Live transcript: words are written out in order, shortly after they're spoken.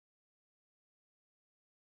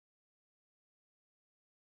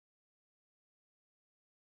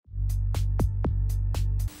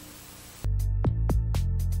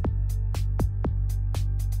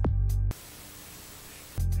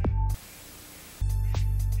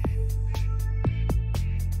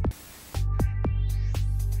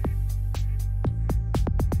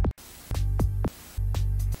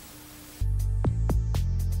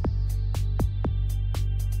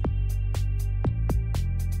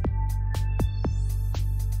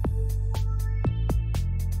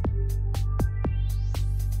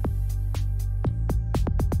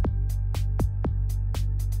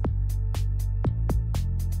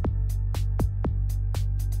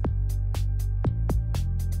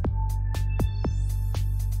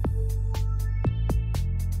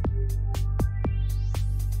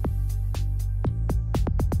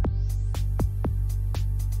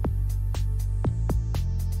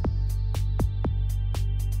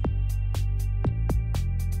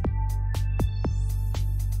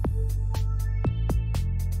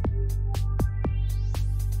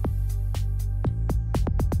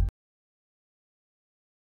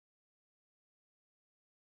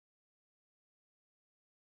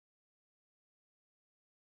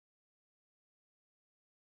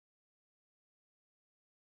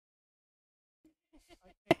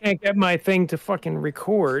Can't get my thing to fucking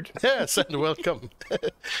record. Yes, and welcome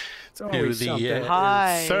It's to always the something.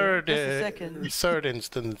 Hi. third Just a second. third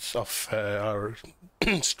instance of our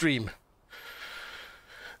stream.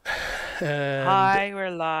 And Hi,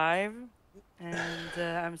 we're live, and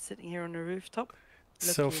I'm sitting here on the rooftop.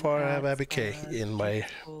 so looking far, I have at, Abby K in my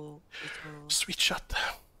beautiful sweet shot.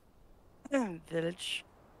 little village.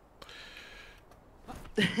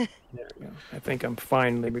 There we go. I think I'm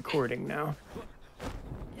finally recording now.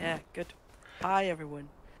 Yeah, good. Hi, everyone.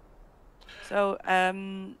 So,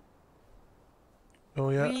 Oh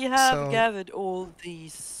yeah. we have so gathered all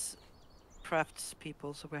these crafts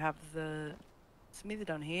people. So we have the smithy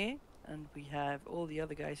down here, and we have all the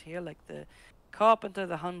other guys here, like the carpenter,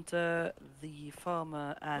 the hunter, the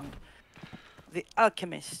farmer, and the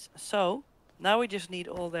alchemist. So now we just need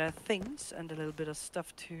all their things and a little bit of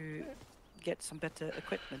stuff to get some better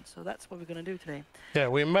equipment. So that's what we're gonna do today. yeah,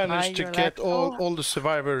 we managed to Hi, get Relaxo. all the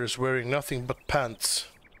survivors wearing nothing but pants.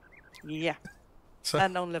 Yeah, So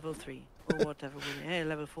and on level 3 or whatever. Hey,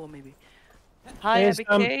 level 4 maybe. Hi, Is,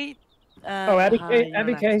 Abby K. Oh, Abby hi, K.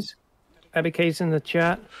 Abby Relaxo. K's. Abby K's in the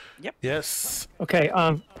chat. yes, Okay.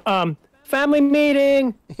 Family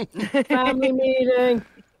meeting. Family meeting.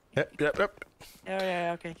 yep. Oh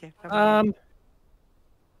yeah, okay.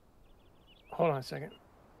 Hold on a second.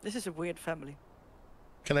 This is a weird family.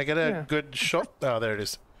 Can I get a Yeah. good shot? Oh, there it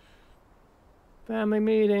is. Family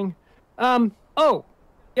meeting. Oh,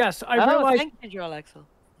 yes. I oh, realized. thank you, Joel Axel.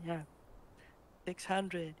 Yeah,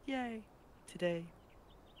 600. Yay, today.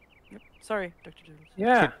 Yep. Sorry, Dr. Doodles.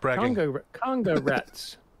 Yeah. Quit bragging. Congo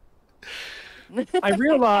rats. I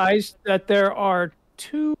realized that there are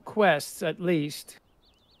 2 quests at least.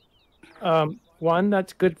 One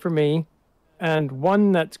that's good for me, and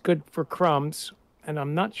one that's good for Crumbs. And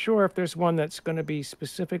I'm not sure if there's one that's going to be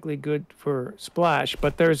specifically good for Splash,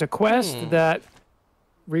 but there's a quest that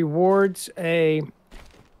rewards a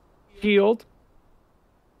shield.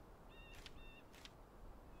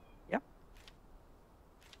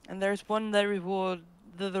 And there's one that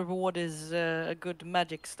the reward is a good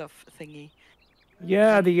magic stuff thingy.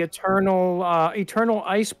 Yeah, the eternal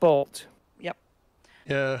ice bolt.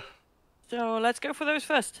 Yeah. So let's go for those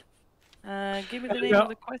first. Give me the name Yeah. of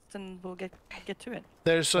the quest and we'll get to it.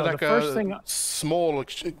 There's Oh, the like first a thing- small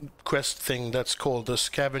quest thing that's called the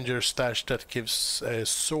scavenger stash that gives a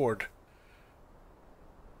sword.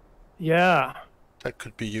 Yeah. That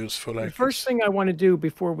could be useful. The first thing I want to do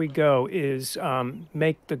before we go is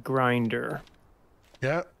make the grinder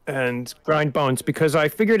Yeah. and grind bones, because I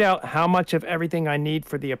figured out how much of everything I need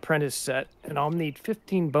for the apprentice set, and I'll need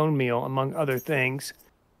 15 bone meal among other things.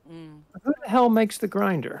 Who the hell makes the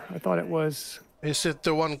grinder? I thought it was. Is it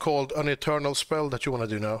the one called an eternal spell that you want to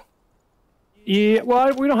do now? Yeah,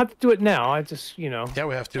 well, we don't have to do it now. I just, Yeah,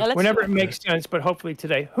 we have to. Yeah, let's whenever do it makes sense, but hopefully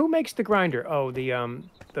today. Who makes the grinder? Oh, the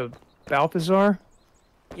Balthazar.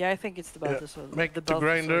 Yeah, I think it's the Yeah, Balthazar. Make the Balthazar.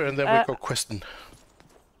 grinder and then we go questing.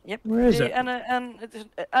 Yep. Where is it? And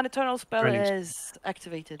an eternal spell Grinding. is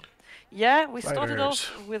activated. Yeah, we started Spiders.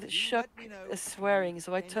 off with Chuck swearing,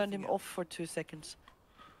 so I turned him off for 2 seconds.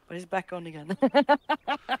 But he's back on again.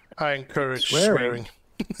 I encourage Swearing. swearing.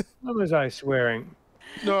 What was I swearing?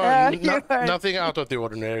 No, you are- nothing out of the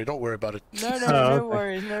ordinary. Don't worry about it. No, Oh, no okay.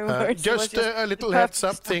 worries, no worries. It was Just a little heads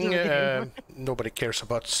up thing. perfect stuff. Nobody cares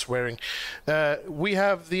about swearing. We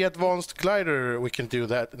have the advanced glider. We can do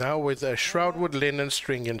that now with a shroudwood, linen,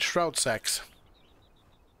 string, and shroud sacks.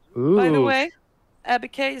 Ooh. By the way, Abby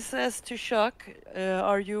K says to Chuck,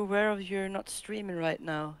 are you aware of you're not streaming right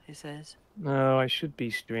now? He says. No, I should be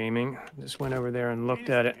streaming. Just went over there and looked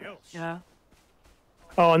at it. Yeah.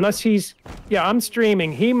 Oh, unless he's... Yeah, I'm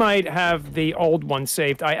streaming. He might have the old one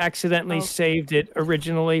saved. I accidentally Oh. saved it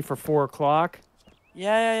originally for 4 o'clock.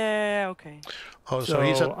 Yeah, okay. Oh, So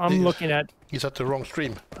he's at I'm looking at... He's at the wrong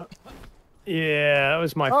stream. Yeah, that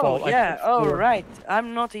was my fault. Oh, I yeah, put oh, 4. right.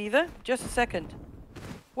 I'm not either. Just a second.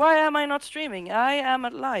 Why am I not streaming? I am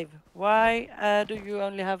at live. Why do you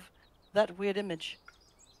only have that weird image?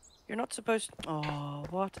 You're not supposed... Oh,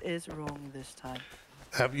 what is wrong this time?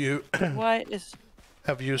 Have you Why is...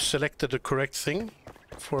 have you selected the correct thing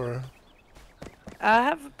for? I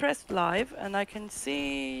have pressed live and I can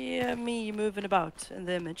see me moving about in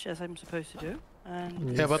the image as I'm supposed to do.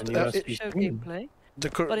 And Yeah, but, And you must be show streaming. gameplay. The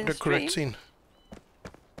But in correct stream- scene?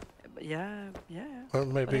 But yeah. Well, But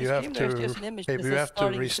maybe in you have stream there's to. just an image that Maybe you says have to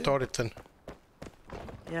starting soon. restart it then.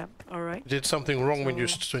 Yeah, alright. You did something wrong when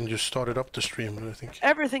So- you started up the stream, I think.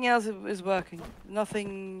 Everything else is working.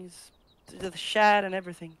 Nothing's... The chat and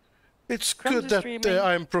everything. It's Crumbs good is that streaming.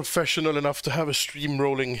 I'm professional enough to have a stream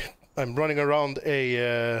rolling I'm running around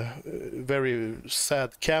a very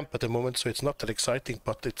sad camp at the moment, so it's not that exciting,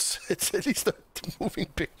 but it's at least a moving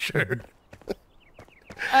picture.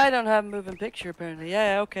 I don't have moving picture apparently.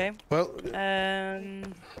 Yeah, okay. Well,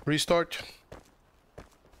 restart.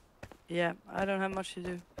 Yeah, I don't have much to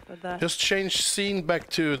do with that. Just change scene back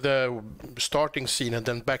to the starting scene and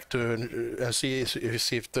then back to see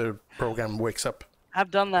if the program wakes up. I've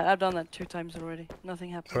done that. I've done that 2 times already.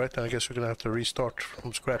 Nothing happened. All right, then I guess we're gonna have to restart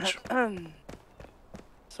from scratch.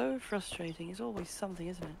 So frustrating. It's always something,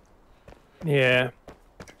 isn't it? Yeah.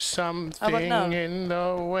 Something in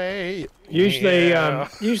the way. Usually, Yeah.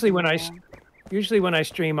 usually when I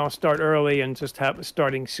stream, I'll start early and just have a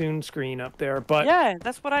starting soon screen up there. But Yeah,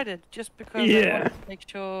 that's what I did. Just because I wanted to make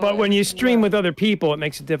sure. But when you everything stream worked. with other people, it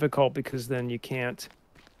makes it difficult because then you can't.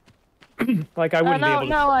 Like I wouldn't be able to.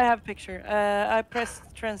 Now I have picture. I pressed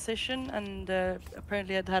transition, and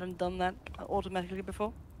apparently I hadn't done that automatically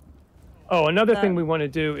before. Oh, another thing we want to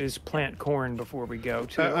do is plant corn before we go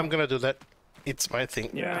too. I'm gonna do that. It's my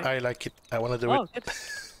thing. Yeah. I like it. I want to do Oh, it. good.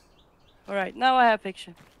 All right, now I have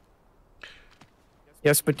picture.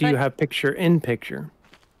 Yes, but do you have picture in picture?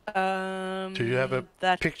 Do you have a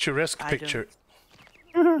that picturesque I picture?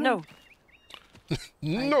 No,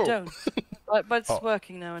 No. I don't. But it's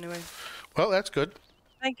working now anyway. Well, that's good.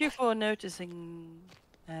 Thank you for noticing,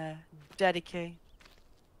 Daddy K.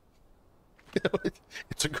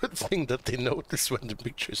 It's a good thing that they notice when the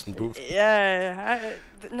picture isn't moved. Yeah.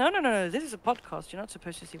 No. This is a podcast. You're not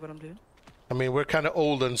supposed to see what I'm doing. I mean, we're kind of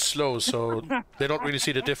old and slow, so they don't really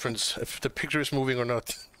see the difference if the picture is moving or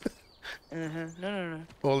not. No.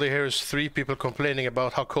 All they hear is 3 people complaining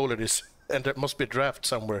about how cold it is, and there must be a draft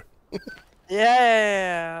somewhere.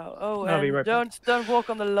 Yeah. Oh, I'll be and right back. don't walk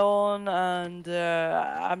on the lawn. And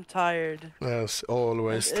I'm tired. Yes,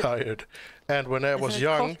 always tired. And when I was it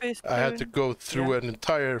young, coffee I had to spoon? go through an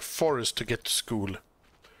entire forest to get to school.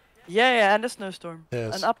 Yeah, and a snowstorm.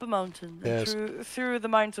 Yes. And up a mountain. Yes. And through the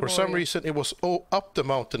mines of For some Moria. reason, it was up the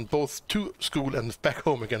mountain, both to school and back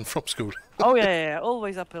home again from school. Oh yeah,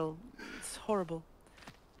 always uphill. It's horrible.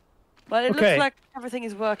 But it Okay. looks like everything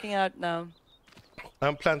is working out now.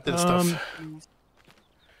 I'm planting stuff.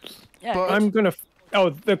 Yeah. But- good. I'm gonna. Oh,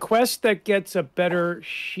 the quest that gets a better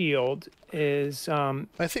shield is I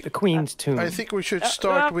think the Queen's Tomb. I think we should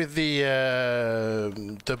start with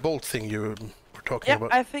the bolt thing you were talking Yeah,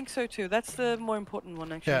 about. I think so too. That's the more important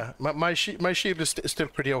one actually. Yeah, my shield is still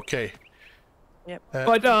pretty okay. Yep.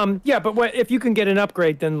 But if you can get an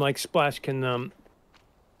upgrade, then like Splash can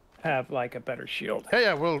have like a better shield.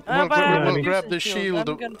 Yeah, we'll But I'm we'll using grab the shield.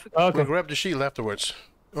 I'm gonna, Okay. We'll grab the shield afterwards.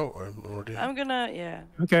 Oh, I'm already. I'm gonna yeah.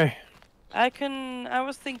 Okay. I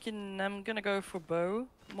was thinking I'm gonna go for bow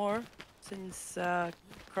more since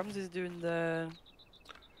Crumbs is doing the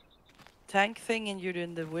tank thing and you're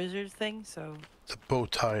doing the wizard thing, so The bow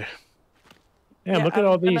tie. Yeah, look at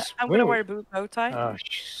all these. I'm gonna Whoa. wear a bow tie. Oh,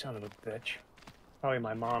 son of a bitch. Probably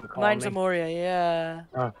my mom calling Mine's me. a Moria,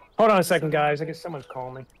 yeah. Hold on a second, guys. I guess someone's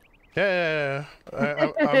calling me. Yeah.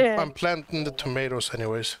 I'm planting the tomatoes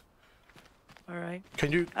anyways. Alright.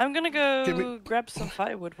 Can you? I'm gonna Give go me- grab some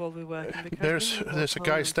firewood while we're working because There's a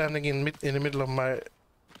guy standing in the middle of my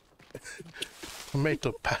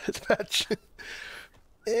tomato patch.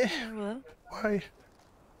 Well, Why?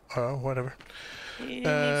 Oh, whatever. he needs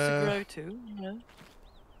to grow too, you know.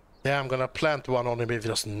 Yeah, I'm gonna plant one on him if he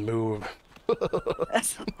doesn't move. Oh,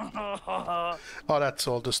 that's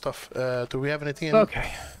all the stuff. Do we have anything in?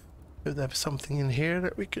 Okay. Do we have something in here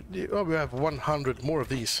that we could do? Oh, we have 100 more of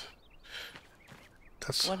these.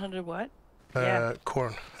 That's 100 what?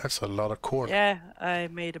 corn. That's a lot of corn. Yeah, I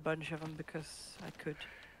made a bunch of them because I could.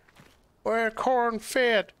 We're corn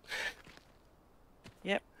fed.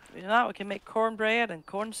 Yep. Now we can make cornbread and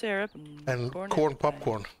corn syrup And corn everything.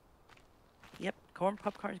 popcorn. Yep, corn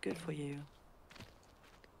popcorn is good for you.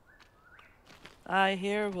 I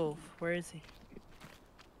hear a wolf. Where is he?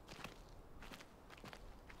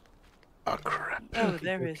 Oh crap. Oh,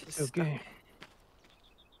 there he is. Okay.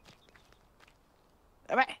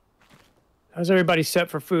 Alright. How's everybody set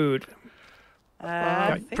for food?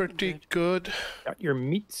 I think I'm Pretty good. Got your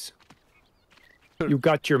meats? Sure. You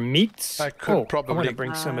got your meats? I could I want probably- to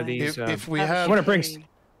bring some of these. If we Have have I wanna bring some-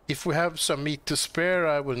 if we have some meat to spare,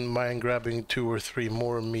 I wouldn't mind grabbing 2 or 3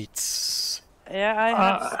 more meats. Yeah, I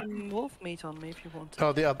have some wolf meat on me if you want it.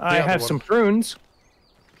 Oh, the I other have one. some prunes.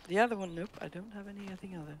 The other one, nope, I don't have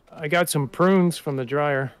anything other. I got some prunes from the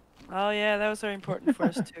dryer. Oh yeah, that was very important for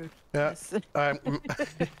us too. Yeah.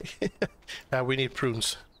 Yes. We need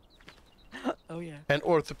prunes Oh yeah. and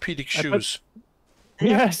orthopedic shoes.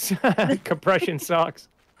 Yes, compression socks.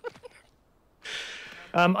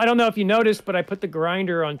 I don't know if you noticed, but I put the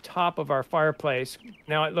grinder on top of our fireplace.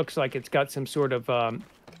 Now it looks like it's got some sort of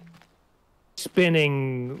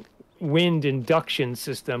spinning wind induction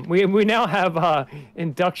system. We now have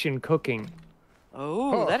induction cooking.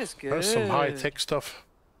 Oh, that is good. That's some high-tech stuff.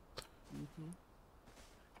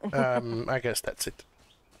 I guess that's it.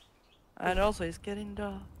 And also, it's getting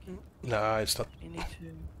dark. No, it's not. You need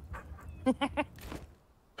to.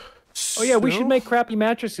 Oh yeah, we should make crappy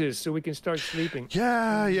mattresses so we can start sleeping.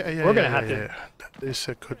 Yeah. We're gonna have to. That is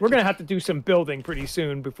a good. We're gonna have to do some building pretty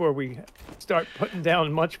soon before we start putting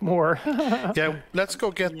down much more. Yeah, let's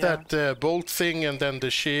go get that bolt thing and then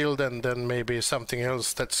the shield and then maybe something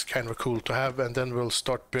else that's kind of cool to have, and then we'll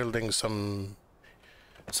start building some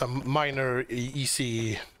minor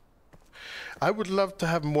easy. I would love to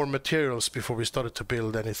have more materials before we started to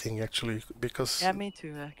build anything, actually, because Yeah, me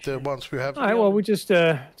too. Actually. the ones we have, All right, well, we just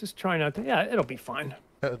try not to. Yeah, it'll be fine.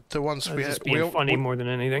 the ones we have, Just being funny more than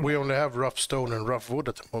anything. we only have rough stone and rough wood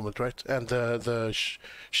at the moment, right? And the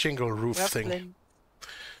shingle roof thing. Flint.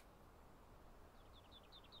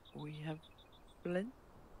 We have flint.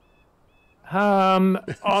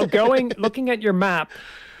 Looking at your map,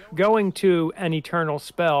 going to an eternal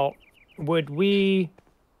spell, would we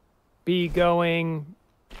be going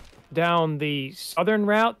down the southern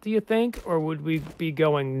route, do you think, or would we be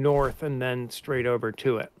going north and then straight over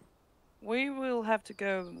to it? We will have to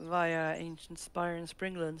go via Ancient Spire and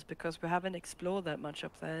Springlands because we haven't explored that much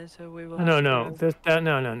up there. So we will. No. No.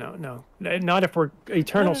 Not if we're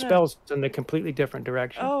eternal No. spells in a completely different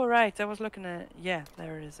direction. Oh right, I was looking at. Yeah,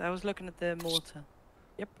 there it is. I was looking at the mortar.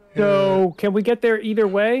 Yep. So can we get there either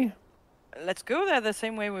way? Let's go there the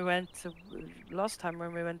same way we went last time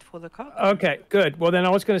when we went for the car. Okay, good. Well, then I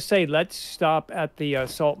was going to say, let's stop at the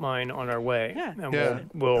salt mine on our way. Yeah. And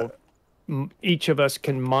we'll each of us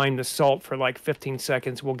can mine the salt for like 15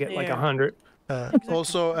 seconds. We'll get like 100.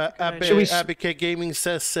 Also, Abby K Gaming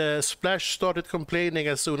says Splash started complaining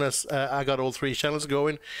as soon as I got all 3 channels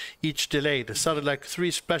going, each delayed. It sounded like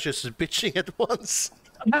 3 splashes bitching at once.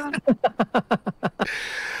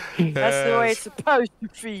 That's the way it's supposed to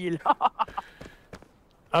feel.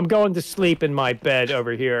 I'm going to sleep in my bed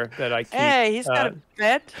over here that I keep Hey, he's got a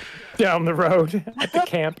bed. down the road at the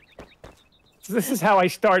camp. So this is how I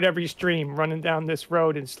start every stream, running down this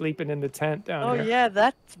road and sleeping in the tent down here. Oh yeah,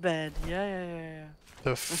 that's bed. Yeah.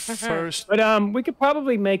 The first. But we could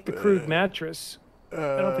probably make the crude mattress.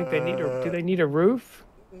 I don't think they need a. Do they need a roof?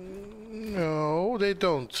 No, they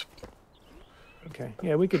don't. Okay.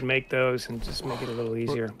 Yeah, we could make those and just make it a little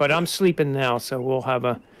easier. But I'm sleeping now, so we'll have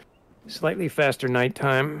a slightly faster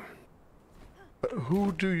nighttime.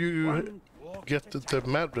 Who do you get the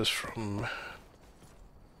mattress from?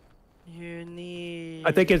 You need.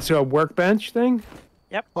 I think it's a workbench thing.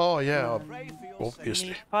 Yep. Oh yeah, You obviously.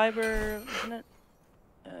 need fiber, isn't it?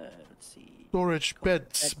 Let's see. Storage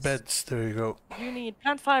beds. There you go. You need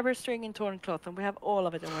plant fiber, string, and torn cloth, and we have all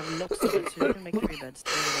of it, and we have lots of it, so you can make 3 beds.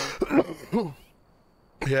 There you go.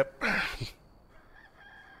 Yep.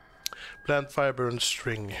 Plant fiber and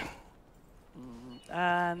string.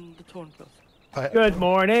 And the torn cloth. Good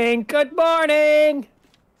morning. Good morning.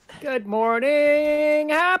 Good morning.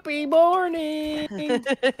 Happy morning.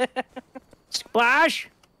 Splash.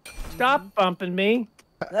 Stop bumping me.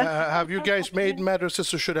 Have you guys made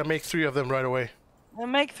mattresses, or should I make 3 of them right away? I'll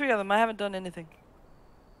make 3 of them. I haven't done anything.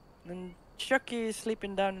 And Chucky is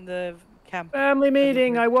sleeping down in the camp. Family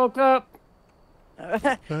meeting. I woke up.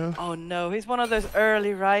 Oh no, he's one of those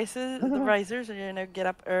early risers, get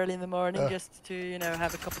up early in the morning just to,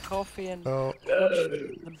 have a cup of coffee and watch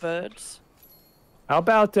the birds. How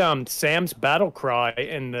about Sam's battle cry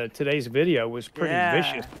in today's video was pretty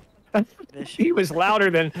vicious. He was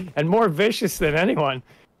louder and more vicious than anyone.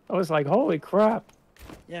 I was like, holy crap.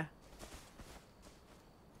 Yeah.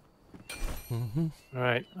 All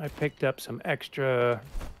right, I picked up some extra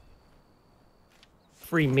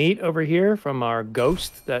free meat over here from our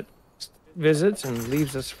ghost that visits and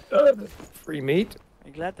leaves us free meat.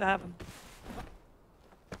 I'm glad to have him.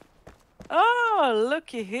 Oh,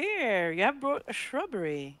 looky here. You have brought a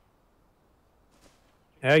shrubbery.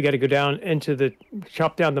 Yeah, you got to go down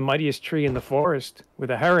chop down the mightiest tree in the forest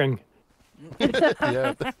with a herring.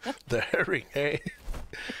 Yeah, the herring, hey?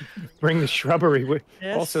 Bring the shrubbery with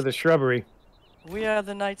Yes. also the shrubbery. We are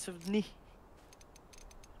the Knights of Ni.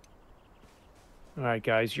 All right,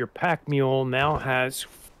 guys, your pack mule now has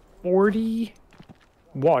 40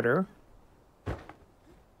 water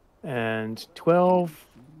and 12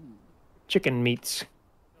 chicken meats.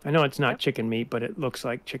 I know it's not chicken meat, but it looks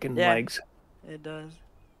like chicken legs. It does.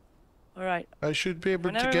 All right. I should be able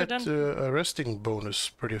to Whenever we're get a resting bonus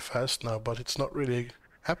pretty fast now, but it's not really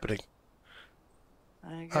happening. done. A resting bonus pretty fast now, but it's not really happening. Whenever we're done, we'll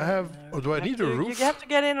I have. Oh, do I need a roof? You have to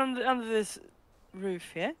get in under this roof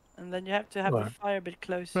here, and then you have to have the fire a bit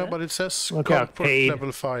closer. No, but it says Look out, comfort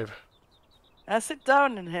level 5. Sit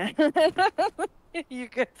down in here. You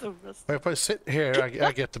get the rest. If I sit here,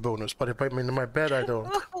 I get the bonus. But if I'm in my bed, I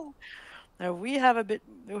don't. Now we have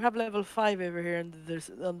level 5 over here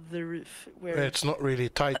on the roof. Where It's not really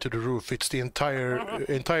tied to the roof. It's the entire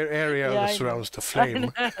area that surrounds the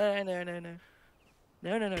flame.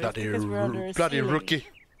 No. Bloody rookie.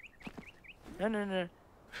 No.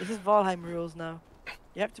 This is Valheim rules now.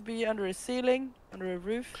 You have to be under a ceiling, under a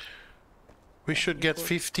roof. We should get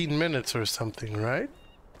 15 minutes or something, right?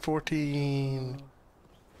 14.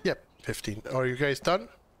 Yep, 15. Are you guys done?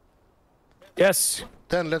 Yes.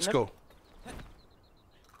 Then let's go.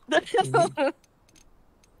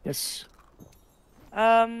 Yes.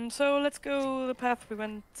 So let's go the path we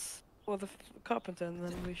went for the carpenter, and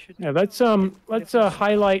then we should. Yeah, let's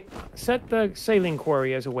set the sailing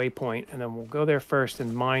quarry as a waypoint, and then we'll go there first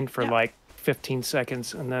and mine for like 15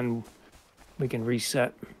 seconds, and then we can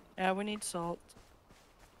reset. Yeah, we need salt.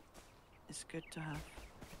 It's good to have.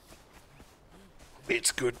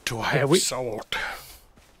 It's good to have salt.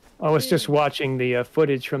 I was just watching the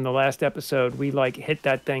footage from the last episode. We like hit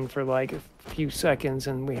that thing for like a few seconds,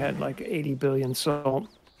 and we had like 80 billion salt.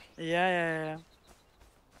 Yeah.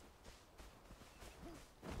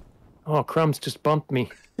 Oh, Crumbs just bumped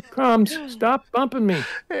me. Crumbs, stop bumping me.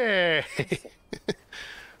 Hey.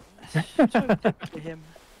 Him.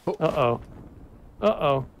 Uh-oh.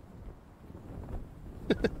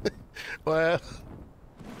 Well.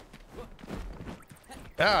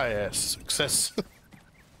 Yes, success.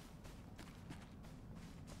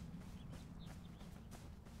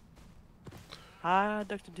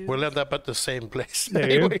 Dr. Doom. We'll end up at the same place There.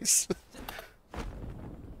 anyways.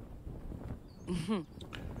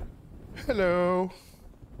 Hello.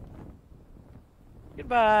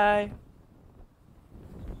 Goodbye.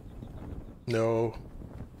 No.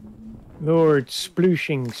 Lord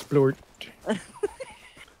Splooshing Splort.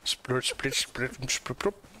 Splurt, split, split.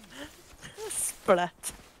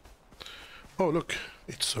 Splat. Oh, look.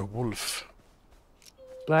 It's a wolf.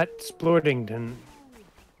 Splat Splortington.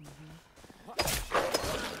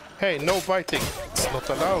 Hey, no biting. It's not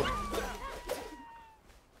allowed.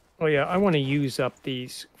 Oh yeah, I want to use up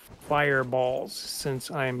these fireballs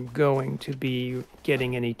since I'm going to be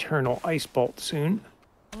getting an eternal ice bolt soon.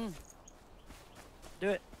 Do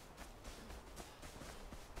it.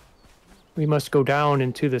 We must go down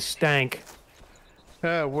into the stank.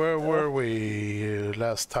 Where were we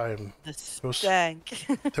last time? The stank.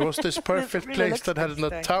 There was this perfect really place looks that had like a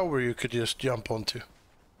stank. tower you could just jump onto.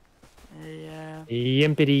 Yeah.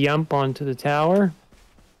 Yimpity yump onto the tower.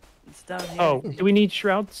 It's down here. Oh, do we need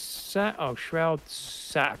shroud sack? Oh, shroud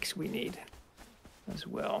sacks we need as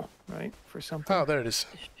well, right? For something. Oh, there it is.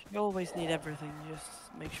 You always need everything. Just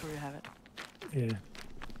make sure you have it. Yeah.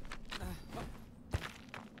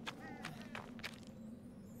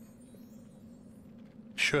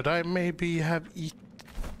 Should I maybe have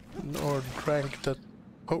eaten or drank that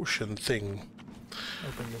potion thing?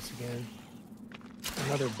 Open this again.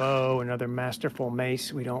 Another bow, another masterful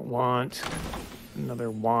mace we don't want.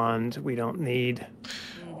 Another wand we don't need.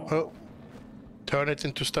 Well, turn it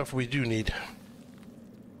into stuff we do need.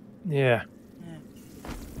 Yeah.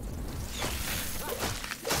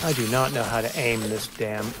 I do not know how to aim this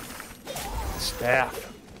damn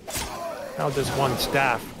staff. How does one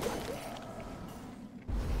staff?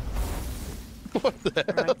 What the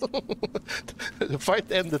hell? The fight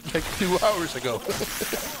ended like 2 hours ago.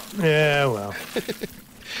 Yeah, well.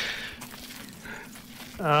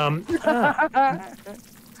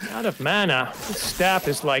 Out of mana. This staff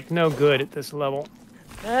is like no good at this level.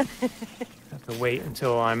 Have to wait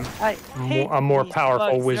until I'm a more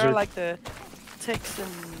powerful bugs. wizard. They're like the ticks and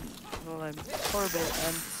horrible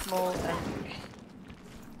and small and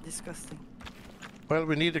disgusting. Well,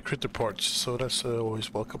 we need the critter parts, so that's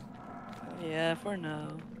always welcome. Yeah, for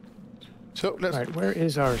now. So let's. Alright, where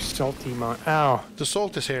is our salty mon? Ow. The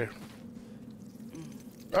salt is here.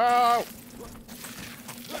 Ow!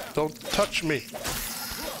 Don't touch me.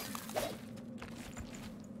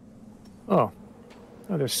 Oh,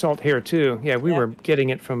 there's salt here too. Yeah, we were getting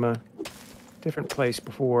it from a different place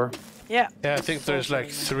before. Yeah. Yeah, I think there's like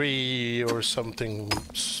 3 or something.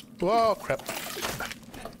 Oh, crap.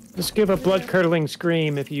 Just give a blood-curdling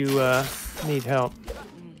scream if you need help.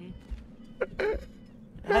 It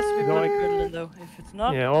has to be blood curdling though. If it's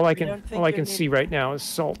not, Yeah, all I we can don't think see right now is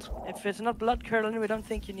salt. If it's not blood curdling, we don't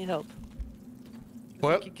think you need help.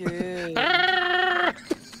 Well. Think you're good.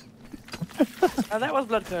 Oh, that was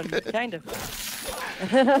blood curdling, kind of.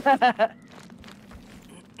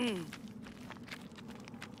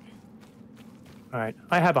 All right,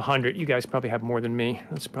 I have 100. You guys probably have more than me.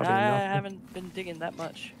 That's probably I enough. haven't been digging that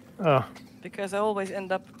much. Oh, Because I always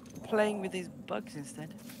end up playing with these bugs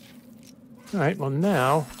instead. all right. Well,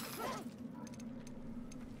 now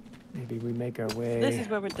maybe we make our way. This is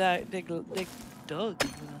where we dug. This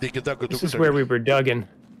is where we were dugging.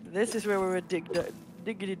 This is where we were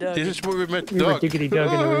diggity dug. This is where we met We were Doug. diggity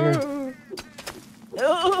dugging over here.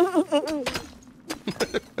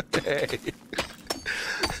 Hey.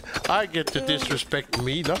 I get to disrespect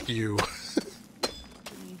me, not you.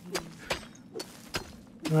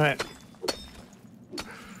 All right.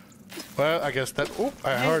 Well, I guess that... Oh,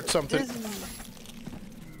 I heard something.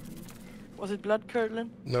 Was it blood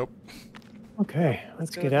curdling? Nope. Okay,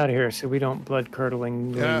 let's get out of here so we don't blood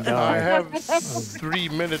curdling. Yeah, I Die. have 3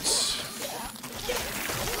 minutes.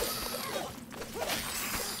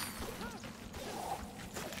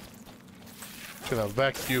 Gonna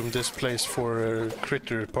vacuum this place for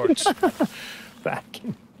critter parts.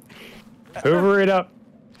 Vacuum. Hoover it up.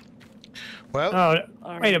 Well,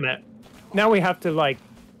 Oh, wait a minute. Now we have to like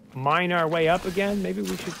mine our way up again. Maybe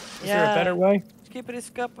we should. Is there a better way? Keep it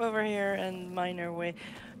scup over here and mine our way.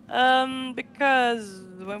 Because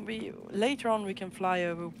when we later on we can fly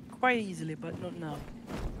over quite easily, but not now.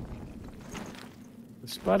 The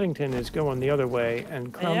Spuddington is going the other way,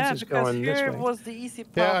 and Crumbs is going this way. Was the easy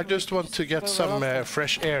part. yeah, I just want to get some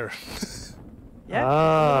fresh air. Yeah,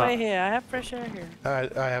 Ah. way here. I have fresh air here. I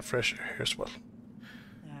have fresh air here as well.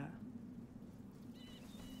 Yeah.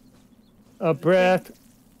 A breath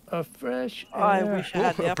of fresh air. Oh, I wish I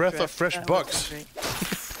had Ooh, the a breath of updraft. fresh That would bugs. be great.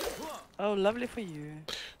 Oh, lovely for you.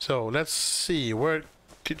 So let's see, where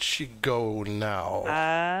did she go now?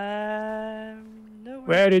 Nowhere.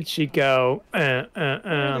 Where did she go?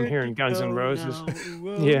 I'm hearing Guns N' Roses.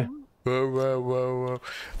 Yeah. Whoa, whoa, whoa, whoa.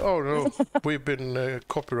 Oh no, we've been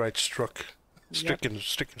copyright struck. Stricken.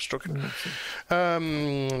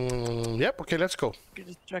 Yep, okay, let's go.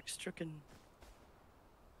 Stricken.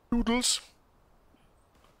 Noodles.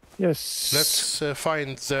 Yes. Let's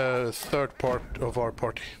find the third part of our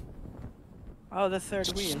party. Oh, the third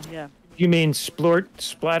wheel, yeah. You mean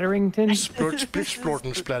Splatterington? Splort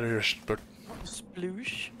and splatter.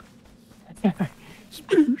 Sploosh.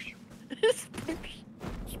 Sploosh.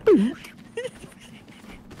 Sploosh.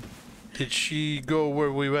 Did she go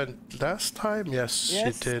where we went last time? Yes,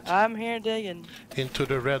 Yes, she did. I'm here digging. Into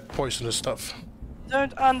the red poisonous stuff.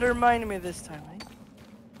 Don't undermine me this time, eh?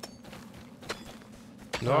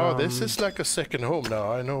 No, this is like a second home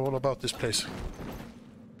now. I know all about this place.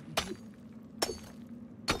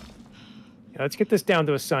 Yeah, let's get this down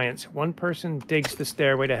to a science. One person digs the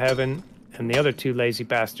stairway to heaven, and the other two lazy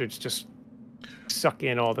bastards just suck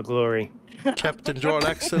in all the glory. Captain Jarl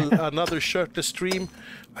Axel, another shirtless stream.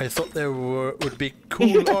 I thought there would be cool.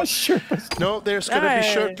 Yeah, sure. No, there's gonna be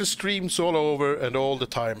Hey. shirtless streams all over and all the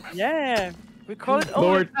time. Yeah, we call it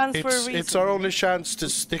Lord, OnlyFans for a reason. It's our only chance to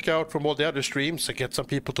stick out from all the other streams and get some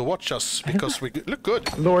people to watch us because we look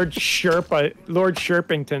good. Lord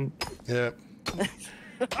Sherpington. Yeah.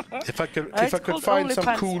 If I could It's called find some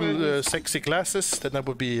OnlyFans cool, for a reason. sexy glasses, then that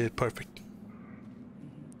would be perfect.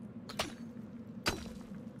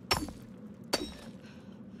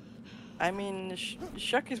 I mean,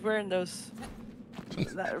 Shuck is wearing that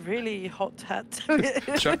really hot hat.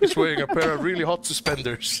 Chuck is wearing a pair of really hot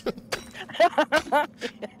suspenders.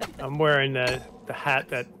 I'm wearing the hat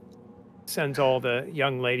that sends all the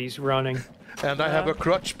young ladies running. And I have a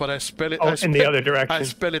crutch, but I spell it. Oh, I in spell, the other direction. I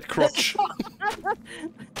spell it crotch.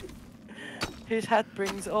 His hat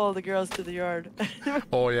brings all the girls to the yard.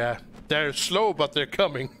 Oh yeah, they're slow, but they're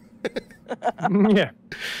coming. Yeah,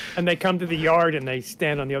 and they come to the yard and they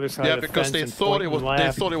stand on the other side Yeah, of the because fence they and thought point it and was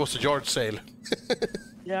laugh. a yard sale.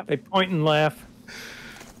 Yeah. They point and laugh.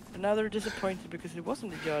 And now they're disappointed because it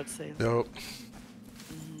wasn't a yard sale. No.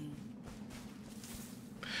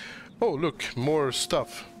 Oh look, more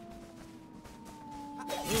stuff.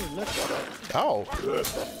 Ooh, look. Ow!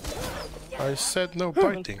 I said no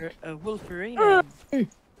biting. A Wolverine. Hey,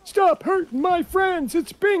 stop hurting my friends!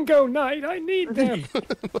 It's bingo night. I need them.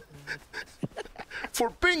 For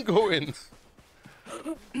bingoing.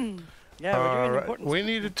 Yeah, we're doing Alright, important. we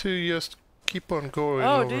needed to just keep on going.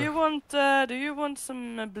 Oh, over. do you want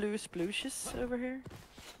some blue splooshes over here?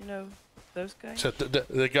 You know, those guys. Is that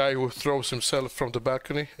the guy who throws himself from the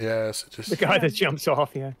balcony? Yes, it is. The guy that jumps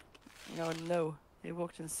off. Yeah. Oh no, he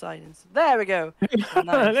walked in silence. There we go.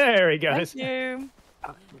 Nice. There he goes. Thank you.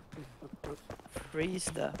 Free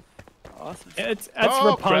stuff. Awesome. That's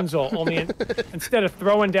Oh, crap. Rapunzel. Only instead of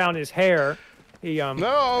throwing down his hair, he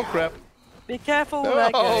No crap! Be careful with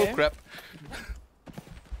that Oh guy. crap!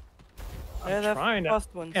 They're the trying to.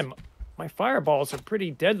 fast ones. Yeah, My fireballs are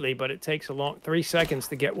pretty deadly, but it takes a long 3 seconds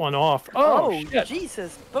to get one off. Oh, shit.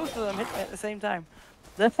 Jesus! Both of them hit me at the same time.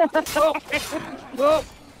 Whoa.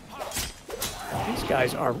 These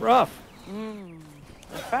guys are rough.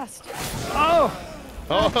 They're fast. Oh!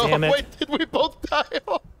 Oh, damn it. wait, did we both die?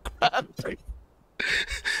 Oh, crap.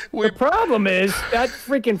 The problem is that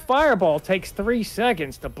freaking fireball takes 3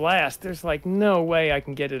 seconds to blast. There's like no way I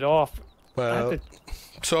can get it off. Well,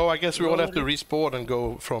 so I guess we all have to respawn and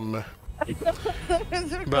go from...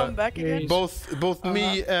 Come back again. Both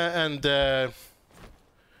me and the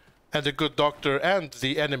good doctor and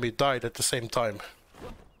the enemy died at the same time.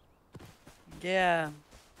 Yeah.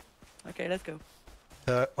 Okay, let's go.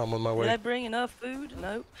 I'm on my way. Did I bring enough food?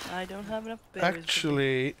 No, I don't have enough berries.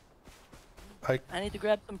 Actually, I need to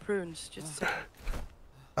grab some prunes. Just a second.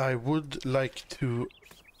 I would like to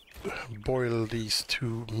boil these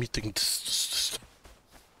 2 meetings.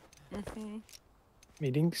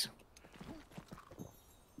 Meetings.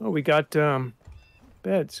 Oh, we got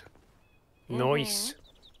beds. Nice.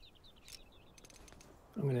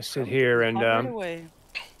 I'm gonna sit here and away.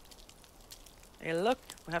 Hey, look,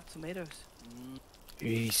 we have tomatoes.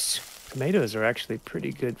 Jeez. Tomatoes are actually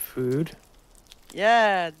pretty good food.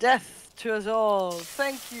 Yeah, death to us all.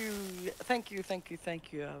 Thank you, thank you, thank you,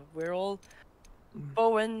 thank you. We're all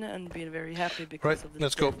bowing and being very happy because of this.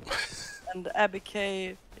 Let's go. And Abby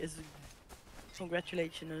K is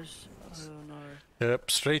congratulations on our...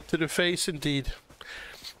 Yep, straight to the face indeed.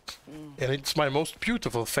 And it's my most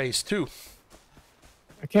beautiful face too.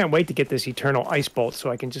 I can't wait to get this eternal ice bolt so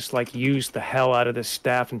I can just like use the hell out of this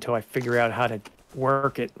staff until I figure out how to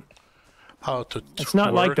work it. How to It's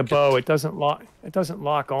not like the bow. It doesn't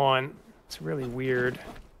lock on. It's really weird.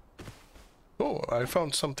 Oh, I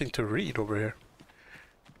found something to read over here.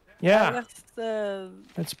 Yeah.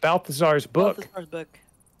 That's Balthazar's book. Balthazar's book.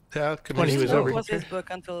 Yeah, When he was over It was here. his book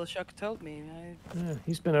until Chuck told me. Yeah,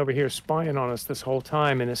 he's been over here spying on us this whole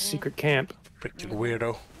time in his secret camp. Freaking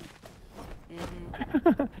weirdo.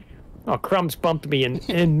 Oh, Crumbs bumped me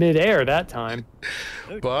in midair that time.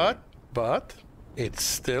 But it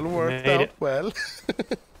still worked Made out it. well.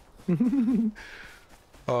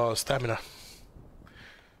 Oh, stamina.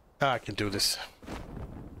 I can do this.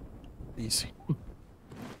 Easy.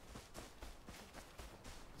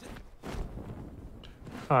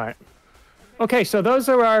 All right. Okay, so those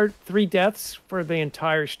are our 3 deaths for the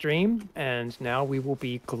entire stream, and now we will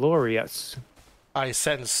be glorious. I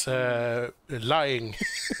sense lying.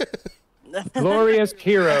 Glorious And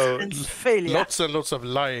heroes. failure. Lots and lots of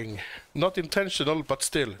lying. Not intentional, but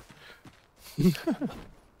still.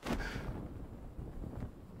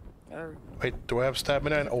 Wait, do I have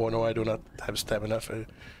stamina? Oh no, I do not have stamina. I'm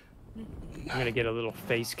gonna get a little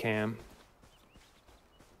face cam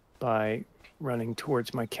by running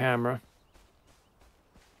towards my camera.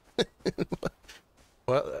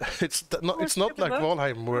 Well, it's not like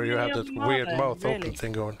Valheim where you have that weird mouth open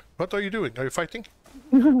thing going. What are you doing? Are you fighting?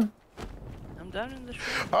 I'm down in the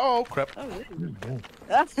shore. Oh crap! Oh,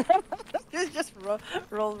 really? Just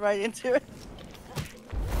roll right into it.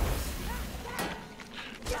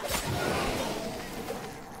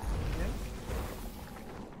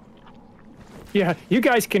 Yeah, you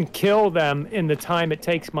guys can kill them in the time it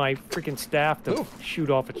takes my freaking staff to Ooh. shoot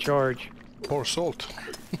off a charge. More salt.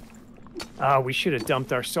 We should have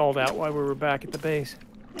dumped our salt out while we were back at the base.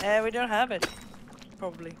 We don't have it.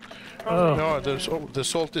 Probably. Oh. No, the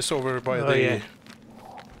salt is over by Oh, the. yeah.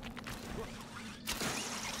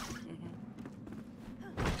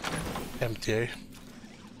 MTA.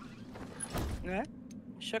 Yeah.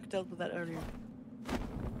 Chuck dealt with that earlier.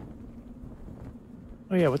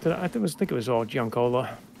 Oh yeah, what did I think it was all Junkola.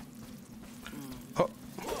 Oh.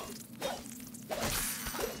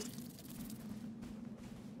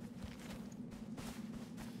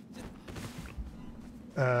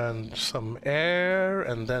 And some air,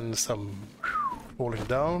 and then some falling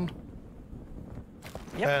down.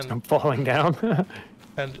 Yep. And I'm falling down.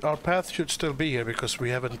 and our path should still be here because we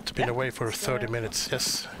haven't been away for 30 minutes.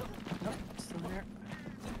 Yes. Nope, still here.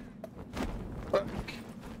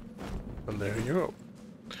 And there you go.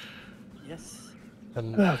 Yes.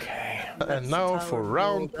 And Okay. and now That's for how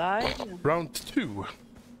round we'll die. round 2.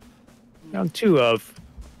 Round 2 of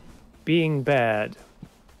being bad.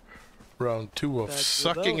 Round 2 of That's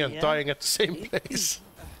sucking rebellion, and yeah. dying at the same place.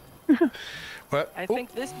 Well, I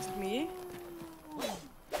think this is me.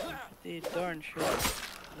 The darn sure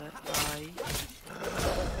that I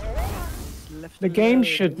left The game alone.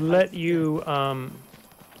 should let you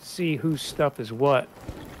see whose stuff is what.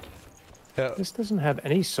 yeah, This doesn't have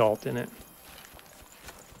any salt in it.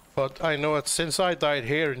 but I know that since I died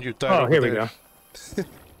here and you died Oh, over here we there, go.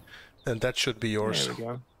 then that should be yours. There we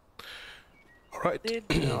go. Right.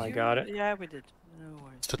 No, I got it. Yeah, we did. No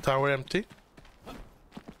worries. Is the tower empty?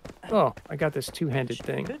 Oh, I got this two-handed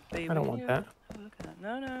thing. Could be. I don't We want can that. have a look at that.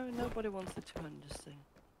 No, nobody wants the 200 thing.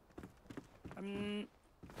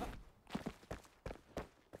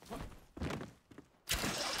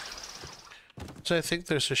 So I think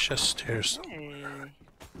there's a chest here. Hey.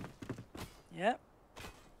 Yep.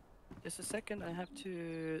 Just a second, I have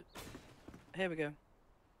to... Here we go.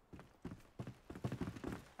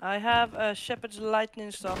 I have a Shepherd's Lightning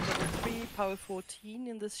Staff level 3, power 14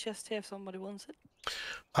 in this chest here if somebody wants it.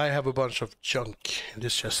 I have a bunch of junk in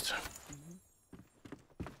this chest.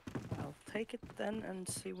 I'll take it then and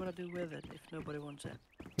see what I do with it if nobody wants it.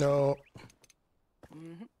 No.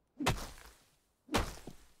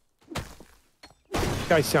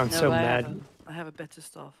 Guy sounds so I mad. I have a better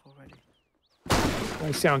staff already.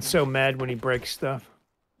 Guy sounds so mad when he breaks stuff.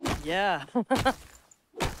 Yeah.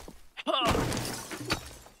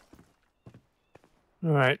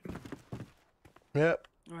 All right. Yep.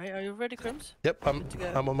 Alright, are you ready, Crumbs? Yep. Good to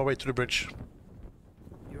go. I'm on my way to the bridge.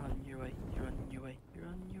 You're on your way. You're on your way. You're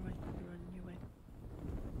on your way. You're on your way.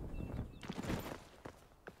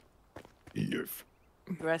 Yes.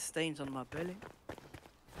 Grass stains on my belly.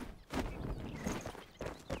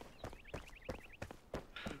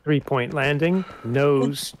 Three-point landing,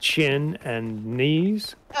 nose, chin, and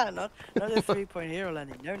knees. Ah, not a 3-point hero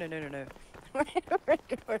landing. No. We're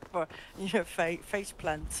going for your face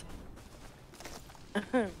plant.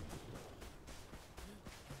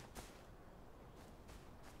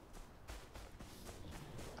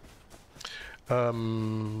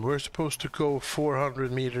 We're supposed to go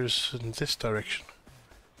 400 meters in this direction.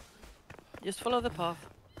 Just follow the path.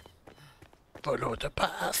 Follow the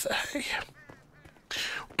path.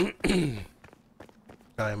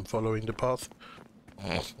 I am following the path.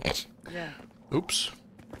 Yeah. Oops.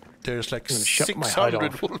 There's like I'm gonna shut my hide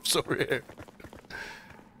 600 off. wolves over here.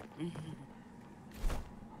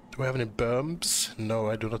 Do I have any berms? No,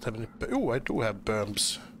 I do not have any. Oh, I do have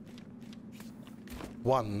berms.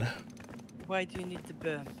 One Why do you need the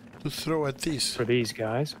burn? to throw at these. For these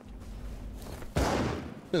guys.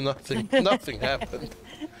 Nothing happened.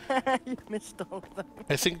 You missed all of them.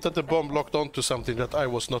 I think that the bomb locked onto something that I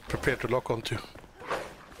was not prepared to lock onto.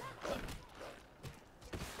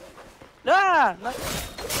 Ah! No!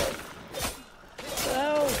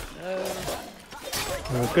 No!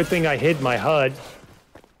 Well, good thing I hid my HUD.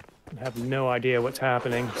 I have no idea what's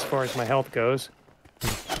happening as far as my health goes.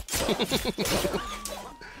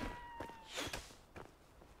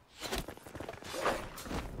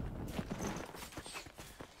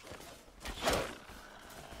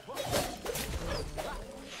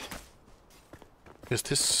 Is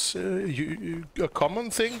this a common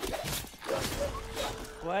thing?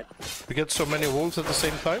 What? We get so many wolves at the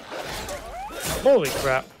same time? Holy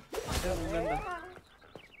crap. I don't remember.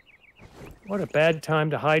 What a bad time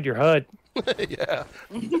to hide your HUD. Yeah.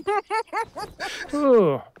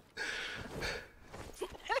 Ooh.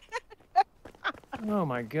 Oh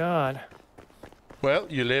my god. Well,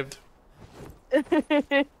 you lived.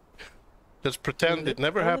 Just pretend it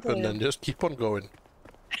never happened and just keep on going.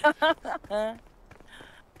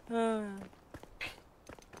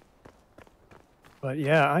 But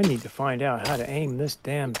yeah, I need to find out how to aim this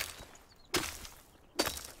damn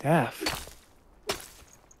staff.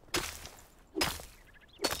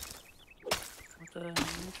 What an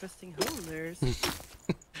interesting hole there's. In the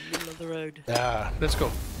middle of the road. Yeah, let's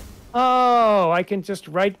go. Oh, I can just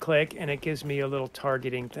right click and it gives me a little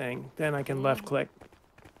targeting thing. Then I can left click.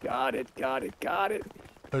 Got it.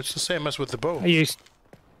 It's the same as with the bow. I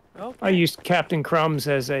Okay. used Captain Crumbs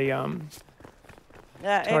as a yeah, aim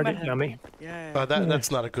at target him. dummy. Yeah.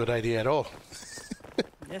 That's not a good idea at all.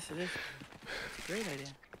 Yes, it is. Great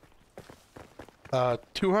idea.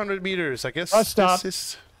 200 meters, I guess. Bus stop.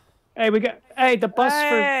 This is... Hey, the bus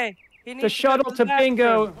Hey! He for needs the shuttle go to the bathroom.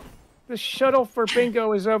 bingo. The shuttle for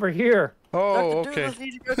bingo is over here. Oh, Dr. okay. Doodles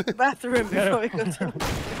needs to go to the bathroom before we go to...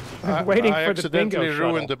 I'm waiting I for the bingo accidentally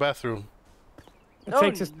ruined shuttle. the bathroom. It Oh,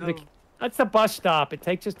 takes us to the, no. that's the bus stop. It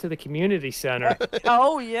takes us to the community center.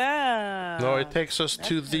 Oh, yeah! No, it takes us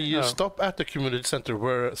to the Oh. stop at the community center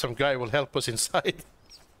where some guy will help us inside.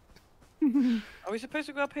 Are we supposed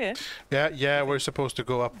to go up here? Yeah, we're supposed to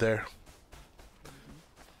go up there.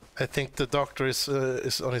 I think the doctor is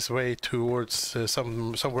on his way towards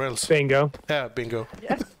somewhere else. Bingo. Yeah, bingo.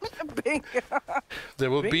 Yeah. Bingo!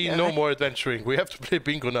 There will be Bingo. no more adventuring. We have to play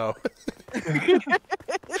bingo now.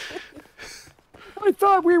 I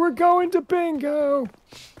thought we were going to bingo.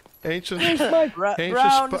 Ancient. My, Ancient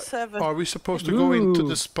Round spi- 7. Are we supposed to go into Ooh.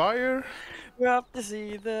 the spire? We're off to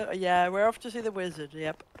see the... Yeah, we're off to see the wizard,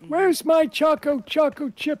 yep. where's my choco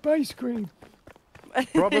chip ice cream?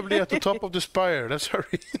 Probably at the top of the spire. Let's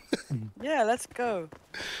hurry. Yeah, let's go.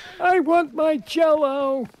 I want my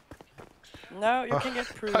Jello. No, you can get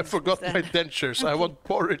prunes. I forgot my instead. dentures. I want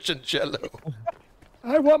porridge and jello.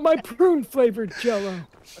 I want my prune flavored Jello.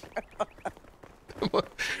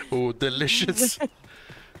 Oh, delicious.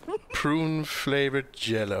 Prune flavored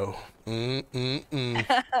jello. Why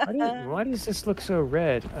does this look so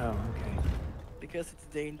red? Oh, okay. Because it's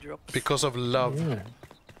dangerous. Because of love. Yeah.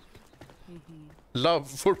 Love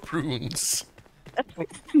for prunes.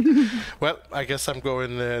 Well, I guess I'm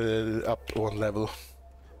going up one level.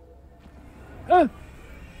 Ah!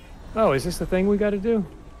 Oh, is this the thing we got to do?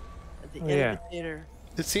 The Oh, yeah. elevator.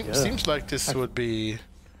 It seems like this would be...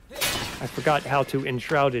 I forgot how to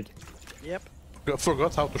Enshrouded. Yep. I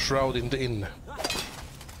forgot how to shroud in the inn.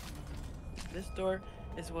 This door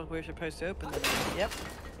is what we're supposed to open. Yep.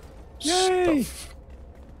 Yay! Stuff.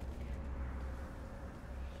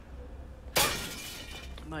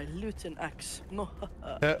 My looting axe.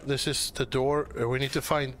 Yeah, this is the door. We need to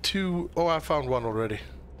find 2... Oh, I found one already.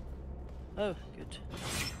 Oh, good.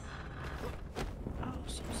 Oh,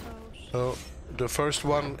 some sauce. So, the first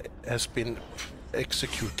one has been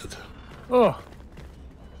executed. Oh.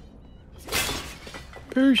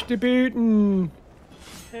 Push the button.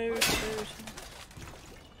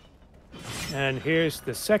 And here's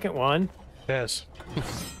the second one. Yes.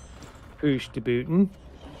 Push the button.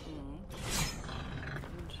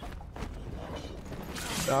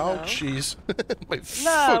 Ouchies. My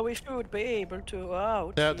No, foot. we should be able to.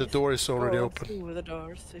 Oh, Yeah, the jeez. door is already Go open. through the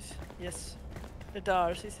doors is yes. The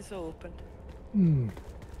doors is open.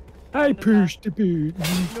 I push the button.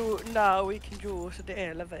 No, now we can use the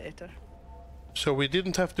elevator. So we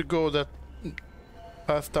didn't have to go that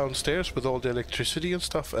path downstairs with all the electricity and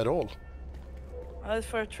stuff at all. As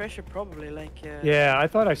for a treasure, probably like. Yeah, I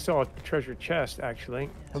thought I saw a treasure chest actually.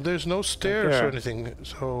 Well, there's no stairs or there. anything,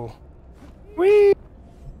 so... Whee!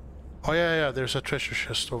 Oh yeah, there's a treasure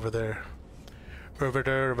chest over there. Over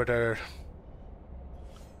there.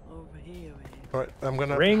 Over here. Alright, I'm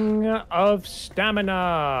gonna... Ring of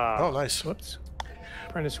stamina. Oh, nice. Whoops.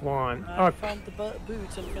 Apprentice one. I Oh, found the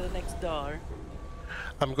boots and for the next door.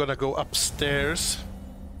 I'm gonna go upstairs.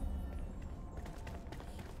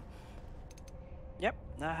 Yep,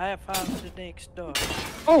 I have found the next door.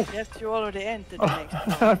 oh! Yes, you already entered the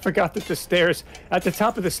next door. I forgot that the stairs. At the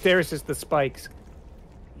top of the stairs is the spikes,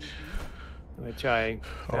 which I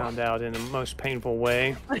found out in the most painful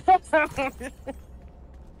way.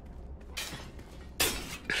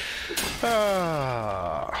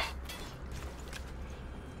 Ah.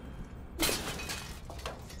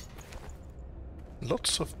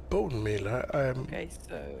 Lots of bone meal. I'm Okay,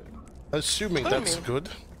 so assuming Bone that's meal? good.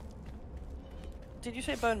 did you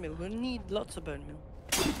say bone meal? We need lots of bone meal.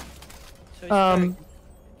 So it's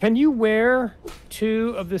Can you wear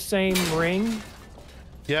 2 of the same ring?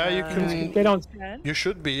 Yeah, you can. They don't. You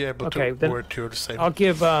should be able Okay, to then wear 2 of the same. I'll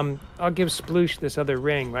give Sploosh this other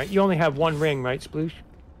ring, right? You only have 1 ring, right, Sploosh?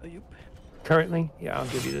 Oh, yep. Currently? Yeah, I'll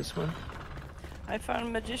give you this one. I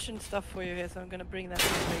found magician stuff for you here, so I'm gonna bring that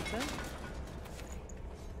in later.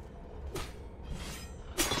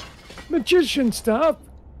 Magician stuff.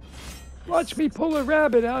 Watch me pull a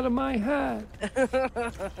rabbit out of my hat.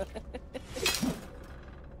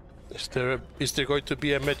 Is there going to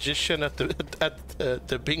be a magician at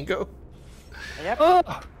the bingo? Yep.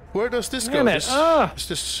 Oh, Where does this go? damn it. This, Ah. is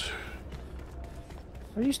this?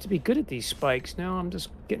 I used to be good at these spikes. Now I'm just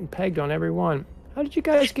getting pegged on every one. How did you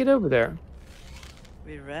guys get over there?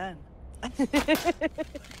 We ran.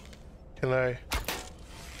 Can I?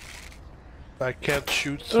 I can't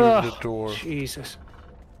shoot through the door. Jesus.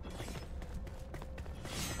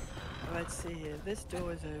 Let's see here. This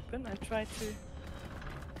door is open. I tried to.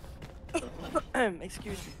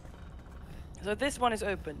 Excuse me. So this one is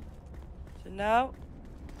open. So now.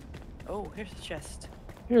 Oh, here's a chest.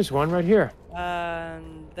 Here's one right here.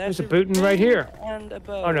 And There's a bootin right ring here. And a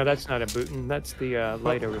bow. Oh no, that's not a bootin. That's the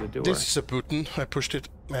light over the door. This is a button. I pushed it,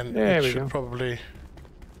 and There it we should go. probably.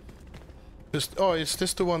 Just, oh, is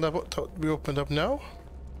this the one that we opened up now?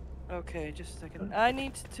 Okay, just a second. I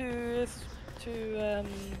need to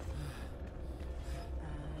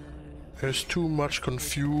There's too much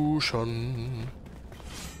confusion.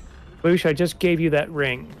 Boosh, I just gave you that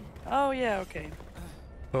ring. Oh yeah, okay.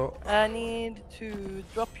 Oh, I need to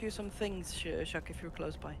drop you some things, Chuck, if you're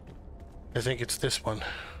close by. I think it's this one.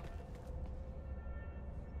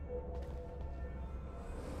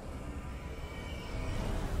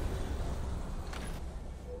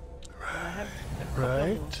 And I have a couple of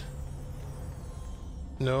more. Right.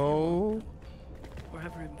 No. Or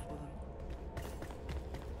have room for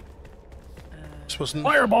them. This was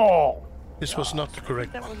Fireball! This was not the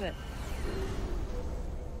correct That one. was it.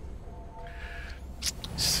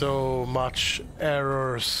 So much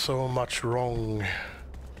error, so much wrong.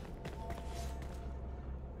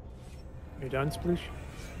 You done, Sploosh?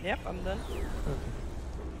 Yep, I'm done. Okay.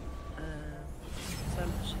 So,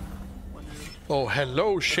 one of Oh,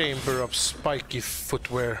 hello, chamber of spiky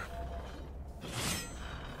footwear.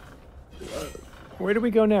 Where do we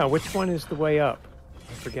go now? Which one is the way up?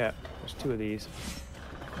 I forget. There's two of these.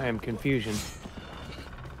 I am confusion.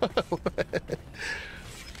 Alright.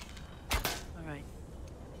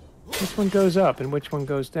 Which one goes up and which one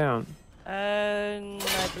goes down? I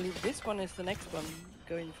believe this one is the next one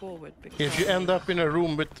going forward. If you end up in a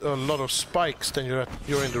room with a lot of spikes, then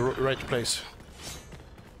you're in the right place.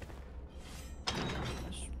 Yeah.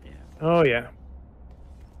 Oh yeah.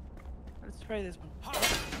 Let's try this one.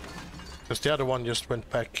 Because the other one just went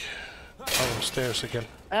back downstairs again.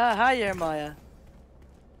 Hi, Jeremiah.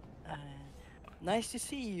 Nice to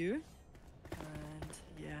see you. And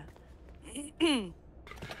yeah.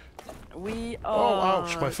 We are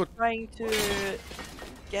ouch, my foot. trying to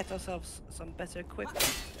get ourselves some better equipment.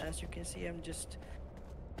 As you can see, I'm just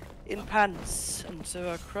in pants, and so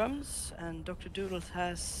are Crumbs, and Dr. Doodles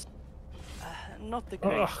has not the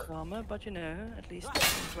greatest armor, but you know, at least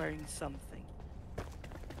he's wearing something.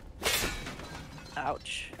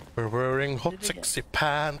 Ouch. We're wearing hot, Did we get- sexy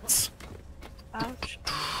pants. Ouch.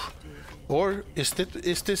 Or is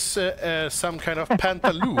this some kind of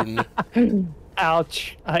pantaloon?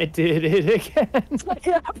 Ouch! I did it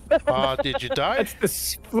again. Did you die? That's the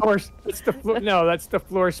floor. That's the floor. No, that's the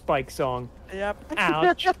floor spike song. Yep.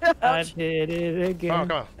 Ouch! I Ouch. did it Oh, again.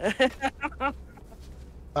 come on.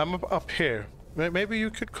 I'm up here. Maybe you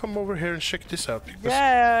could come over here and check this out. Because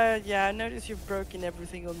Yeah, I noticed you've broken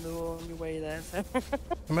everything on your way there. So.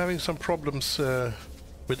 I'm having some problems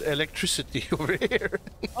with electricity over here.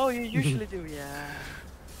 Oh, you usually do, yeah.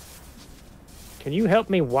 Can you help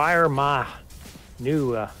me wire my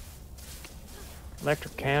new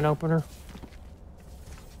electric can opener?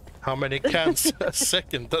 How many cans a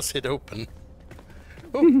second does it open?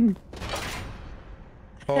 Oh.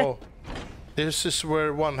 Oh. This is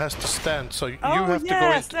where one has to stand, so you have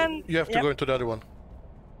yes, to go into, you have to go into the other one.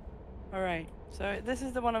 All right. So this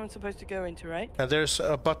is the one I'm supposed to go into, right? And there's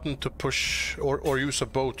a button to push or use a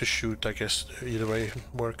bow to shoot, I guess. Either way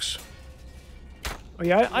works. Oh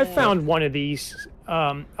yeah, I found one of these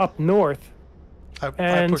up north. I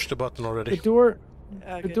And pushed the button already. The door,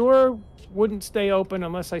 the Good. door wouldn't stay open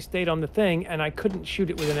unless I stayed on the thing, and I couldn't shoot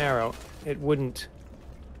it with an arrow. It wouldn't.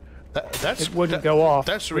 It wouldn't go off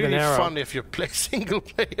That's with an really arrow. fun if you play single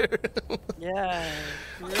player. Yeah.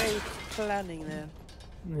 Great planning there.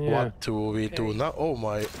 Yeah. What do we do Okay. now? Oh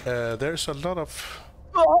my, there's a lot of...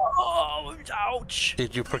 Oh, ouch!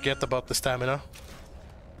 Did you forget about the stamina?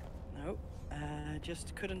 No,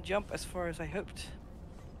 just couldn't jump as far as I hoped.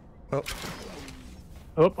 Oh,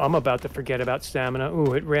 Oh, I'm about to forget about stamina.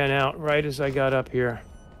 Ooh, it ran out right as I got up here.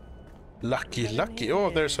 lucky, lucky.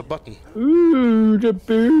 Oh, there's a button. Ooh, the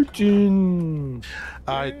bootin'.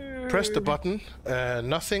 I pressed the button.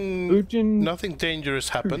 Nothing Bootin'. dangerous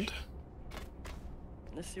happened.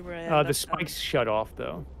 Let's see where I end The up. spikes shut off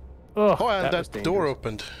though. Oh, Oh, and was that door dangerous.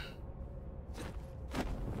 opened.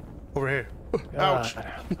 Over here. Ouch.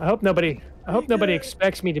 I hope nobody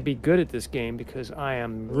expects me to be good at this game because I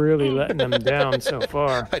am really letting them down so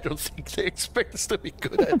far. I don't think they expect us to be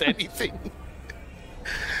good at anything.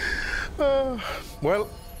 Well, Okay,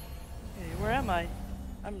 where am I?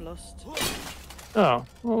 I'm lost. Oh,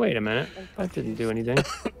 well, wait a minute. That didn't do anything.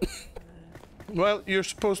 you're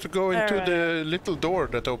supposed to go into Alright. the little door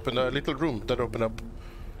that opened, a little room that opened up.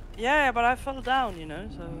 Yeah, but I fell down, you know,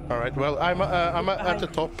 so... All right. Well, I'm at the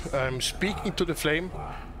top. I'm speaking to the flame.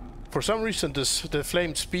 For some reason, the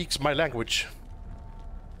flame speaks my language.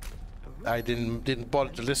 I didn't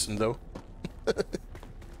bother to listen though.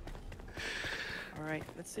 Alright,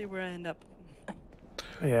 let's see where I end up.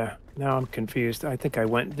 Yeah, now I'm confused. I think I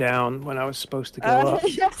went down when I was supposed to go up.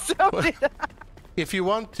 Yes, so did I. If you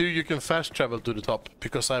want to, you can fast travel to the top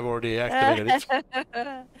because I've already activated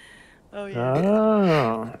it. Oh, yeah.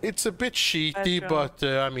 Oh, It's a bit cheaty, Fast but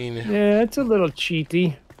I mean, yeah, it's a little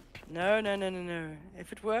cheaty. No.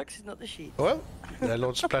 If it works, it's not the sheet. well,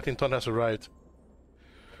 Lord Splattington has arrived.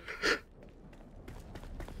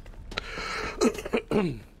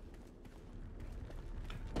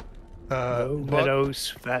 No But meadows,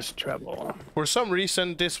 fast travel. for some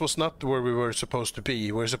reason, this was not where we were supposed to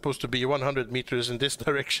be. We're supposed to be 100 meters in this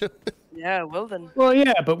direction. Yeah, well then. Well,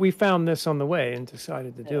 yeah, but we found this on the way and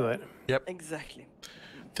decided to do it. Yep. Exactly.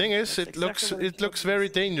 Thing is, That's exactly what it looks very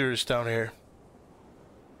dangerous down here.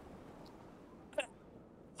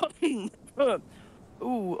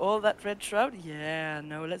 Ooh, all that red shroud? Yeah,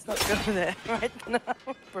 no, let's not go there right now,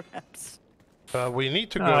 perhaps. We need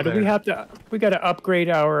to go Do there. we have to? We got to upgrade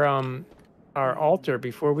our altar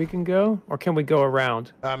before we can go, or can we go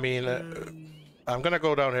around? I mean, I'm gonna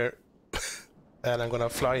go down here, and I'm gonna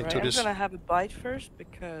fly into Right, this. I'm gonna have a bite first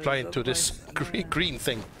because. Fly into this green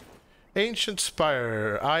thing. Ancient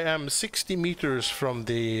Spire. I am 60 meters from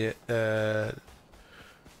the.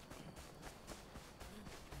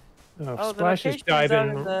 Oh, Splash is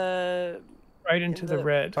diving right into the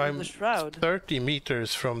red. I'm the shroud. 30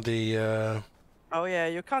 meters from the. Oh yeah,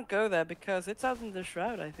 you can't go there because it's out in the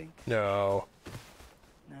shroud, I think. No.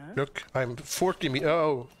 No. Look, I'm 40 meters.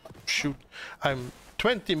 Oh, shoot! I'm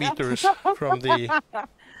 20 meters from the.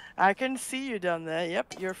 I can see you down there.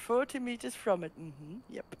 Yep, you're 40 meters from it.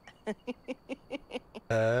 Yep.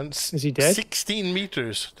 And is he dead? 16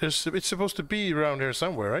 meters. It's supposed to be around here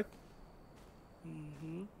somewhere, right?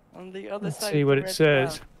 On the other Let's side. see what it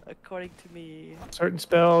says. According to me. Certain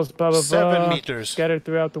spells, blah blah blah. 7 meters. Scattered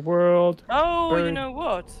throughout the world. Oh, you Bird. know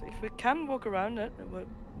what? If we can walk around it, it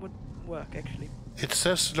would work actually. It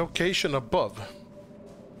says location above.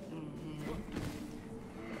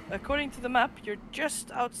 According to the map, you're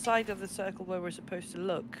just outside of the circle where we're supposed to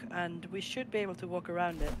look, and we should be able to walk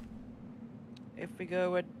around it. If we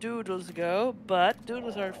go where Doodles go, but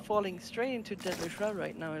Doodles are falling straight into Deadly Shroud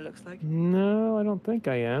right now, it looks like. No, I don't think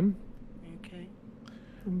I am. Okay.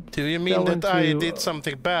 Do you mean that I did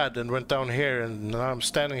something bad and went down here and now I'm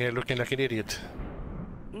standing here looking like an idiot?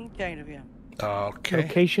 Kind of, yeah. Okay.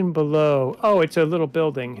 Location below. Oh, it's a little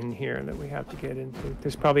building in here that we have to get into.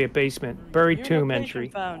 There's probably a basement. Buried Your tomb location entry.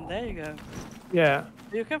 Found. There you go. Yeah.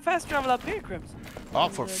 You can fast travel up here, Crumbs. Oh,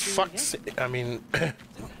 for fuck's sake. I mean,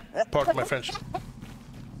 pardon my French.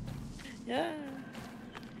 Yeah.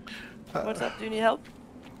 What's up? Do you need help?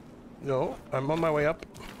 No, I'm on my way up.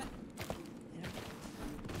 Yeah.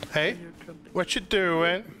 Hey, what you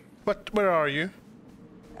doing? Where are you?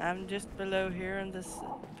 I'm just below here on this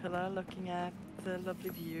pillar looking at the lovely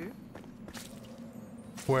view.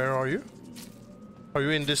 Where are you? Are you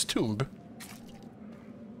in this tomb?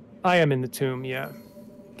 I am in the tomb, yeah.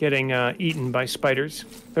 Getting eaten by spiders.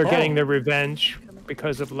 They're getting their revenge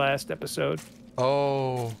because of last episode.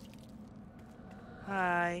 Oh.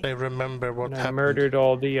 Hi. I remember what happened. I murdered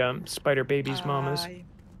all the spider babies' mamas.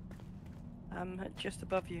 I'm just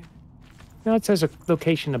above you. Now it says a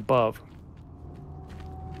location above.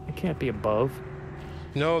 It can't be above.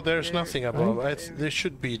 No, there's nothing above. They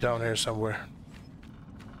should be down here somewhere.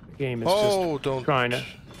 The game is just trying to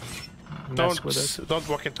mess with us. Don't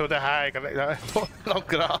walk into the high long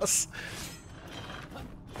grass.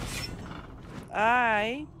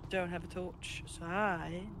 I don't have a torch, so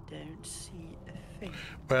I don't see a thing.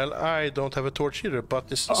 Well, I don't have a torch either, but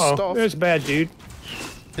this staff. There's a bad dude.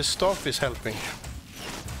 This staff is helping.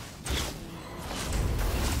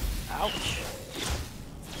 Ouch.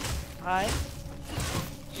 Hi.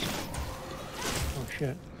 Oh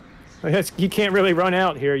shit. You can't really run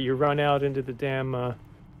out here. You run out into the damn.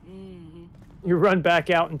 You run back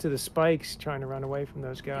out into the spikes trying to run away from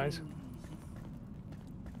those guys.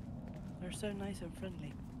 They're so nice and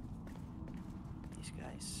friendly. These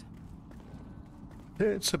guys.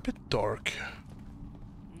 It's a bit dark.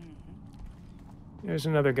 There's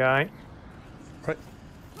another guy. Right.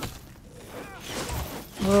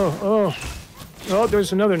 Oh,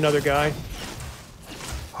 there's another guy.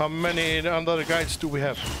 How many other guides do we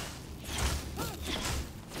have?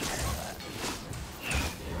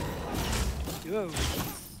 Whoa.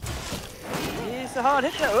 He's a hard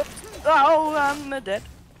hitter. Oops. Oh, I'm dead.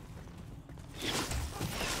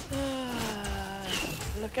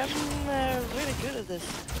 Look, I'm really good at this,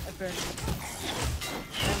 apparently.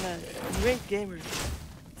 I'm a great gamer.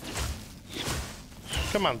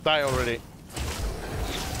 Come on, die already.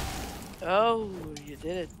 Oh, you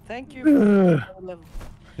did it. Thank you for the level.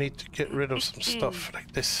 Need to get rid of some stuff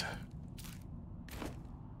like this.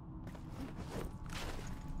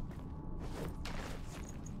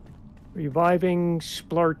 Reviving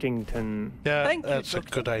Splartington. Yeah, that's a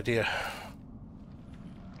good idea.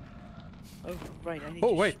 Oh, right. I need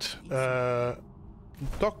Oh, wait.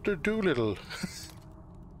 Dr. Doolittle.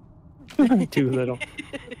 Doolittle.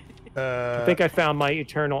 I think I found my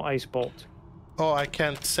eternal ice bolt. Oh, I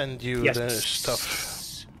can't send you the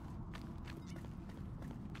stuff.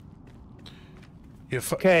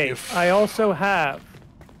 Okay, I also have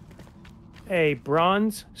a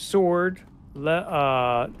bronze sword,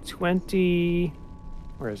 20...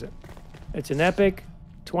 Where is it? It's an epic,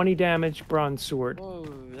 20 damage bronze sword. Oh,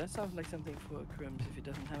 that sounds like something for Crumbs if he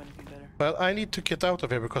doesn't have anything better. Well, I need to get out of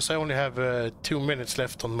here because I only have 2 minutes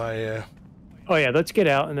left on my... Oh yeah, let's get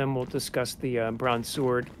out and then we'll discuss the bronze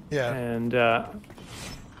sword. Yeah. And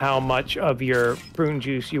how much of your prune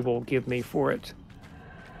juice you will give me for it.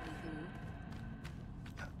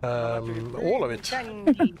 All of it. Oh,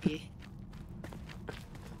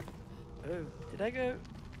 did I go?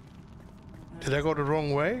 Did I go the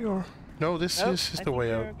wrong way, or no? This is the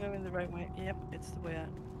way out. You're going the right way. Yep, it's the way out.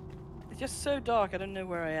 It's just so dark. I don't know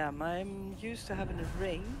where I am. I'm used to having a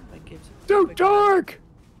ring that gives. So dark.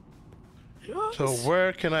 So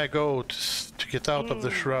where can I go to get out of the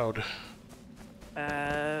shroud?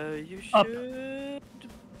 You should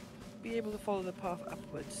be able to follow the path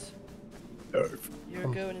upwards. You're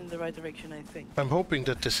going in the right direction, I think. I'm hoping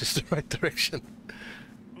that this is the right direction.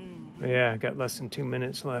 Yeah, I got less than 2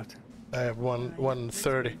 minutes left. I have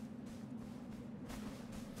 1:30.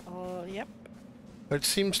 Oh, yep. It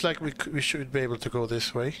seems like we should be able to go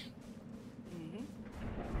this way. I'm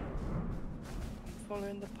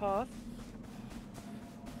following the path.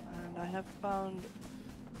 And I have found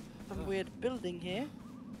some weird building here.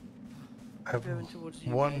 I have Going towards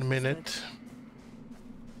you 1 guys minute. instead.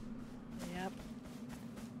 Yep.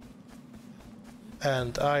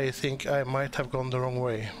 And I think I might have gone the wrong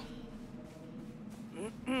way.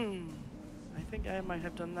 I think I might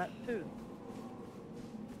have done that too.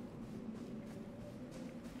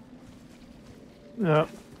 Oh,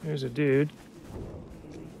 there's a dude.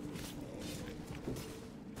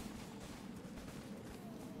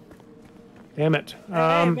 Damn it.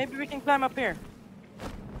 Hey, maybe we can climb up here.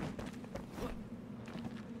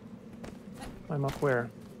 I'm up where?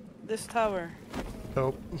 This tower.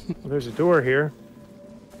 Nope. Well, there's a door here.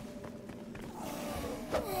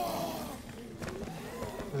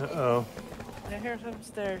 Uh-oh. I hear some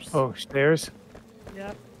stairs. Oh, stairs?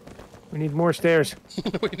 Yep. We need more stairs.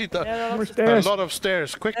 We need Yeah, More a stairs. lot of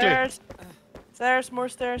stairs. Quickly. Stairs. Stairs, more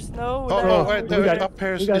stairs. No. Oh, wait, we got it. up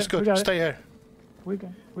here We got is it. We good. got it. Stay here. We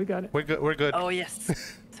got it. We're good. We're good. Oh,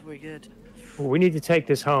 yes. We're good. Oh, we need to take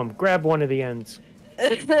this home. Grab one of the ends.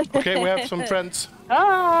 Okay, we have some friends.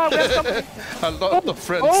 Ah, we have company. A lot of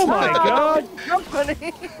friends. Oh my god!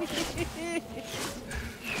 Company.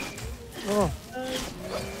 Oh.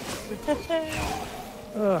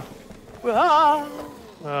 Ah.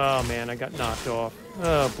 Oh man, I got knocked off.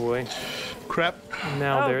 Oh boy. Crap. And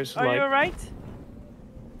now Oh, there's are you like alright?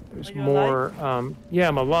 there's are you more yeah,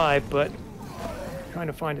 I'm alive, but trying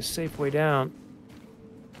to find a safe way down.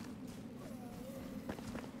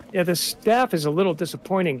 Yeah, the staff is a little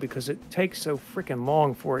disappointing because it takes so freaking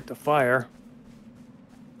long for it to fire.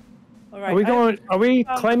 Alright. Are we going? Are we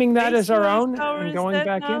claiming that as our basement own tower and going instead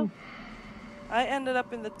back now? in? I ended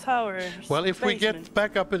up in the tower. Well, if we basement. get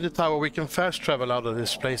back up in the tower, we can fast travel out of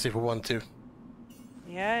this place if we want to.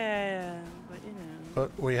 Yeah. But you know.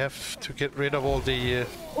 But we have to get rid of all the...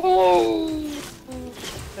 Oh!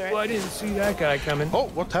 Sorry. Well, I didn't see that guy coming. Oh,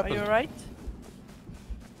 what Are happened? you alright?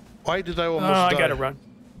 Why did I Oh, almost die? I gotta run.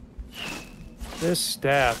 This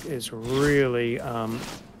staff is really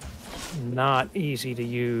not easy to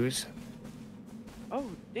use. Oh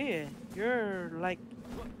dear, you're like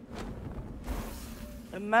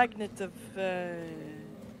a magnet of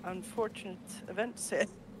unfortunate events here.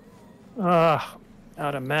 Ah,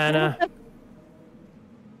 out of mana.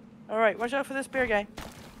 Alright, watch out for this bear guy.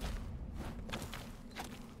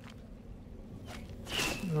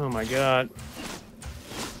 Oh my god.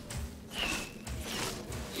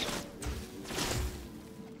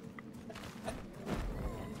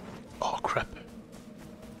 Oh, crap.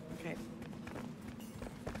 Okay.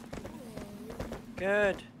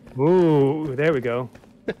 Good. Ooh, there we go.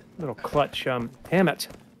 Little clutch. Damn it.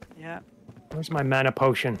 Yeah. Where's my mana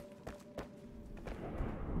potion?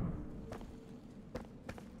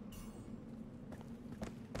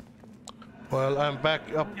 Well, I'm back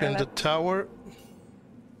up in the tower.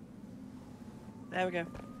 There we go.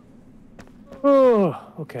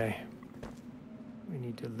 Oh, okay. We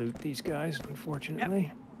need to loot these guys,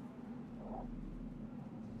 unfortunately.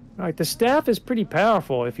 All right, the staff is pretty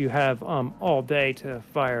powerful if you have all day to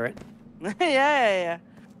fire it. yeah.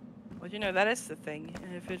 Well, you know that is the thing.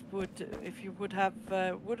 If you would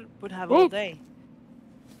have all day.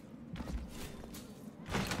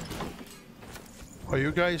 Are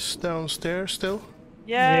you guys downstairs still?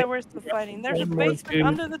 Yeah, Yeah. we're still fighting. There's a One more basement dude.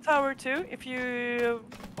 under the tower too. If you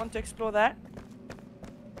want to explore that.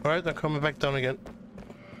 Alright, I'm coming back down again.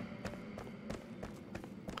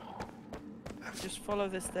 Just follow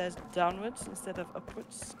the stairs downwards instead of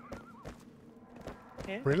upwards.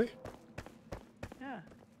 Here? Really? Yeah.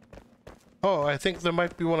 Oh, I think there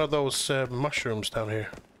might be one of those mushrooms down here.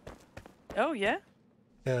 Oh, yeah?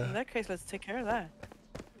 In Yeah. that case, let's take care of that.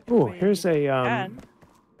 Ooh, We here's a can.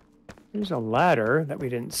 There's a ladder that we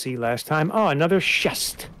didn't see last time. Oh, another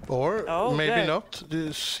chest. Or Oh, maybe good. not.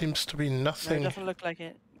 There seems to be No, it nothing. doesn't look like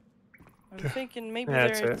it. I'm thinking maybe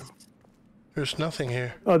That's it. there's... There's nothing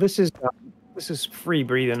here. Oh, this is free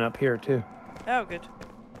breathing up here too. Oh, good.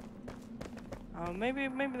 Oh, maybe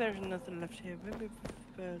there's nothing left here. Maybe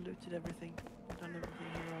we've looted everything. Done everything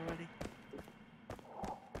here already.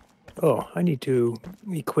 Oh, I need to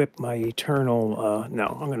equip my eternal. No,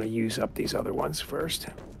 I'm going to use up these other ones first.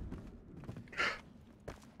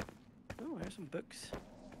 Oh, there's some books.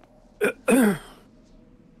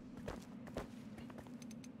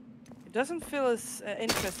 It doesn't feel as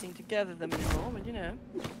interesting to gather them anymore, but you know.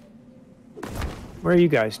 Where are you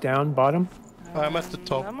guys? Down, bottom? I'm at the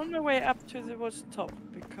top. I'm on my way up to the top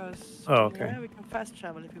because Oh, okay. yeah, we can fast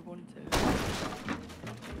travel if we want to.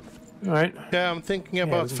 All right. Yeah, I'm thinking Yeah,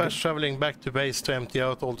 about we can fast traveling back to base to empty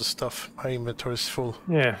out all the stuff. My inventory is full.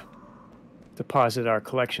 Yeah. Deposit our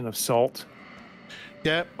collection of salt.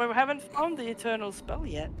 Yeah. Well, we haven't found the eternal spell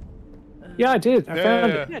yet. Yeah, I did. I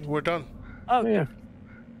found it. Yeah, we're done. Oh, Yeah.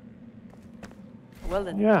 well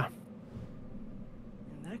then. Yeah.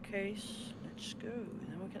 In that case, let's go.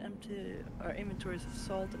 Then we can empty our inventories of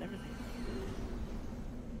salt and everything.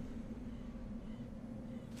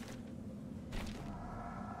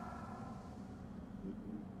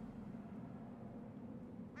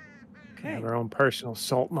 We Okay. have our own personal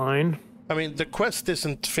salt mine. I mean, the quest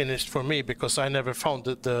isn't finished for me because I never found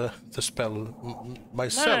the spell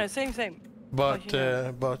myself. No, same. But you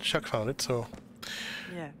know. but Chuck found it, so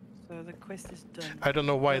Yeah. So the quest is done. I don't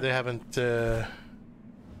know why they haven't thought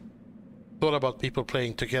about people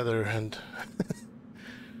playing together and.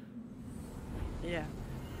 Yeah.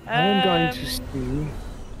 I'm going to see.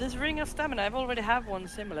 This ring of stamina, I've already have one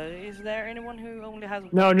similar. Is there anyone who only has one?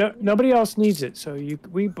 No, nobody else needs it. So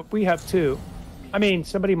we have two. I mean,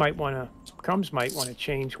 somebody might want to. Crumbs might want to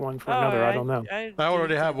change one for another. I don't know. I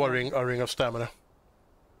already have a ring of stamina.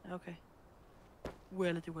 Okay.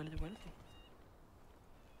 Well.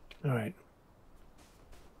 All right.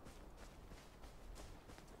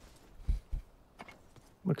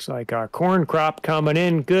 Looks like our corn crop coming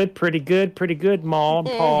in good, pretty good, Maul and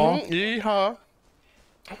Paul. Yeehaw.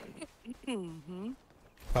 Mm-hmm.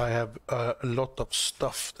 I have a lot of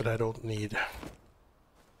stuff that I don't need.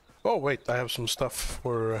 Oh wait, I have some stuff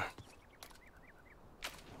for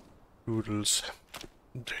Doodles.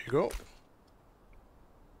 There you go.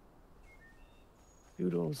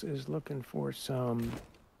 Doodles is looking for some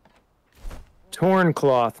torn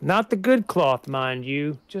cloth. Not the good cloth, mind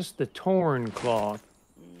you, just the torn cloth.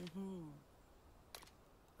 Mm-hmm.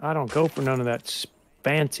 I don't go for none of that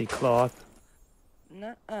fancy cloth.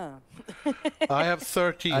 Nuh-uh. I have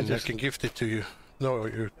 13. I just- can gift it to you. No,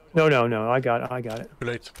 you're No, I got it. too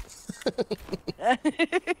late.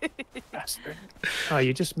 Bastard. Oh,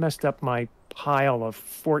 you just messed up my pile of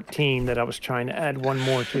 14 that I was trying to add one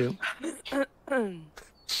more to.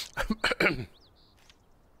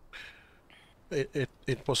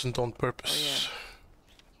 It wasn't on purpose.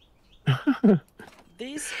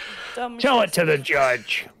 These dumb Tell it chests to the are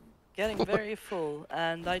judge. getting very full,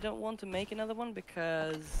 and I don't want to make another one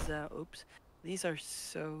because, oops, these are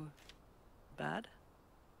so bad.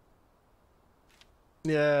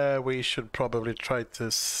 Yeah, we should probably try to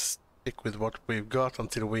stick with what we've got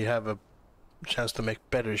until we have a chance to make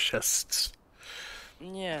better chests.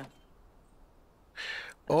 Yeah.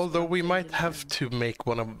 Although we might have to make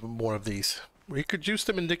more of these. We could use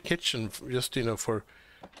them in the kitchen, just for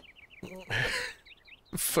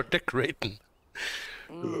for decorating.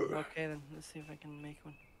 Okay then, let's see if I can make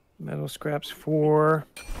one. Metal scraps 4.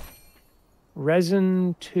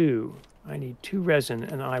 Resin 2. I need 2 resin,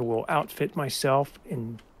 and I will outfit myself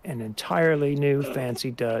in an entirely new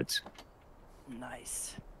fancy duds.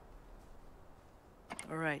 Nice.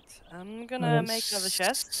 Alright, I'm gonna make another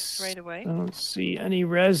chest straight away. I don't see any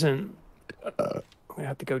resin. We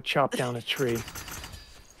have to go chop down a tree.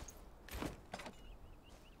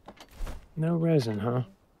 No resin, huh?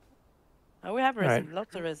 Oh, we have resin,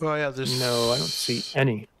 lots of resin. Oh yeah, there's No, I don't see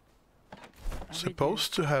any.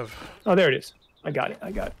 supposed to have. Oh, there it is. I got it.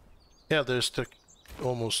 Yeah, there's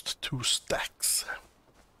almost 2 stacks.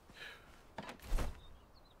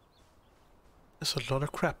 There's a lot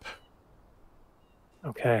of crap.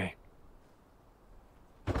 Okay.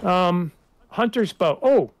 Hunter's bow.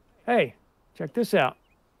 Oh, hey, check this out.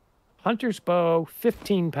 Hunter's bow,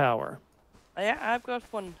 15 power. Yeah, I've got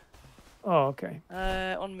one. Oh, okay.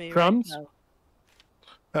 On me. Crumbs? Right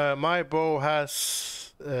now. My bow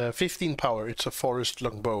has 15 power. It's a forest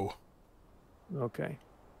longbow. Okay.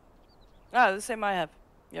 Ah, the same I have.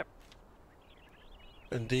 Yep.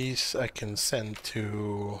 And these I can send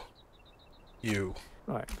to you.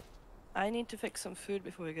 All right. I need to fix some food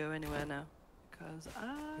before we go anywhere now, because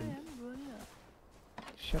I am running out.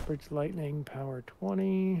 Shepherd's Lightning, power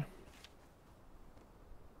 20.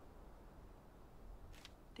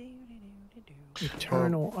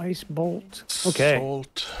 Eternal Ice Bolt. Okay.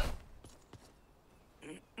 Salt.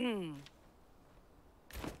 A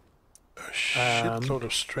shitload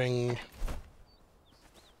of string.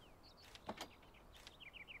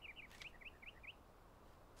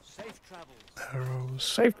 Safe travels. Arrows.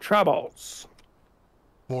 Safe travels.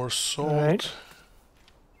 More salt. Right.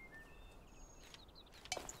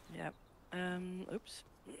 Yep. Oops.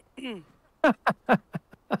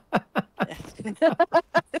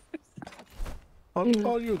 What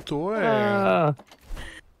are you doing? I'm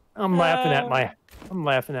laughing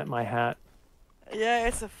at my hat. Yeah,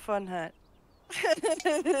 it's a fun hat.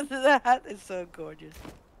 The hat is so gorgeous.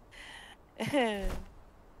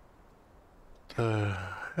 The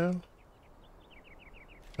hell?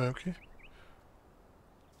 Okay.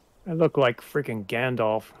 I look like freaking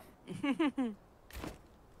Gandalf.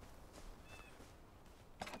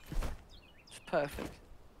 It's perfect.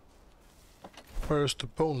 Where's the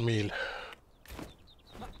bone meal?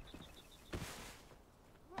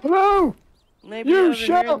 Hello! Maybe You over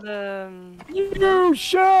shall- here the, You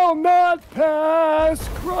shall not pass,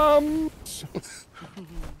 Crumbs!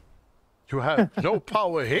 You have no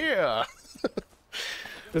power here!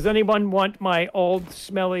 Does anyone want my old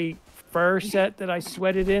smelly fur set that I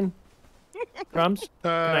sweated in? Crumbs?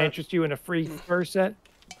 Can I interest you in a free fur set?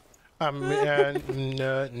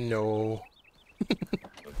 No.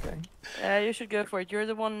 Okay. you should go for it. You're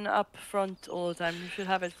the one up front all the time. You should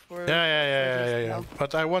have it for. Yeah.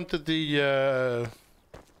 But I wanted the.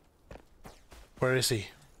 Where is he?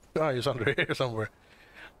 Oh, he's under here somewhere.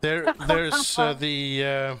 There's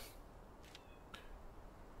the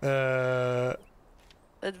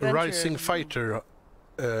Adventure. Rising Fighter.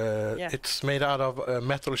 Yeah. It's made out of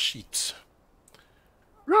metal sheets.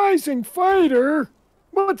 Rising Fighter?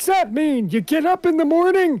 What's that mean? You get up in the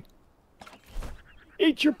morning,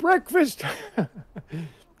 eat your breakfast,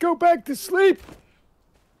 go back to sleep?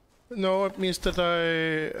 No, it means that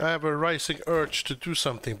I have a rising urge to do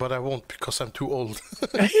something, but I won't because I'm too old.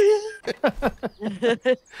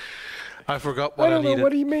 I forgot what I don't needed. know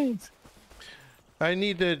what he means. I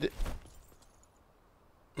needed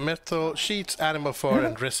metal sheets, animal fur,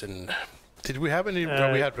 and resin. Did we have any?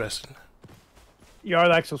 No, we had resin.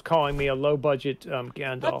 Yarlax was calling me a low-budget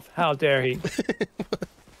Gandalf. How dare he?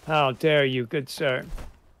 How dare you, good sir.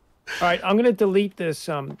 All right, I'm going to delete this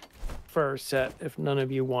fur set if none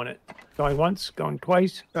of you want it. Going once, going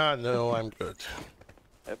twice. No, I'm good.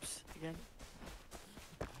 Oops. Again.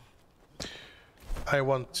 I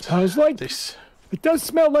want Smells like this. It does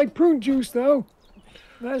smell like prune juice, though.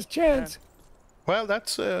 Last chance. Well,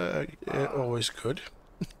 that's always good.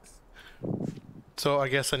 So I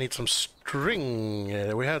guess I need some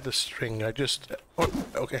string. We had the string. I just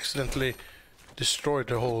accidentally destroyed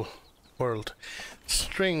the whole world.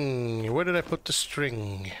 String. Where did I put the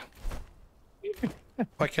string?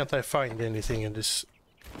 Why can't I find anything in this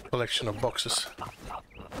collection of boxes?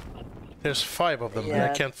 There's 5 of them, and I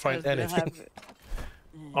can't find anything.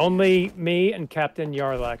 Only me and Captain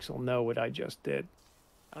Yarlax will know what I just did.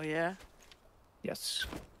 Oh yeah. Yes.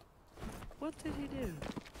 What did he do?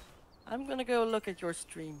 I'm gonna go look at your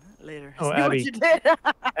stream later. Oh, See what Abby. you did.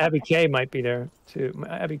 Abby K might be there too.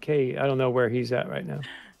 Abby K, I don't know where he's at right now.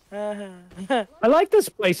 I like this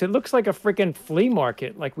place. It looks like a freaking flea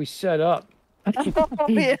market, like we set up. Oh,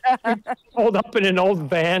 yeah. Pulled up in an old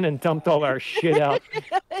van and dumped all our shit out.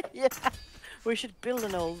 Yeah. We should build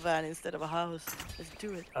an old van instead of a house. Let's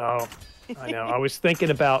do it. Oh, I know. I was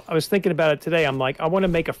thinking about it today. I'm like, I want to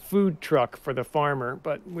make a food truck for the farmer,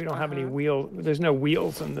 but we don't have any wheels. There's no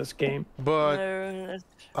wheels in this game. But No,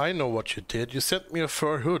 I know what you did. You sent me a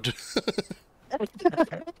fur hood.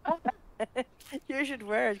 you should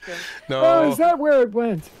wear it, Kim. No. Oh, is that where it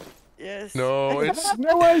went? Yes. No, it's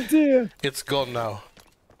No idea. it's gone now.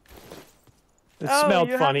 It Oh, smelled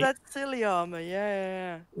you funny. have that silly armor.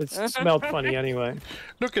 Yeah. It smelled funny anyway.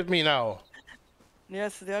 Look at me now.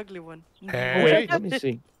 Yes, the ugly one. Oh, Hey. wait, let me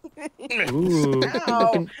see. Ooh.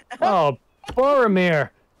 looking- Oh, Boromir.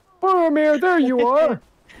 Boromir, there you are.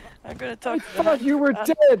 I'm gonna I talk to the thought you were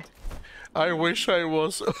dead. I wish I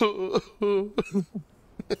was.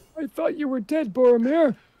 I thought you were dead,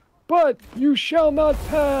 Boromir. But you shall not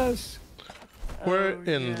pass. Where Oh,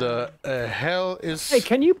 in the hell is? Hey,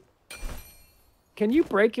 can you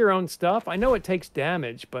break your own stuff? I know it takes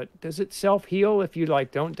damage, but does it self-heal if you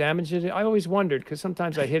like don't damage it? I always wondered because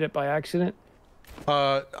sometimes I hit it by accident.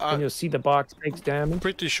 And you'll see the box takes damage.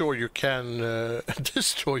 Pretty sure you can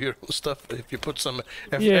destroy your own stuff if you put some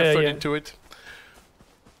effort Yeah. into it.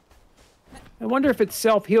 I wonder if it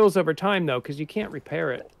self-heals over time, though, because you can't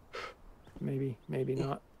repair it. Maybe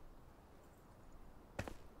not.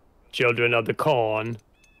 Children of the corn.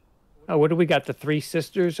 Oh, what do we got? The three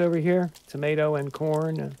sisters over here? Tomato and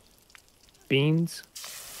corn and beans.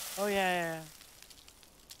 Oh, yeah.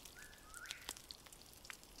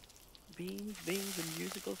 Beans, a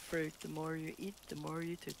musical fruit. The more you eat, the more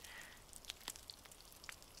you toot.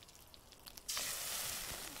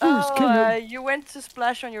 Oh, you went to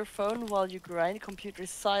splash on your phone while you grind. Computer is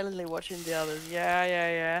silently watching the others.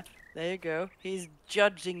 Yeah. There you go. He's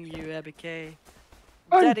judging you, ABK.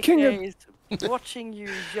 I'm Daddy king K is watching you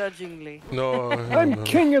judgingly. No. I'm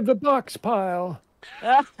king of the box pile.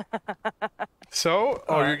 So,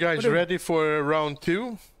 are you guys ready for round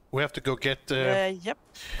 2? We have to go get... Yep.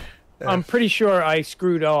 I'm pretty sure I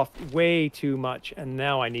screwed off way too much, and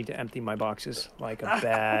now I need to empty my boxes like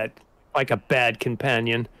a bad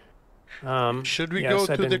companion. Should we yes, go I've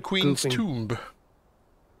to the been Queen's goofing. tomb?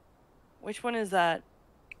 Which one is that?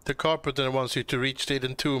 The carpenter wants you to reach the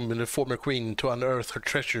hidden tomb in the former queen to unearth her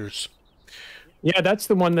treasures. Yeah, that's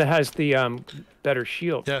the one that has the better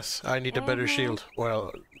shield. Yes, I need a better shield.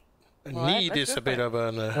 Well, need is a bit of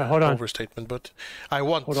an hold on. overstatement, but I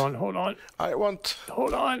want... Hold on. I want...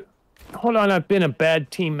 Hold on, I've been a bad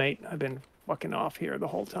teammate. I've been fucking off here the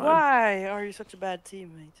whole time. Why are you such a bad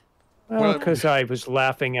teammate? Well, because I was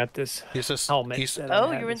laughing at this helmet. he's- that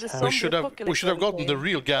I had you're in the this zombie We should have apocalypse, gotten the ABK.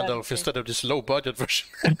 real Gandalf ABK. instead of this low budget version.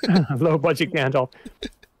 Low budget Gandalf.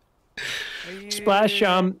 Are you- Splash,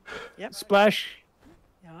 Yep. Splash,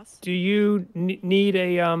 Yes. do you need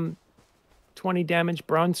a 20 damage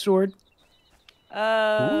bronze sword?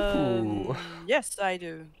 Ooh. Yes, I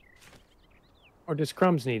do. Or does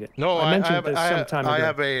Crumbs need it? No, I mentioned this some time ago. I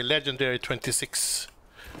have a legendary 26.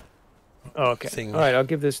 Oh, okay. thing. All right, I'll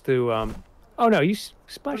give this to oh no,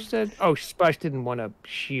 Splash said. Oh, Splash didn't want a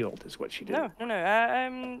shield, is what she did.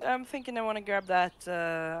 No. I'm thinking I want to grab that.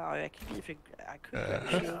 I could grab a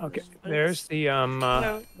shield, Okay. but There's it's, the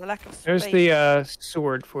no, the lack of there's space. the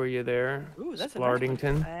sword for you there, Ooh, that's a nice one.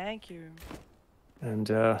 Splardington. Thank you. And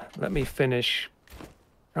let me finish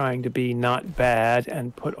trying to be not bad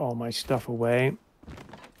and put all my stuff away.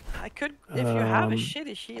 I could, if you have a Um,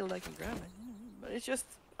 shitty shield, I can grab it. But it's just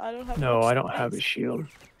I don't have. No, much I don't have a space. shield.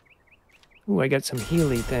 Ooh, I got some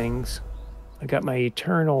Healy things. I got my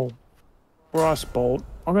Eternal Frostbolt.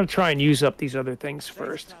 I'm gonna try and use up these other things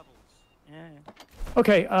first. Yeah.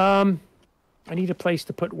 Okay, I need a place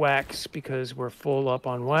to put wax because we're full up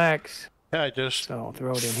on wax. Yeah, I just So I'll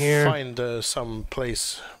throw it in here. find some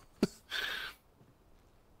place.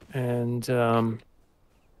 And I'm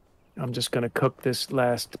just gonna cook this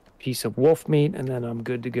last piece of wolf meat and then I'm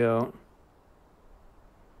good to go.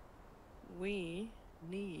 We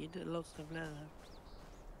need lots of leather.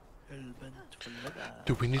 Hellbent for leather.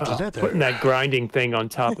 Do we need Oh, leather? putting that grinding thing on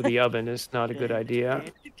top of the oven is not a good idea.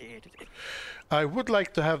 I would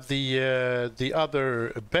like to have the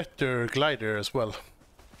other better glider as well.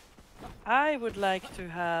 I would like to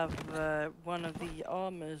have one of the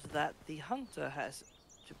armors that the hunter has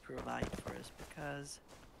to provide for us because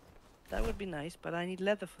that would be nice, but I need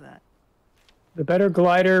leather for that. The better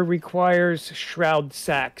glider requires shroud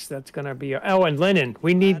sacks. That's gonna be oh, and linen.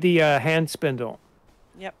 We need the hand spindle.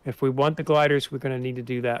 Yep. If we want the gliders, we're gonna need to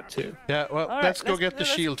do that too. Yeah, well, All right, let's go get the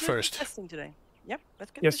let's shield do first. Testing today. Yep,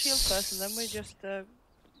 let's get Yes. the shield first, and then we just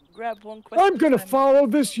grab one question. I'm gonna at a time. follow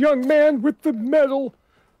this young man with the metal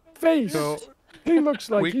face. So He looks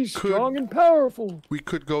like we he's could- strong and powerful. we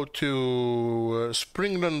could go to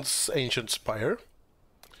Springland's ancient spire.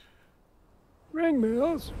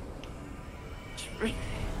 Ringmails.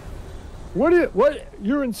 What?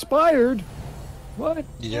 You're inspired. What?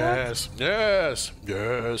 Yes, yes,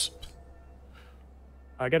 yes.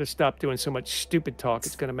 I gotta stop doing so much stupid talk.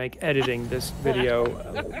 It's gonna make editing this video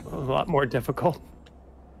a lot more difficult.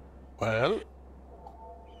 Well,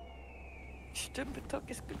 Stupid talk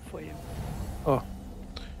is good for you. Oh,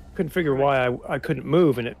 couldn't figure why I couldn't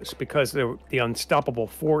move, and it was because the unstoppable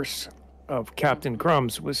force of Captain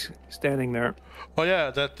Crumbs was standing there. oh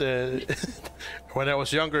yeah, that when I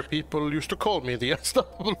was younger, people used to call me the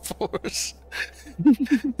Unstoppable Force.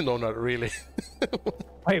 No, not really.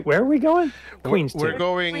 Wait, where are we going? Queen's We're Tomb.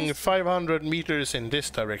 going Queen's- 500 meters in this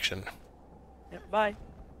direction. Yep, bye.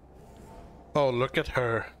 Oh, look at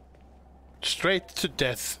her. Straight to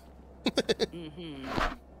death.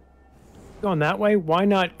 Going that way? Why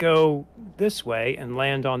not go this way and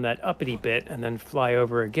land on that uppity bit and then fly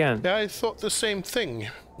over again? Yeah, I thought the same thing.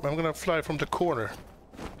 I'm gonna fly from the corner.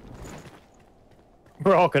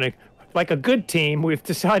 We're all gonna, like a good team, we've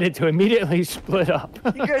decided to immediately split up.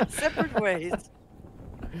 You go separate ways.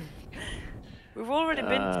 We've already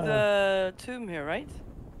been to the tomb here, right?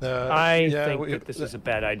 I think that this is a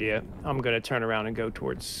bad idea. I'm gonna turn around and go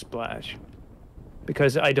towards Splash.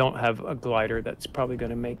 Because I don't have a glider that's probably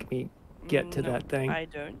gonna make me get to that thing. I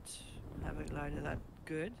don't have a glider that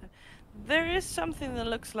good. There is something that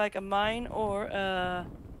looks like a mine or a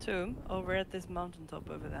tomb over at this mountaintop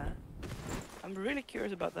over there. I'm really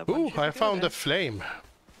curious about that one. Ooh, Should we I go found there? a flame.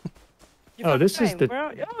 You Oh, found this is flame?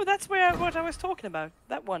 the- Oh, that's what I was talking about.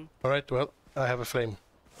 That one. Alright, well, I have a flame.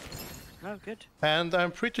 Oh, good. And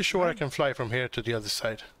I'm pretty sure I can fly from here to the other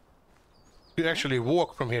side. You actually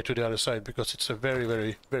walk from here to the other side because it's a very,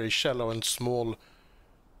 very, very shallow and small Shall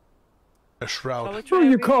we shroud. Who are try you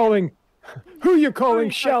over- calling? Who are you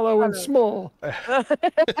calling shallow and small?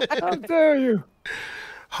 How dare you?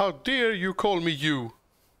 How dare you call me you?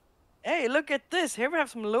 Hey, look at this. Here we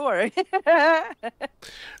have some lore.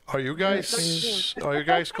 Are you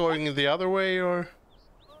guys going the other way or?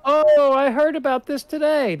 Oh, I heard about this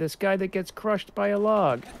today. This guy that gets crushed by a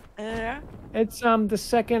log. Yeah. It's the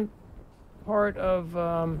second part of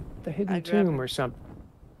the hidden I grab tomb it. or something.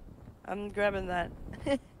 I'm grabbing that.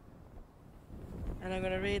 And I'm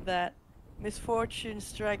gonna read that. Misfortune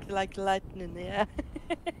strike like lightning, yeah.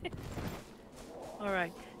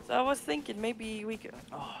 Alright. So I was thinking maybe we could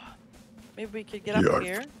get up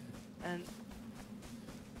here and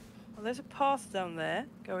well, there's a path down there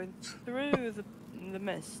going through the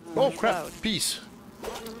mist. Oh the crap! cloud. Peace.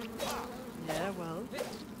 Yeah, well.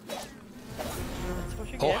 That's what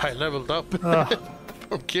you Oh, get. I leveled up Ugh.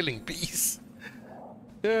 from killing bees.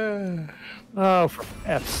 Yeah. Oh, for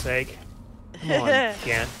F's sake. Come on,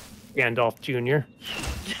 Gandalf Jr.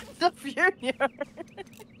 The Junior.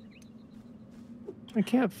 I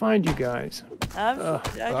can't find you guys.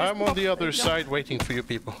 I'm on the other side waiting for you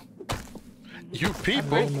people. You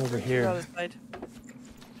people? I'm over here. Other side.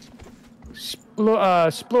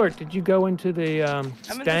 Splort, did you go into the I'm in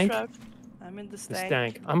the stank? shroud. I'm in the The stank.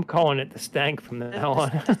 stank. I'm calling it the stank from now on.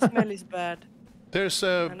 The smell is bad. There's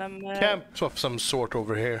a And I'm camp of some sort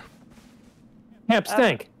over here. Camp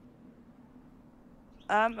stank.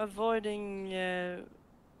 I'm avoiding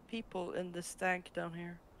people in the stank down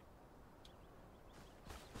here.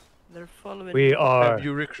 They're following We me. are Have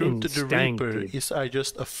you recruited the Reaper? instanked. Is I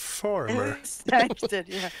just a farmer? Stanked it,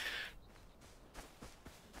 yeah.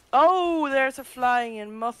 Oh, there's a flying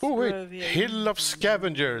in moth Oh wait, grove here. Hill of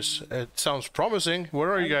Scavengers. It sounds promising.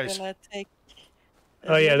 Where are you I'm guys? gonna take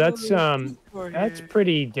a Oh yeah, little that's detour that's here.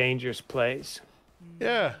 pretty dangerous place.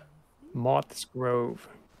 Yeah. Moth's Grove.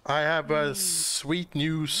 I have a sweet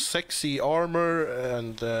new sexy armor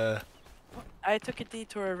and I took a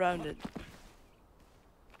detour around it.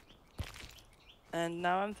 And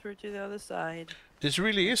now I'm through to the other side. this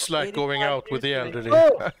really is like going 85 out with the years elderly.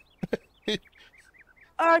 Oh!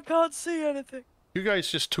 I can't see anything. You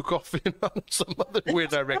guys just took off in some other weird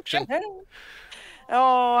direction.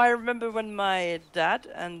 Oh, I remember when my dad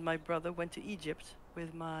and my brother went to Egypt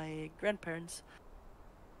with my grandparents.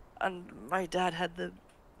 And my dad had the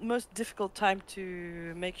most difficult time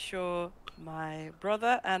to make sure my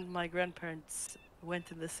brother and my grandparents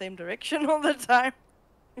went in the same direction all the time.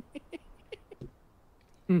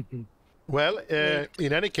 Mhm. Well,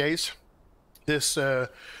 in any case, this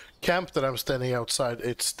camp that I'm standing outside,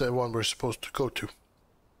 it's the one we're supposed to go to.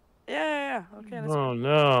 Yeah. Okay, let's Oh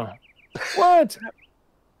no. What? go.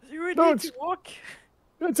 You need don't- to walk.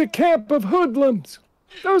 That's a camp of hoodlums.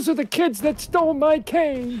 Those are the kids that stole my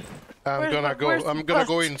cane. I'm gonna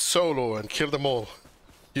go in solo and kill them all,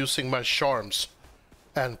 using my charms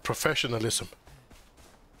and professionalism.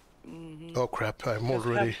 Oh crap! I'm Just have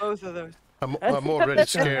already both of those. I'm already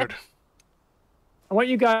scared. I want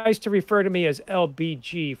you guys to refer to me as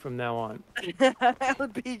LBG from now on.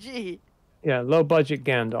 LBG. Yeah, low budget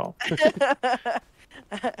Gandalf.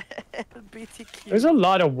 LBTQ. There's a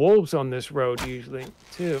lot of wolves on this road usually,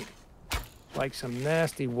 too. Like some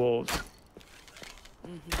nasty wolves.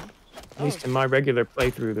 At least in my regular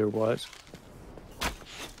playthrough there was.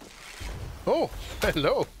 Oh,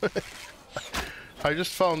 hello! I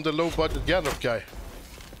just found the low-budget Gandalf guy.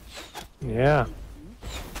 Yeah.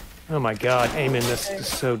 Oh my god, aiming this is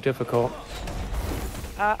so difficult.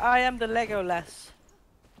 I am the Legolas.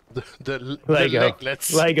 The Lego.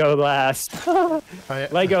 leglets. Lego last. I-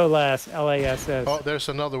 Lego last. LASS. Oh, there's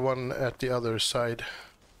another one at the other side.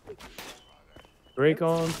 Break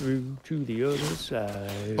on through to the other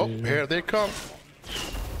side. Oh, here they come.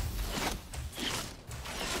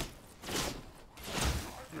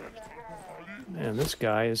 Man, this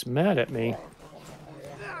guy is mad at me.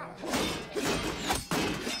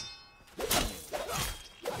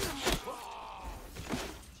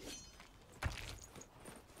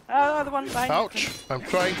 another one behind you. Ouch! I'm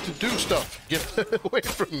trying to do stuff. Get away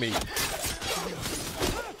from me.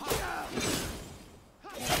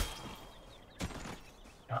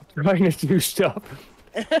 I'm trying to do stuff.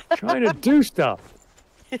 Trying to do stuff.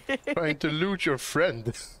 Trying to loot your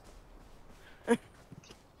friend.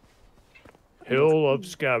 Hill of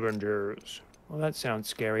Scavengers. Well, that sounds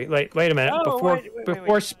scary. Wait a minute. Oh, before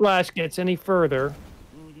wait. Splash gets any further,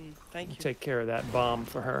 Thank you. take care of that bomb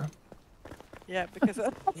for her. Yeah, because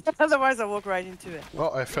otherwise I'll walk right into it.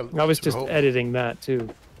 Oh, I fell. I was just through a hole. editing that too.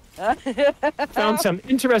 Found some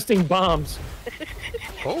interesting bombs.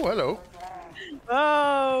 Oh, hello.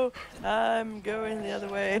 Oh, I'm going the other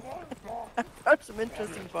way. I found some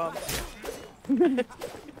interesting bombs.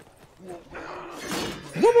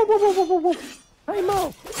 Whoa. Hey,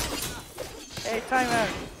 Mo. Hey, time out.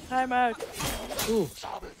 Time out. Ooh.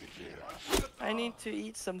 I need to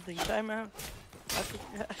eat something. Time out.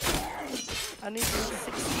 I need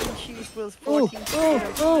 16 cheese wheels, 14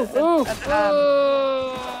 potatoes, and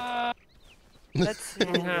ham. Let's see.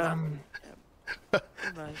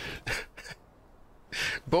 Right.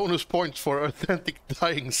 Bonus points for authentic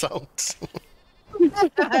dying sounds.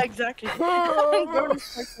 Exactly.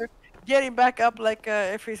 Getting back up like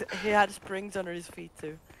if he had springs under his feet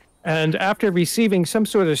too. And after receiving some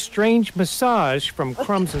sort of strange massage from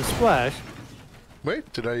Crumbs and Splash,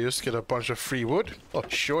 Wait, did I just get a bunch of free wood? Oh,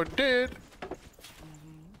 sure did.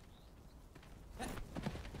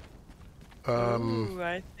 Ooh,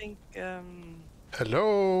 I think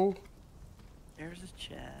Hello. there's a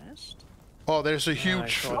chest. Oh, there's a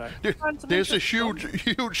huge, there's a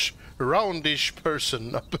huge roundish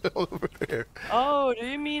person up over there. Oh, do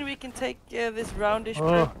you mean we can take this roundish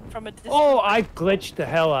from a distance? oh, I glitched the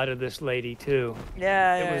hell out of this lady too.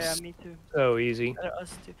 Yeah, me too. So easy.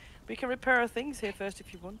 Us too. We can repair our things here first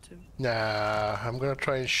if you want to. Nah, I'm gonna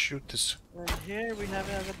try and shoot this. And here we have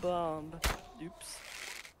another bomb. Oops.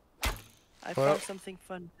 I Well, found something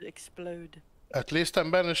fun to explode. At least I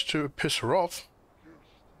managed to piss her off.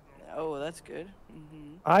 Oh, that's good.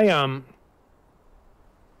 There's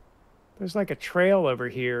like a trail over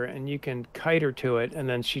here, and you can kite her to it, and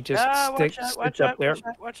then she just sticks watch up there.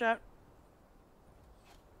 Watch out.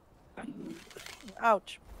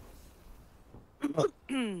 Ouch.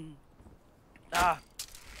 Ah.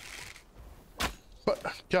 But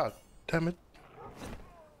god damn it!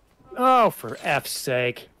 Oh, for F's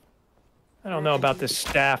sake! I don't know about this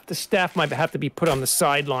staff. The staff might have to be put on the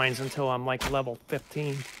sidelines until I'm like level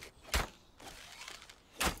 15.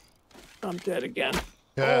 I'm dead again.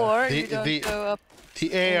 Yeah, Or you don't go up.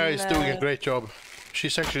 the AI is doing a great job.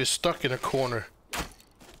 She's actually stuck in a corner.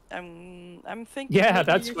 I'm thinking. Yeah, maybe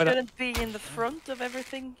that's you what shouldn't be in the front of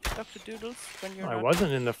everything, Dr. Doodles, when you're I not.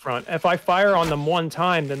 wasn't in the front. If I fire on them one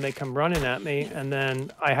time, then they come running at me, and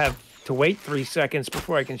then I have to wait 3 seconds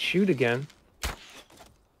before I can shoot again.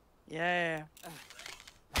 Yeah.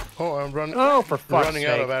 Oh, I'm running. Oh, for fuck's running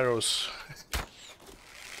out sake. of arrows.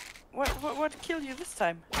 What killed you this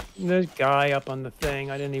time? There's a guy up on the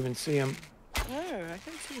thing. I didn't even see him. No, I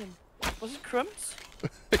can't see him. Was it Crumbs?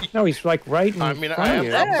 No, he's like right in I mean, front I of am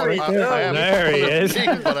you. There up, we Right go. there. I am There up he on the is.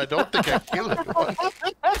 thing, but I don't think I killed anyone.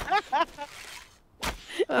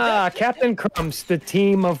 Ah, Captain Crumbs, the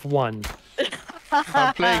team of one.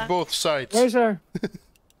 I'm playing both sides.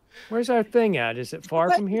 Where's our thing at? Is it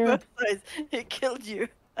far from here? Both sides. It killed you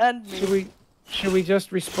and me. Should we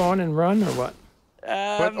just respawn and run or what?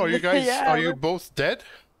 What are you guys? Yeah, Are you both dead?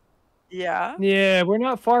 Yeah. Yeah, we're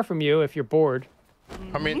not far from you if you're bored.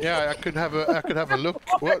 I mean, yeah, I could have a look.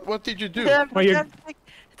 What did you do? Yeah, Well, you're-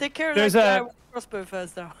 take care of there's that guy a- with the crossbow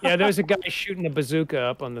first, though. Yeah, there's a guy shooting a bazooka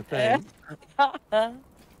up on the thing.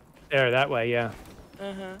 There, that way, yeah.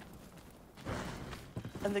 Uh-huh.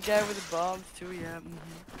 And the guy with the bombs too, yeah.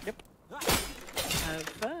 Yep. Have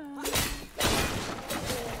fun.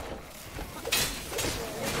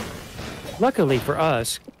 Luckily for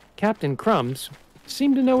us, Captain Crumbs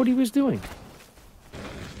seemed to know what he was doing.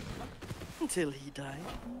 Until he died.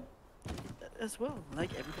 As well,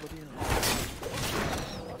 like everybody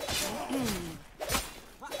else.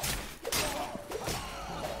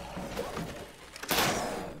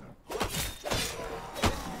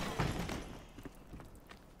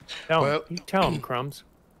 You tell him, Crumbs.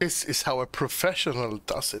 This is how a professional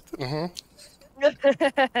does it.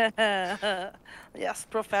 Yes,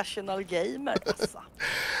 professional gamer.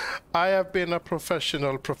 I have been a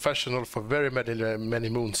professional for very many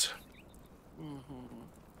moons.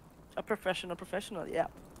 A professional, yeah.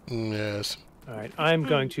 Yes. All right, I'm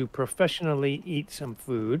going to professionally eat some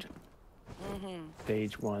food.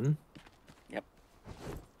 Stage 1. Yep.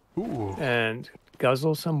 Ooh. And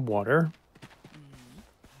guzzle some water.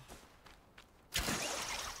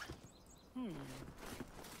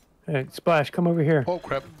 Hey, Splash, come over here. Oh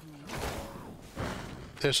crap!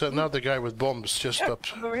 There's another guy with bombs just up,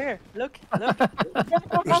 Come over here. Look, look.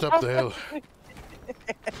 just up the hill.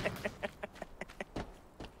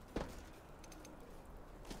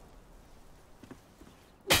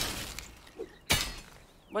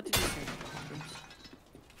 What did you say?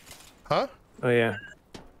 Huh? Oh yeah.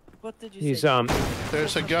 What did you He's say?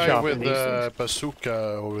 There's a guy Chopping with these a bazooka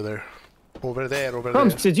over there. Over there.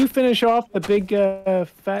 Crumbs, did you finish off the big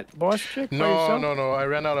fat boss chick by No, yourself? no. I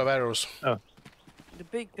ran out of arrows. Oh. The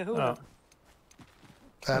big kahuna.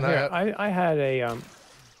 Oh. And Here, I had a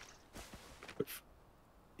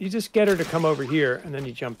you just get her to come over here and then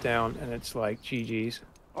you jump down and it's like GG's.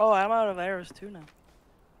 Oh, I'm out of arrows too now.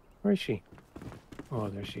 Where is she? Oh,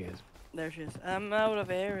 there she is. There she is. I'm out of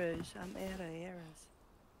arrows. I'm out of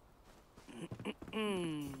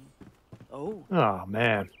arrows. Oh. Oh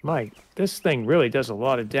man, Mike, this thing really does a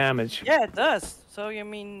lot of damage. Yeah, it does. So, I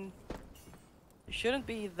mean, it shouldn't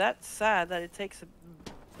be that sad that it takes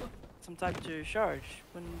some time to charge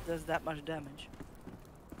when it does that much damage.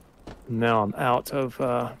 Now I'm out of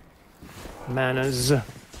manas.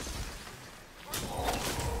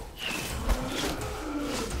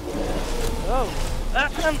 Oh.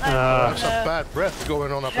 That's a bad breath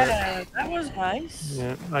going on up here. Yeah, that was nice.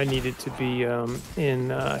 Yeah, I needed to be in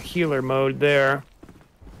healer mode there.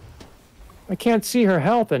 I can't see her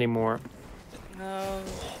health anymore. No,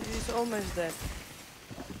 she's almost dead.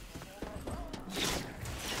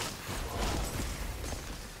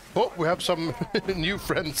 Oh, we have some new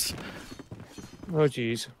friends. Oh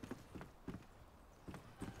jeez.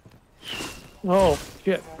 Oh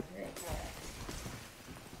shit.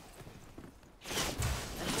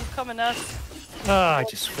 And she's coming up. Ah, I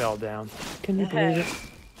just fell down. Can you believe it?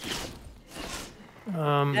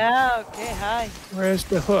 Yeah, okay, hi. Where's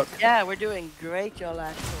the hook? Yeah, we're doing great, y'all,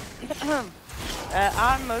 actually.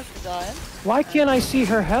 I'm mostly dying. Why can't I see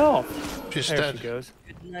her health? She's There dead. she goes.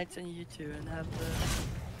 Good night on you two, and have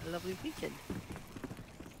a lovely weekend.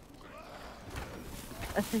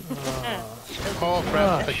 Oh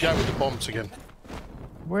crap, the guy with the bombs again.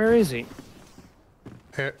 Where is he?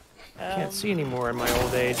 Here. Can't see anymore in my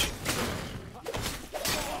old age.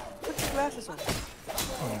 Put your glasses on.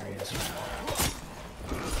 Oh, there he is.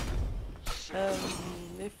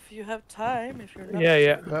 If you have time, if you're not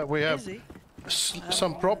Yeah. We have busy.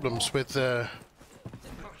 some problems with...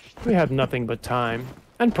 We have nothing but time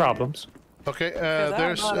and problems. Okay, I'm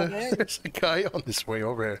there's, not aware. there's a guy on his way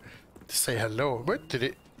over here to say hello. Where did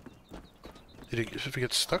he... Did he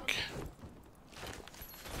get stuck?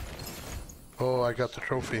 Oh, I got the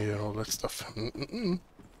trophy and all that stuff.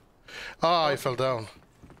 Ah, I fell down.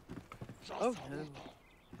 Oh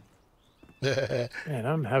no. Man,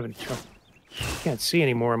 I'm having trouble. Can't see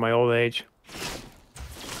anymore in my old age.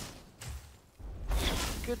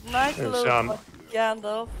 Good night, There's, little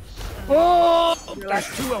Gandalf. Oh,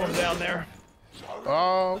 there's two of them down there.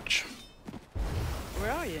 Ouch.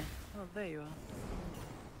 Where are you? Oh, there you are.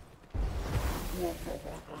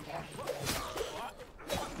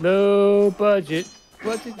 Low budget.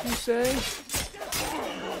 What did you say?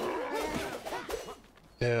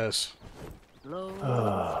 Yes. Low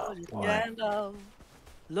budget boy. Gandalf.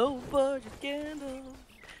 Low budget Gandalf.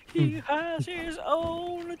 He has his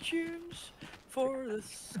own tunes for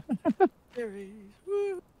this series.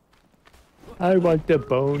 Woo. I want the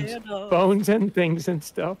bones. Gandalf. Bones and things and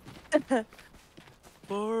stuff.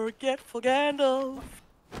 Forgetful Gandalf.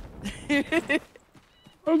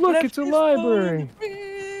 Oh, look, Left it's a his phone in library. the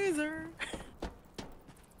freezer.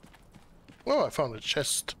 Oh, I found a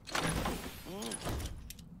chest.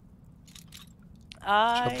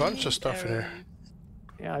 I A bunch of stuff in here.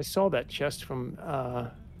 Yeah, I saw that chest from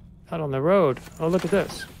out on the road. Oh, look at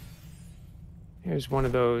this. Here's one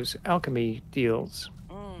of those alchemy deals.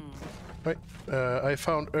 Right. I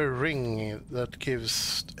found a ring that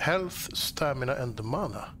gives health, stamina, and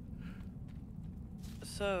mana.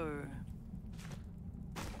 So,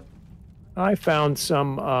 I found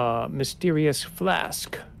some mysterious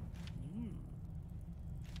flask.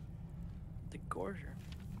 the Gorger.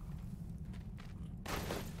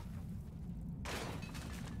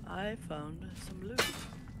 I found some loot.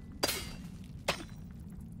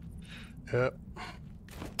 Yeah.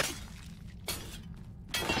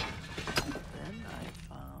 Then I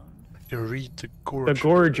found, You can read the The gorge.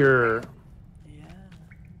 Gorger. yeah,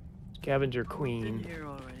 Scavenger been Queen. here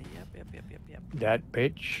already. Yep. That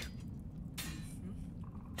bitch.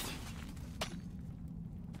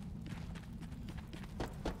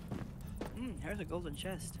 Here's a golden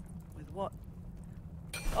chest. With what?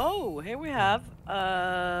 Oh, here we have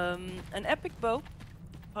an epic bow,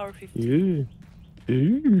 power 50. Yeah.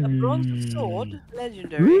 A bronze sword,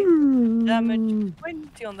 legendary. Damage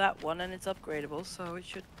 20 on that one, and it's upgradable, so it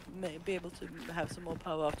should be able to have some more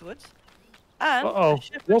power afterwards. And Uh-oh, a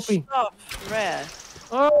shepherd's Wolfie. staff, rare.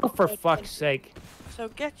 Oh, for So fuck's sake. So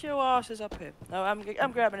get your asses up here. No, I'm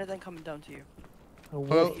grabbing it and coming down to you. A wolf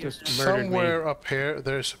Well, just murdered somewhere me. up here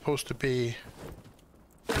there's supposed to be.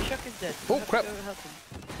 Chuck is dead. Oh, You have to crap. go help him.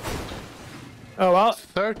 Oh, well,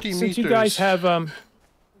 30 since meters. you guys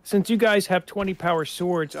have 20 power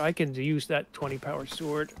swords, I can use that 20 power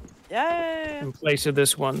sword Yeah. in place of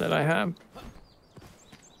this one that I have.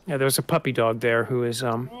 Yeah, there's a puppy dog there who is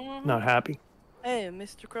not happy. Hey,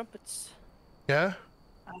 Mr. Crumpets. Yeah?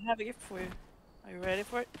 I have a gift for you. Are you ready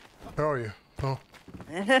for it? Where are you? Oh.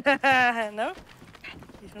 No?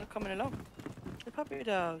 He's not coming along. The puppy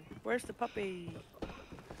dog. Where's the puppy?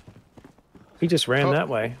 He just ran Oh. that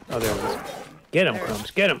way. Oh, there it is. Get him,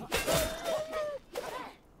 Crumbs. Get him.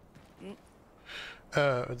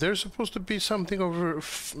 There's supposed to be something over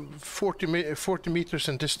 40 meters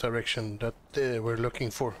in this direction that we're looking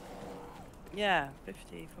for. Yeah,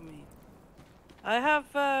 50 for me. I have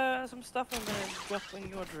some stuff I'm gonna drop in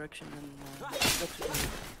your direction and go to you.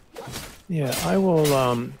 Yeah, I will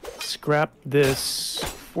scrap this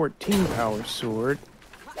 14 power sword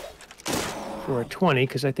for a 20,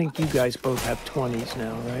 because I think you guys both have 20s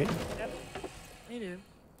now, right? Yep, you do.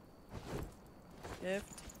 Yep.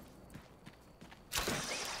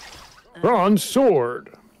 Bronze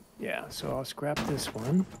sword. Yeah, so I'll scrap this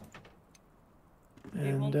one.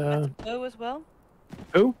 You want And a bow as well?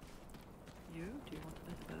 who? You? Do you want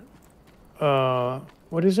a bow?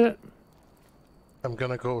 What is it? I'm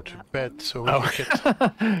gonna go to bed so we Oh. can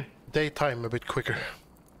get daytime a bit quicker.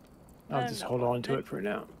 I'll just hold on to it for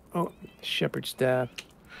now. Oh, shepherd's staff.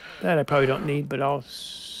 That I probably don't need, but I'll.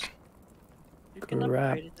 You can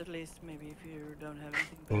Crap. upgrade it at least, maybe, if you don't have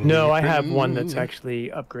anything. No, I have one that's actually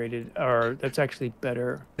upgraded, or that's actually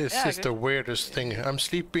better. This Yeah, is good. the weirdest thing. I'm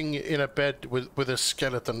sleeping in a bed with a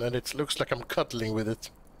skeleton, and it looks like I'm cuddling with it.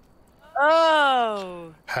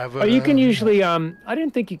 Oh! Oh, you can usually, I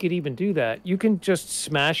didn't think you could even do that. You can just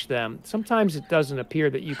smash them. Sometimes it doesn't appear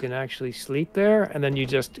that you can actually sleep there, and then you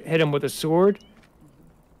just hit them with a sword.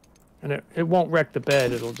 And it won't wreck the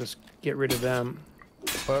bed, it'll just get rid of them.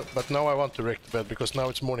 But now I want to wreck the bed because now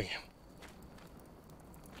it's morning.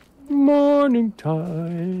 Morning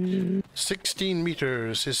time. 16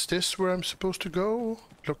 meters. Is this where I'm supposed to go?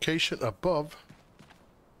 Location above.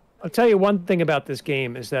 I'll tell you one thing about this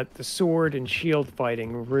game is that the sword and shield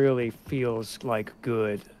fighting really feels like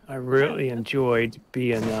good. I really enjoyed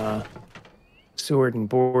being a sword and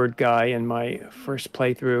board guy in my first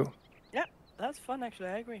playthrough. Yeah, that's fun actually,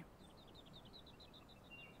 I agree.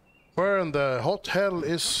 Where in the hot hell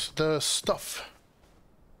is the stuff?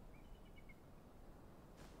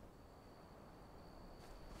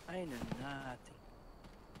 I know nothing.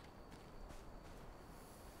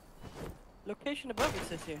 Location above it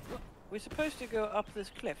says here. We're supposed to go up this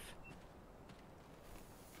cliff.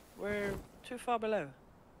 We're too far below.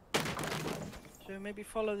 So maybe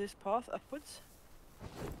follow this path upwards?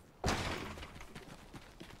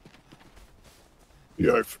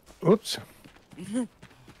 Yeah. Oops.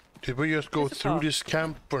 Did we just go It's a through path. this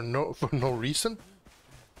camp for no reason?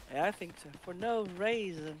 Yeah, I think so. For no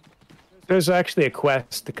reason. There's actually a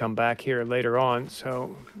quest to come back here later on,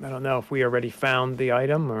 so I don't know if we already found the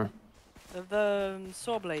item or... The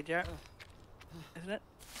saw blade, yeah? Isn't it?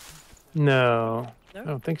 No, No? I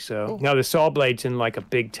don't think so. Oh. No, the saw blade's in like a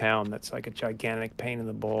big town that's like a gigantic pain in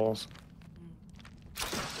the balls.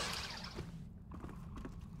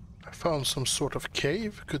 I found some sort of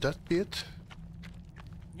cave. Could that be it?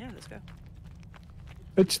 Yeah, let's go.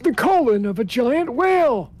 It's the colon of a giant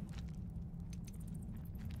whale!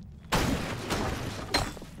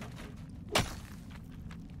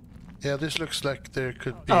 Yeah, this looks like there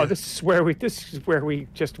could be. Oh, this is where we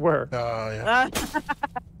just were. Yeah.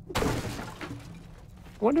 I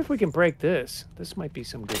wonder if we can break this. This might be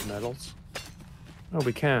some good metals. Oh,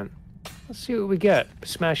 we can. Let's see what we get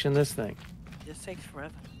smashing this thing. Just takes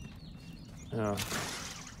forever. Oh,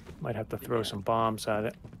 might have to throw some bombs at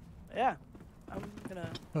it. Yeah, I'm gonna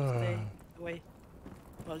stay away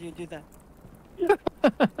while you do that.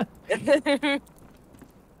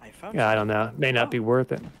 I found Yeah, I don't know. May not be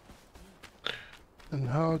worth it. And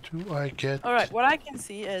how do I get? All right, what I can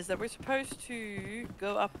see is that we're supposed to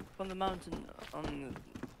go up on the mountain on...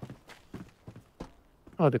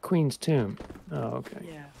 Oh, the Queen's tomb. Oh, okay.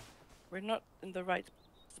 Yeah, we're not in the right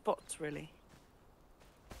spots, really.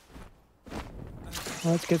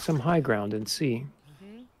 Well, let's get some high ground and see.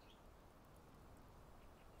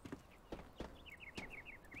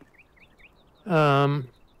 Hmm?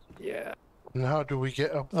 Yeah. And how do we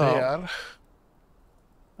get up Oh. there?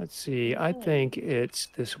 Let's see. I think it's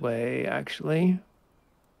this way, actually.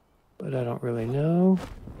 But I don't really know.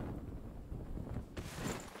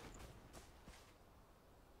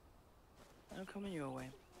 I'm coming your way.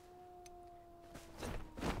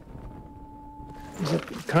 Is it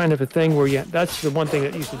kind of a thing where you... That's the one thing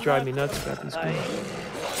that used to drive me nuts about these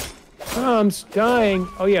games. Crumbs, dying.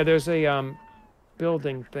 Oh, yeah, there's a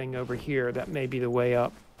building thing over here. That may be the way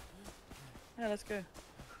up. Yeah, let's go.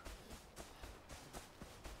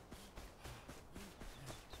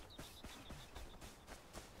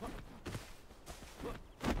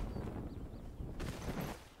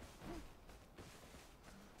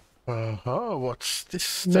 What's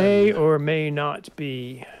this May then? or may not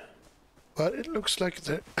be. Well, it looks like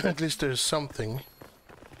at least there's something.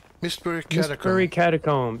 Mistbury Mistbury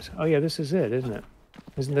Catacomb. Catacombs. Oh, yeah, this is it, isn't it?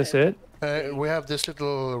 Isn't this it? We have this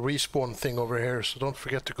little respawn thing over here, so don't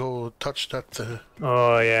forget to go touch that.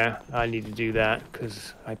 Oh, yeah. I need to do that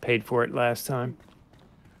because I paid for it last time.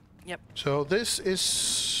 Yep. So this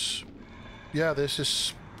is... Yeah, this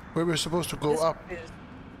is where we're supposed to go This up. is-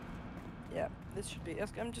 Yeah, this should be.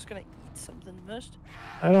 I'm just gonna eat something first.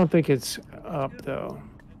 I don't think it's up, though.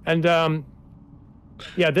 And,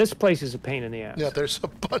 yeah, this place is a pain in the ass. Yeah, there's a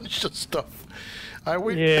bunch of stuff.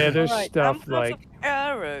 Yeah, there's Alright, stuff lots like... of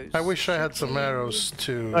arrows. I wish I had some arrows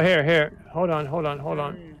too. Oh, here. Hold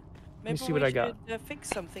on. Maybe see what I got. should, fix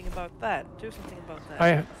something about that. Do something about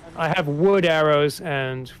that. I have wood arrows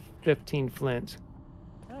and 15 flint.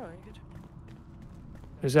 Oh, very good.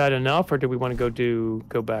 Is that enough, or do we want to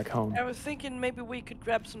go back home? I was thinking maybe we could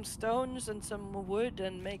grab some stones and some wood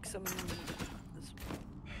and make some.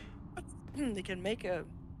 They can make a.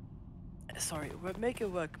 Sorry, make a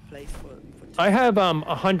workplace for I have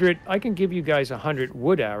 100. I can give you guys 100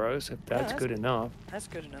 wood arrows if that's that's good enough. That's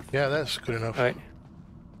good enough. Yeah, that's good enough. All right.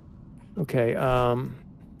 Okay.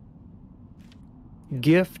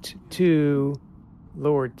 Gift to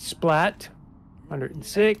Lord Splat,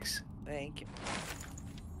 106. Thank you.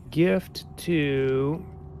 Gift to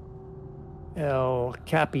El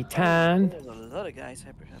Capitan. There's a lot of guys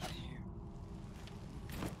up here.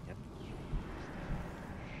 Yep.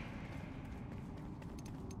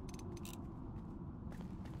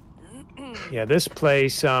 Yeah, this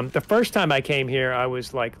place, the first time I came here, I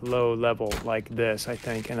was like low level like this, I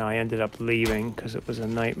think, and I ended up leaving because it was a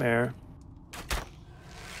nightmare.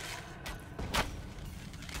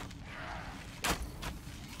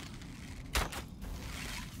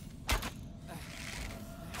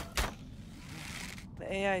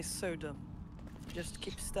 The AI is so dumb. Just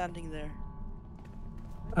keep standing there.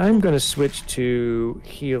 I'm going to switch to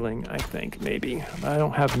healing, I think, maybe. I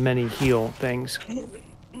don't have many heal things.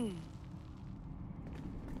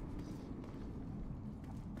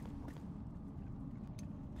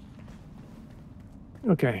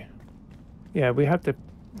 Okay. Yeah, we have to...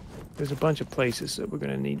 There's a bunch of places that we're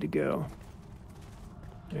going to need to go.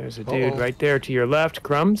 There's a dude right there to your left.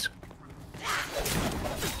 Crumbs.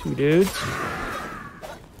 2 dudes.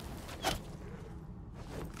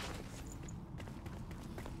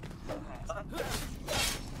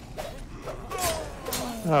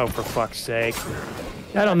 Oh, for fuck's sake.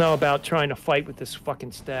 I don't know about trying to fight with this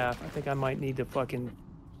fucking staff. I think I might need to fucking...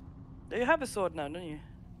 You have a sword now, don't you?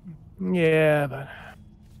 Yeah, but...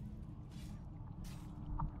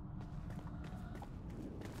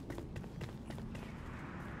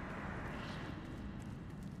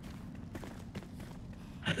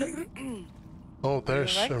 Oh,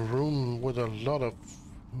 there's right? a room with a lot of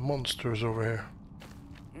monsters over here.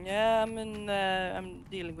 Yeah, I'm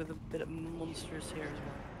dealing with a bit of monsters here as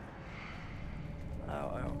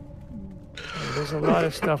well. Oh. There's a lot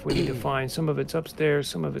of stuff we need to find. Some of it's upstairs,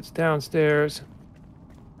 some of it's downstairs.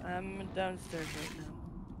 I'm downstairs right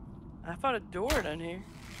now. I found a door down here.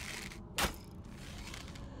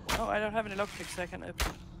 Oh, I don't have any lockpicks I can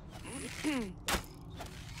open.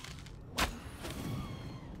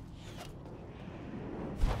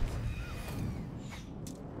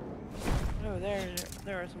 Oh,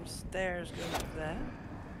 there are some stairs going up there.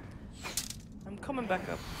 I'm coming back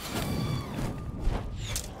up.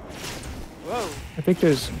 Whoa. I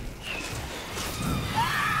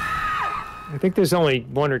think there's only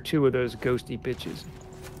 1 or 2 of those ghosty bitches.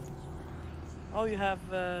 Oh, you have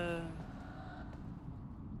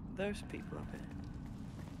those people up here.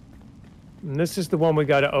 And this is the one we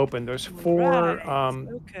got to open. There's 4 Right,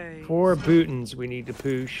 okay. 4 bootins we need to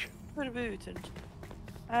push. For the booten.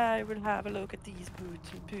 I will have a look at these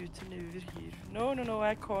booten over here. No,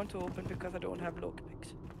 I can't open because I don't have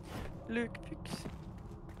lockpicks. Lockpicks.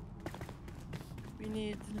 We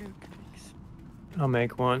need lockpicks. I'll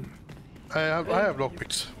make one. I have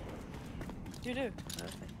lockpicks. You do. Okay.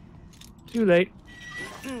 Too late.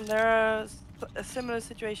 There are a similar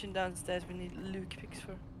situation downstairs. We need Luke picks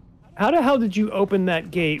for. How the hell did you open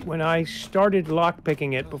that gate when I started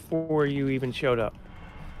lockpicking it before you even showed up?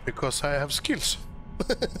 Because I have skills.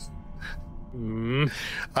 Hmm.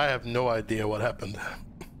 I have no idea what happened.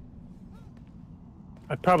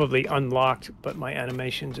 I probably unlocked, but my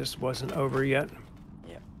animation just wasn't over yet.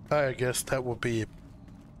 Yeah. I guess that would be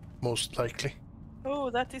most likely. Oh,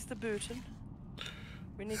 that is the button.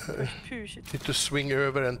 We need to push it. Need to swing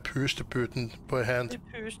over and push the button by hand.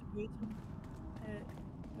 Push the button.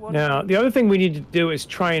 Now, the other thing we need to do is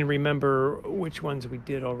try and remember which ones we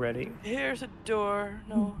did already. Here's a door.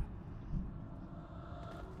 No.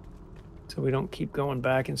 So we don't keep going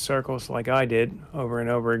back in circles like I did over and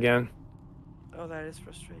over again. Oh, that is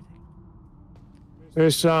frustrating.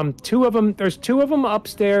 There's two of them. There's two of them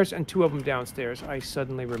upstairs and two of them downstairs. I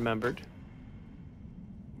suddenly remembered.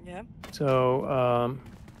 Yeah. So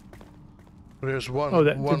there's one. Oh,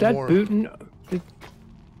 one did that more.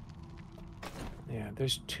 Yeah,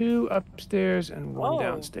 there's two upstairs and one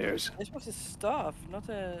downstairs. This was a staff, not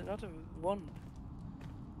a wand.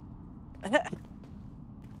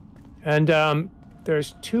 And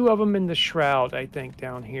there's two of them in the shroud, I think,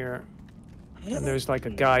 down here. And there's like a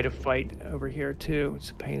guy to fight over here too. It's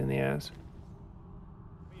a pain in the ass.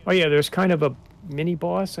 Oh yeah, there's kind of a mini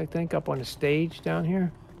boss, I think, up on a stage down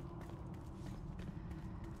here.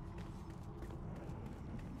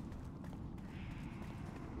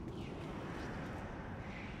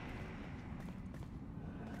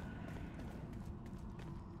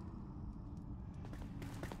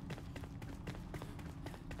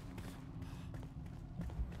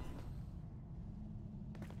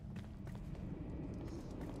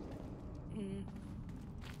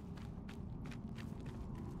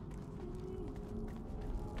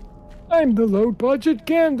 I'm the low-budget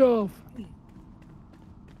Gandalf.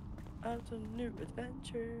 Out on new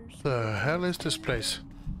adventures. The hell is this place?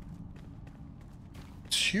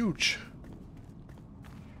 It's huge.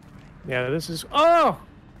 Yeah, this is... Oh!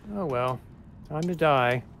 Oh, well. Time to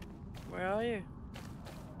die. Where are you?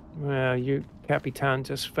 Well, you, Capitan,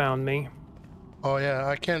 just found me. Oh yeah,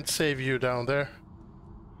 I can't save you down there.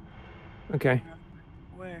 Okay.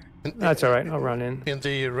 Where? That's all right. I'll run in. In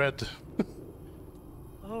the red.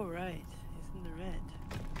 Oh, right. It's in the red.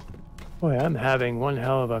 Boy, I'm having one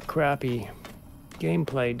hell of a crappy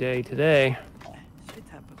gameplay day today. Shit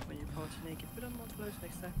happens when you're party naked, but I'm not close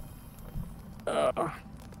next time.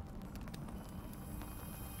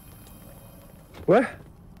 What?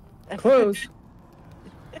 Close?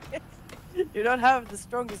 You don't have the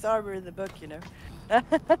strongest armor in the book, you know.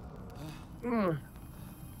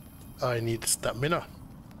 I need stamina.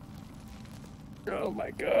 Oh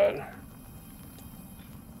my god.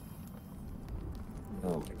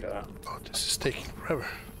 Oh my god. Oh, this is taking forever.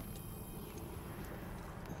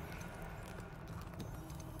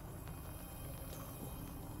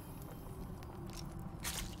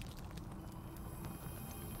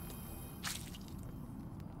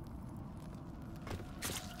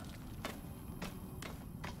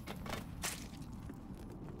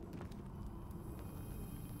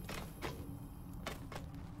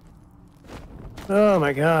 Oh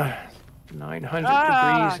my god. 900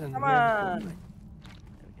 degrees in come here. on.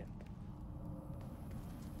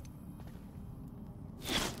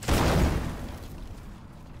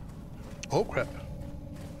 Oh crap.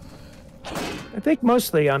 I think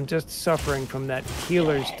mostly I'm just suffering from that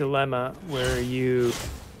healer's dilemma where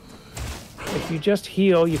if you just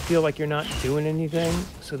heal, you feel like you're not doing anything.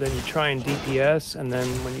 So then you try and DPS, and then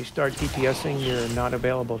when you start DPSing, you're not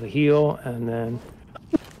available to heal, and then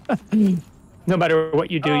no matter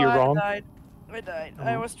what you do, you're wrong. I died.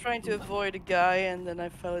 I was trying to avoid a guy, and then I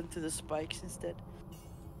fell into the spikes instead.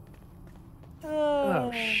 Oh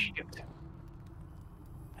shit.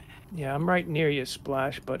 Yeah, I'm right near you,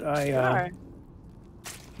 Splash, but I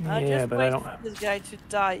I yeah, but I don't for this guy to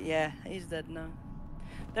die. Yeah, he's dead now.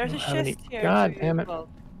 There's a have any- chest here. God too, damn it. well.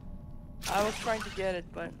 I was trying to get it,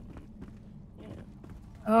 but yeah.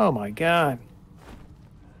 Oh my god.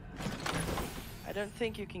 I don't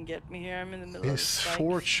think you can get me here. I'm in the middle of the His spikes.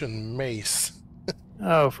 fortune mace.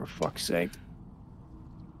 Oh, for fuck's sake.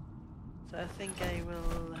 So I think I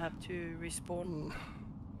will have to respawn.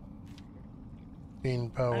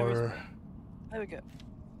 Green power. There we go.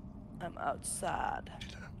 I'm outside.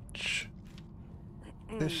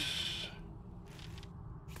 This.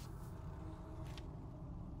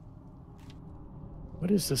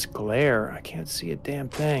 What is this glare? I can't see a damn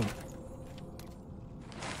thing.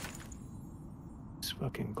 This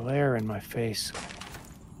fucking glare in my face.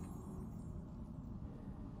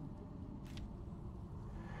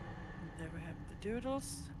 Never have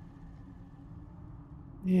doodles.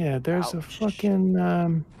 Yeah, there's a Ouch.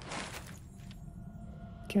 fucking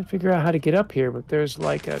can't figure out how to get up here, but there's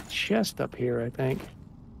like a chest up here, I think.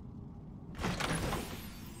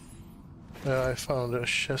 I found a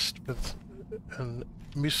chest with a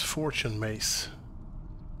misfortune mace.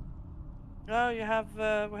 Oh, you have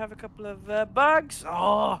we have a couple of bugs.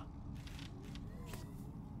 Oh.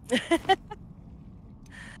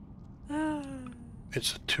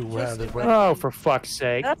 It's a two-handed Just weapon. Oh, for fuck's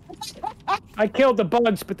sake. I killed the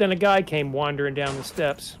bugs, but then a guy came wandering down the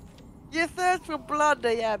steps. You thirst for blood,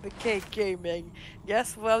 I am a cake gaming.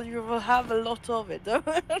 Yes, well, you will have a lot of it.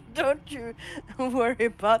 Don't you worry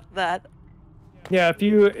about that. Yeah, if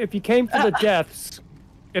you came for the deaths,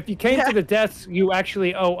 for the deaths, you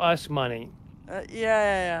actually owe us money.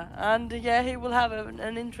 Yeah. And yeah, he will have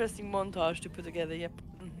an interesting montage to put together, yep.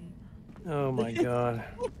 Oh my god.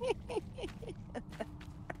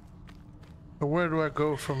 Where do I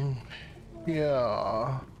go from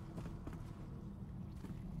here?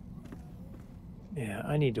 Yeah,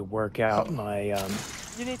 I need to work out my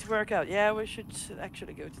You need to work out. Yeah, we should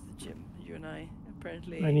actually go to the gym, you and I,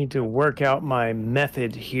 apparently. I need to work out my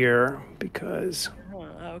method here because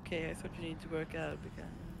Okay, I thought you needed to work out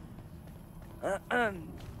because...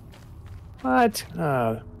 what?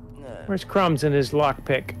 Where's Crumbs and his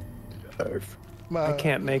lockpick? I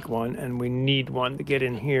can't make one, and we need one to get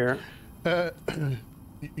in here.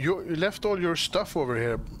 You left all your stuff over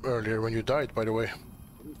here earlier when you died, by the way.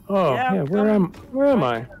 Oh, yeah, where am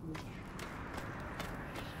I?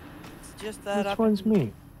 It's just that Which one's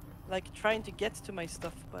me? like trying to get to my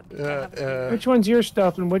stuff, but Which one's your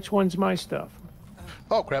stuff and which one's my stuff?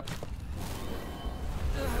 Oh crap.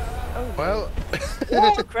 Oh, Well,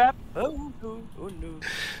 oh crap! Oh no! Oh no!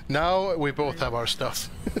 now we both have our stuff.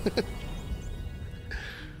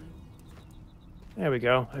 There we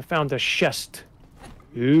go. I found a chest.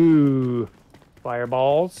 Ooh,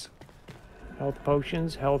 fireballs, health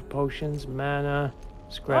potions, mana,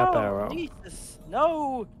 scrap arrow. Jesus!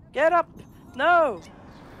 No! Get up! No!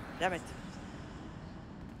 Damn it!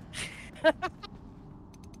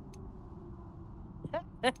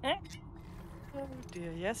 Oh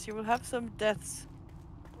dear, yes, you will have some deaths.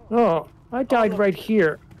 Oh, I died right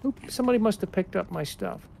here. Oop, somebody must have picked up my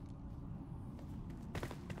stuff.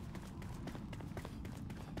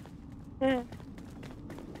 Ugh.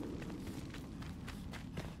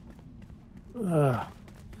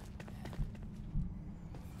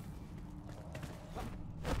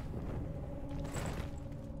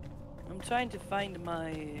 I'm trying to find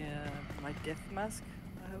my my death mask.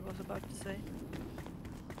 I was about to say.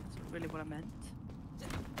 That's not really what I meant.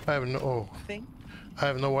 I have no. Thing. I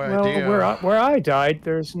have no Well, idea. where I died,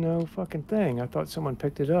 there's no fucking thing. I thought someone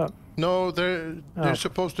picked it up. No, they're Oh.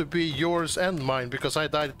 supposed to be yours and mine because I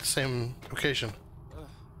died at the same location.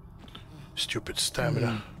 Stupid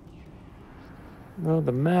stamina. Well,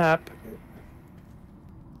 the map.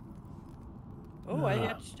 Oh,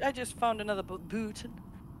 I just found another boot.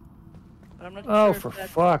 But I'm not Oh, sure if for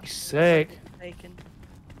that's fuck's sake. taken.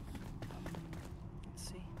 Let's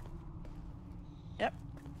see. Yep.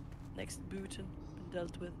 Next Booten been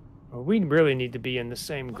dealt with. Well, we really need to be in the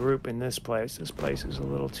same group in this place. This place is a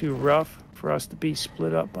little too rough for us to be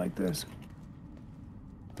split up like this.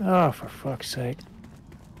 Oh, for fuck's sake.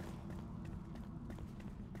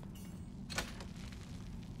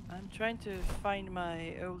 I'm trying to find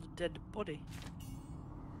my old dead body.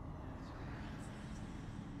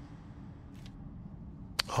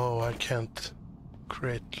 Oh, I can't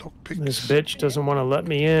create lockpicks. This bitch doesn't want to let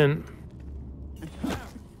me in.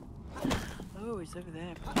 Oh, it's over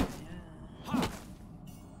there. Yeah.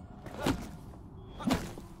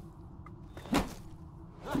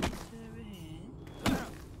 It's over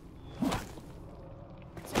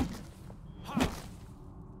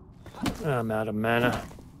here. I'm out of mana.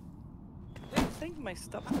 I think my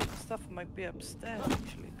stuff might be upstairs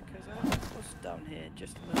actually, because I was down here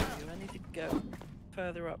just a minute ago. I need to go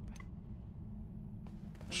further up.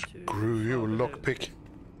 Screw you, lockpick.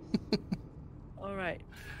 Alright.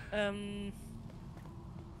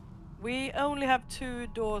 We only have 2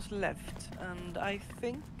 doors left, and I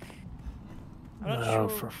think I'm not Oh,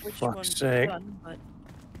 sure for which fuck's one's sake. done, but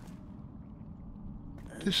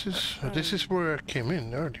This is where I came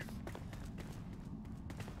in earlier.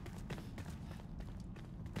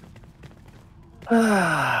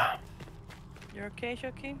 Ah, you're okay,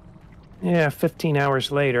 Shoki? yeah, 15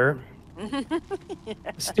 hours later. Yeah. The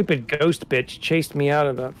stupid ghost bitch chased me out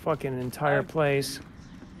of the fucking entire Oh. place.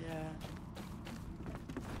 Yeah.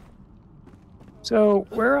 So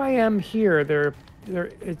where I am here,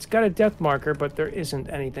 it's got a death marker, but there isn't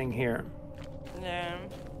anything here. Yeah.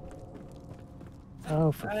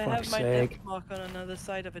 Oh, for I fuck's have my sake. depth mark on another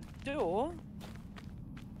side of a door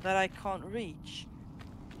that I can't reach.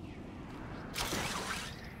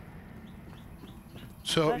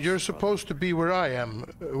 So That's you're wrong. supposed to be where I am.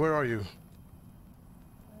 Where are you?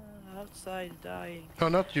 Outside dying. No,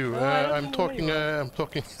 not you. Oh, I don't I'm know where talking. you are. I'm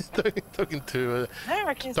talking. talking to There,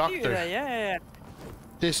 I can see you doctor. there. Yeah.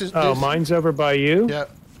 This is. Oh, this, mine's over by you? Yeah.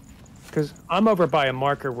 Because I'm over by a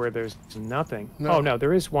marker where there's nothing. No. Oh, no,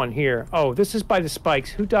 there is one here. Oh, this is by the spikes.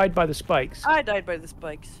 Who died by the spikes? I died by the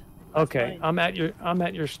spikes. That's Okay, fine. I'm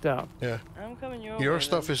at your stuff. Yeah. I'm coming your way. Your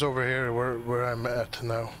stuff then. is over here, where I'm at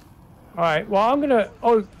now. All right. Well, I'm gonna.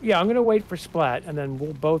 Oh, yeah. I'm gonna wait for Splat, and then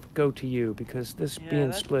we'll both go to you because this Yeah, being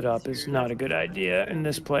that's split up is easier. not a good idea in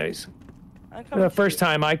this place. I'm coming The to first you.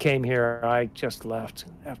 time I came here, I just left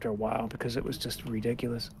after a while because it was just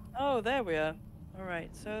ridiculous. Oh, there we are. All right,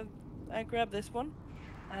 so I grab this one,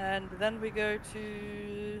 and then we go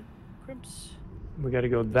to Crumbs. We got to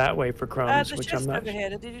go that way for Crumbs, The which chest I'm not. over here.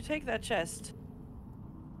 Did you take that chest?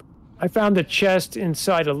 I found the chest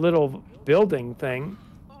inside a little building thing.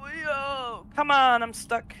 Yo! Come on, I'm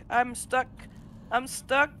stuck. I'm stuck. I'm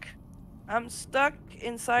stuck. I'm stuck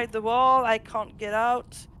inside the wall. I can't get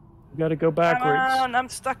out. We got to go backwards. Come on, I'm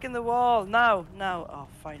stuck in the wall. Now. Oh,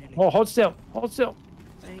 finally. Oh, hold still. Hold still.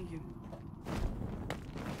 Thank you.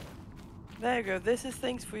 There you go. This is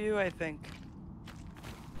things for you, I think.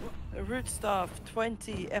 A root staff,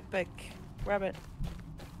 20, epic. Grab it.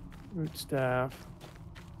 Root staff.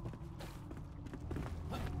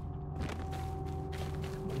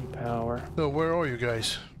 20 power. So where are you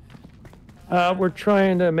guys? We're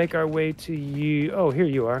trying to make our way to you. Oh, here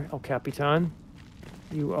you are, El Capitan.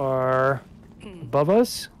 You are above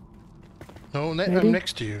us? No, Maybe? I'm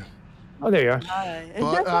next to you. Oh, there you are.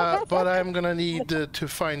 Hi. But I'm gonna need to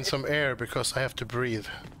find some air because I have to breathe.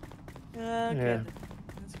 Okay. Yeah.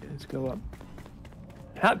 That's good. Let's go up.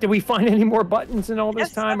 How did we find any more buttons in all this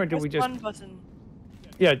Yes, time, or I did we pressed just? one button.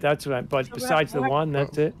 Yeah, that's what I. But So we besides have- the one,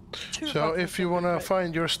 that's it. Two So buttons if you on the wanna right.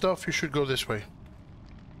 find your stuff, you should go this way.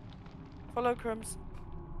 Follow Crumbs.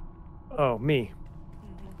 Oh, me.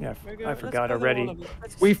 Yeah, We're I go- let's forgot follow all already. of it.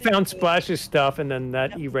 Let's We stick found to it. Splash's stuff, and then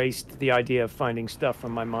that Yep. erased the idea of finding stuff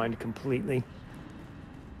from my mind completely.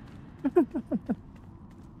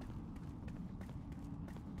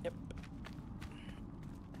 Yep.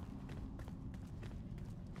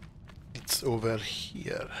 It's over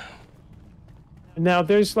here. Now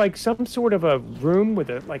there's like some sort of a room with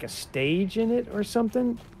a stage in it or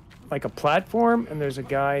something, like a platform, and there's a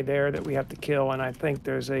guy there that we have to kill, and I think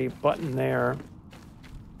there's a button there.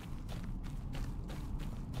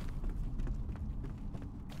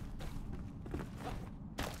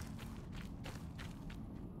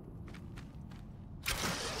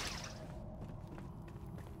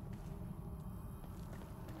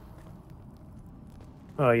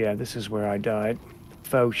 Oh yeah, this is where I died.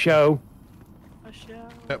 Faux show. A show.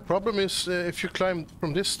 The problem is if you climb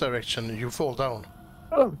from this direction, you fall down.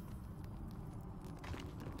 Oh,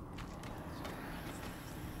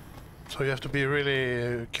 So you have to be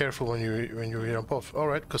really careful when you jump off. All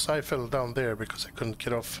right, because I fell down there because I couldn't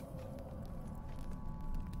get off.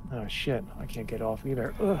 oh shit! I can't get off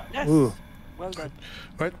either. Ugh. Yes. Ooh. Well done.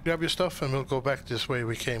 Right, grab your stuff and we'll go back this way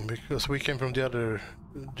we came because we came from the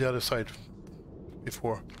other side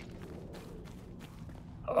before.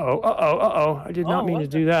 Uh-oh. I did not Oh, mean to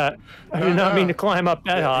what's do that. I did not mean to climb up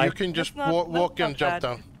that high. You can just That's not- walk that's and not jump bad.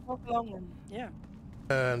 down, Walk along and yeah.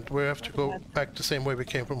 and we have to Not go bad. back the same way we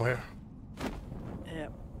came from here. Yeah.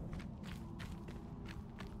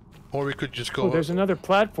 Or we could just Oh, go. there's another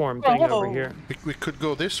platform thing over Whoa. here. We could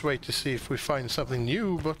go this way to see if we find something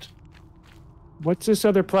new, but What's this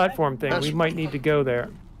other platform thing? That's- We might need to go there.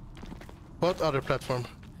 what other platform?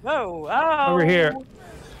 Whoa! Oh. Over here.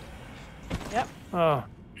 Yep. Oh,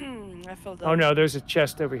 I fell down. oh no, there's a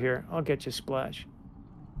chest over here. I'll get you, Splash.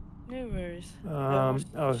 No worries.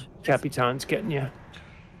 Oh, Capitan's getting you.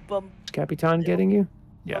 Bump, Is Capitan getting you?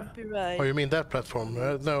 Yeah. bumpy ride. Oh, you mean that platform?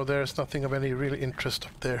 No, there's nothing of any real interest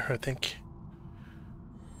up there, I think.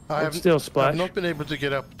 I Hold still, I've Splash. not been able to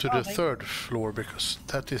get up to the thank- third floor because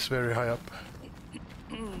that is very high up.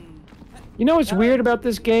 You know what's weird about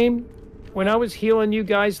this game? When I was healing you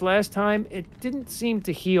guys last time, it didn't seem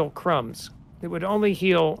to heal Crumbs. It would only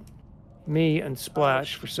heal me and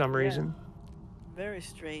Splash for some yeah. reason. Very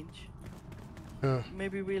strange. Yeah.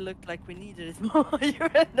 Maybe we looked like we needed it more. You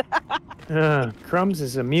and I. Crumbs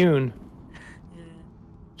is immune. Yeah.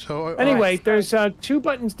 So Anyway, there's 2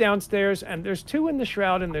 buttons downstairs, and there's 2 in the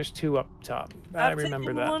shroud, and there's 2 up top. I I've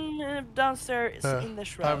remember taken that. one downstairs in the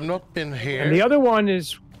shroud. I've not been here. And the other one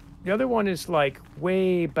is The other one is like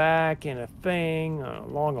way back in a thing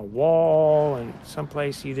along a wall and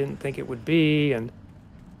someplace you didn't think it would be. And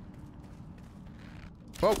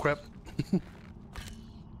Oh crap! What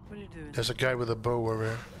are you doing? There's a guy with a bow over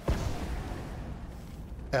here.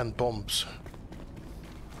 And bombs.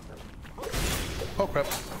 Oh crap!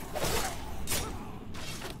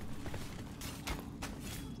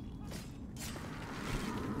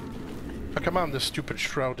 Oh, come on, this stupid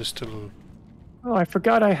shroud is still... oh, I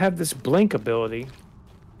forgot I have this blink ability.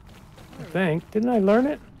 I think. Didn't I learn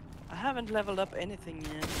it? I haven't leveled up anything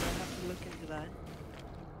yet, so I have to look into that.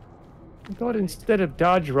 I thought instead of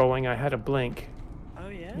dodge rolling, I had a blink. Oh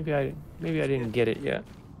yeah? Maybe I didn't get it yet.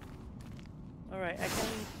 Alright, I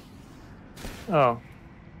can... Oh.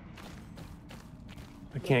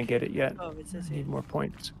 I can't get it yet. Oh, it says I here. need more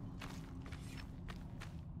points.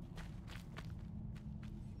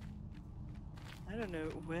 I don't know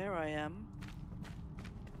where I am.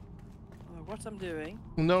 Or what I'm doing.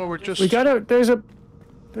 No, we're just... We gotta.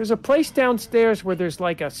 There's a place downstairs where there's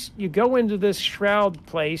like you go into this shroud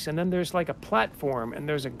place, and then there's like a platform, and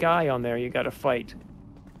there's a guy on there you gotta fight.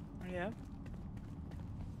 Yeah.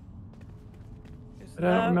 But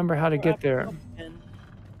I don't remember how to get there.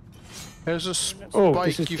 There's a Oh,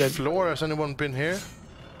 this is spiky dead. floor. Has anyone been here?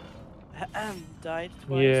 Died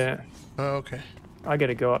twice. Yeah, Oh, okay. I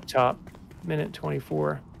gotta go up top. Minute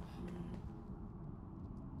 24.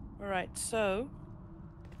 Alright, so...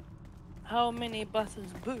 how many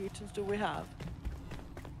buttons buttons do we have?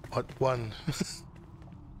 What one?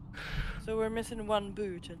 So we're missing one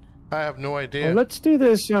button. I have no idea. Well, let's do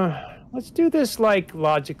this. Let's do this like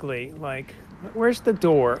logically. Like, where's the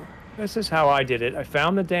door? This is how I did it. I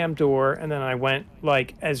found the damn door, and then I went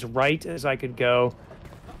like as right as I could go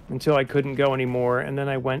until I couldn't go anymore, and then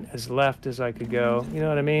I went as left as I could go. You know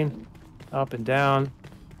what I mean? Up and down.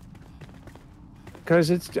 Because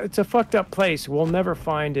it's a fucked up place. We'll never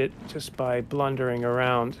find it just by blundering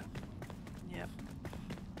around. Yep.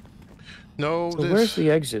 No, So where's the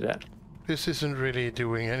exit at? this isn't really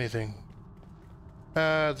doing anything.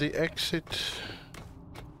 The exit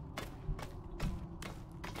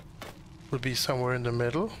would be somewhere in the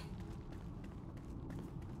middle.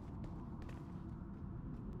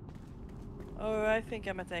 Oh, I think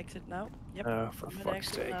I'm at the exit now. Yep. Oh, for I'm at fuck's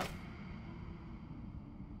exit sake. now.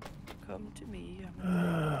 Come to me. I'm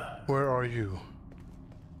at Where are you?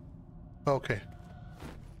 Okay.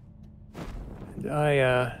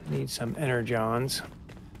 I need some energons.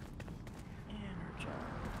 energized.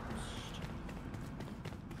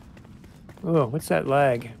 Oh, what's that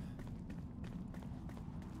lag?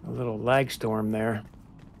 A little lag storm there.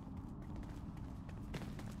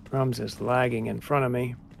 Crumbs is lagging in front of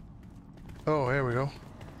me. Oh, here we go.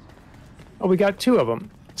 Oh, we got two of them.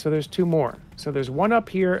 So there's two more. So there's one up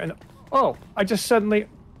here, and oh, I suddenly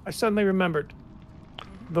remembered.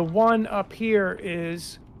 The one up here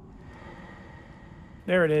is.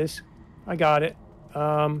 There it is. I got it.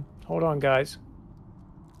 Hold on, guys.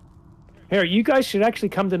 Here, you guys should actually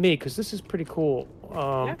come to me because this is pretty cool.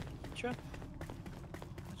 Yeah, sure.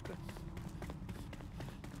 That's good.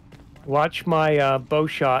 Watch my bow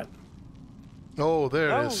shot. Oh, there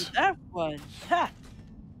it Oh, is. that one. Ha!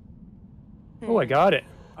 Oh, I got it.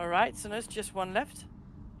 Alright, so there's just one left.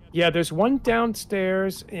 Yeah, there's one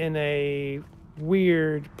downstairs in a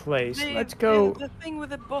weird place. Let's go. The thing with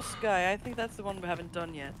the boss guy, I think that's the one we haven't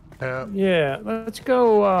done yet. Yeah, let's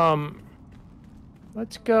go.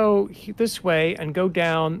 Let's go this way and go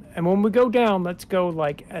down. And when we go down, let's go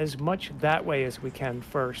like as much that way as we can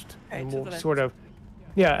first, Okay, and to the we'll left. sort of,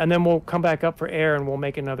 yeah, and then we'll come back up for air and we'll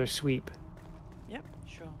make another sweep, Yep,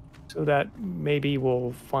 sure. so that maybe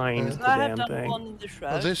we'll find the I have damn done thing. one in the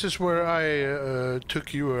shroud. This is where I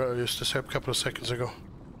took you just a couple of seconds ago.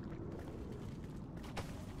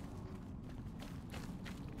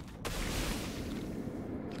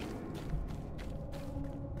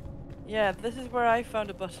 Yeah, this is where I found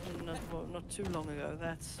a button not too long ago.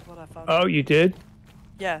 That's what I found. Oh, you did?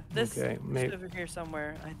 Yeah, this Okay, maybe. over here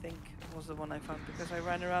somewhere, I think, was the one I found because I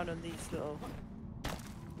ran around on these little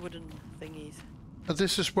wooden thingies.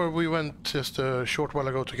 This is where we went just a short while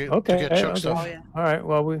ago to get Okay. chuck okay. stuff. Oh yeah. All right.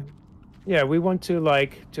 Well, we want to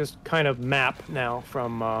like just kind of map now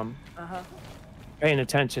from Uh-huh. paying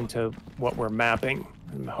attention to what we're mapping,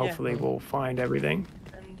 and hopefully we'll find everything.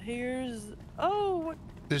 And here's what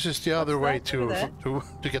This is the other way that over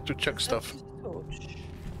to get to chuck stuff. that's a torch.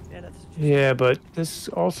 Yeah, that's just Yeah, but this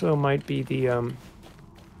also might be the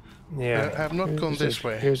yeah. I have not gone here's this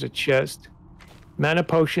way. Here's a chest. Mana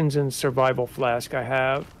potions and survival flask I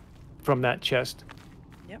have from that chest.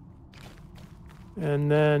 Yep.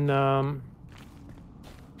 And then down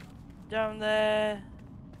there.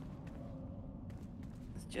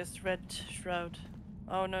 Just red shroud.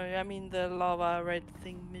 Oh no, I mean the lava red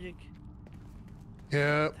thing magic.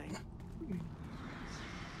 Yeah. Thing.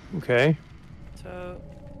 Okay. So,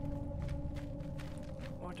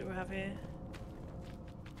 what do we have here?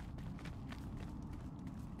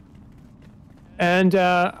 And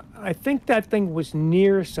I think that thing was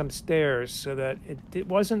near some stairs, so that it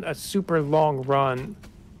wasn't a super long run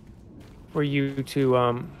for you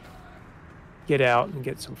to get out and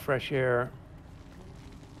get some fresh air.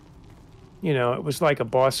 You know, it was like a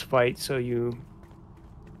boss fight, so you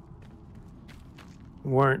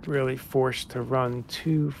weren't really forced to run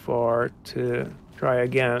too far to try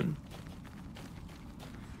again.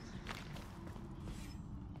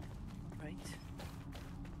 Right.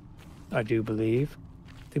 I do believe.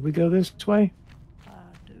 Did we go this way? I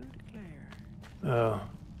do declare. Oh.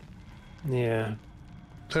 Yeah.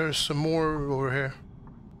 There's some more over here.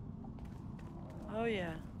 Oh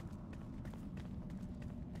yeah.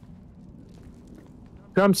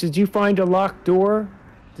 Crumbs, did you find a locked door?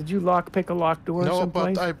 Did you pick a locked door No,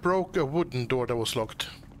 someplace? but I broke a wooden door that was locked.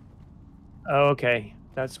 Oh, okay.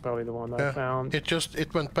 That's probably the one I found.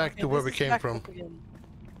 It went back Okay, to where this we is came back from. up again.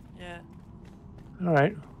 Yeah. All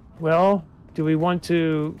right. Well, do we want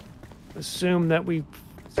to assume that we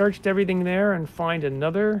searched everything there and find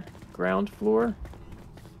another ground floor?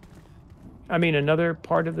 I mean, another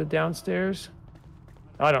part of the downstairs?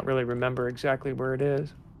 I don't really remember exactly where it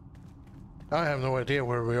is. I have no idea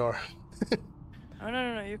where we are. Oh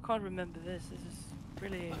no, you can't remember this. This is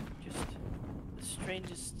really just the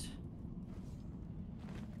strangest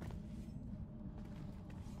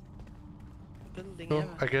building Oh, ever.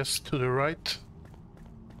 I guess to the right.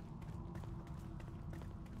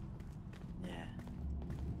 Yeah.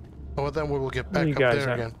 Oh, then we will get What do back you up guys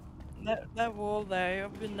there have? again. That wall there,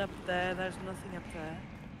 I've been up there, there's nothing up there.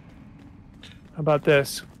 How about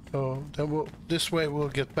this? So then this way we'll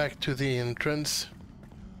get back to the entrance.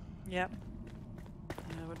 Yep.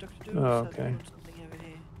 What Dr. Doom Oh, said okay. there was something over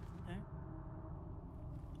here. No?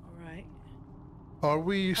 Alright. Are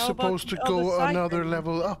we How about supposed to the other go side another then?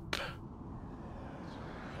 level up?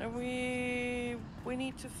 And we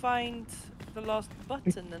need to find the last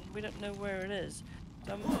button and we don't know where it is.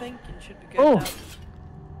 So I'm thinking should we go Oh. down?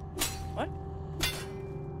 What?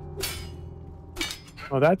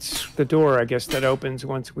 Well, that's the door, I guess, that opens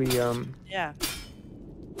once we, Yeah. That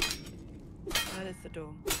is the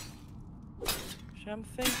door. So I'm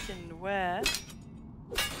thinking where?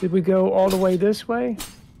 Did we go all the way this way?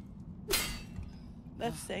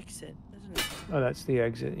 That's the exit, isn't it? Oh, that's the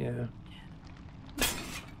exit, yeah.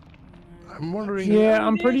 I'm wondering. Yeah,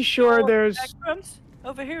 I'm pretty sure door. there's... Crumbs?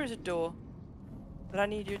 Over here is a door. But I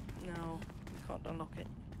need you... No, we can't unlock it.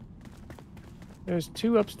 There's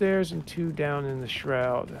 2 upstairs and 2 down in the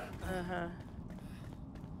shroud, Uh-huh.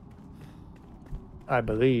 I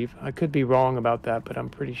believe. I could be wrong about that, but I'm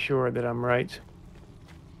pretty sure that I'm right.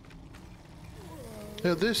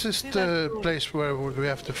 Yeah, this is See that the door? place where we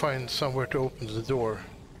have to find somewhere to open the door.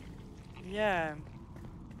 Yeah.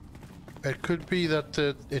 It could be that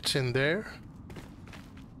it's in there.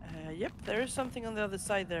 Yep, there is something on the other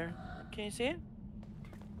side there. Can you see it?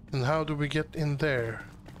 And how do we get in there?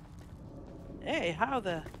 Hey, how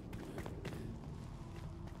the...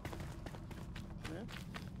 Huh?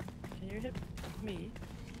 Can you hit me?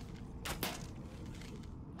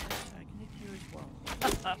 Yes, I can hit you as well.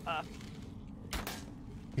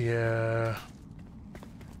 Yeah.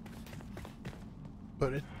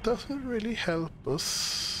 But it doesn't really help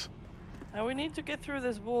us. Now we need to get through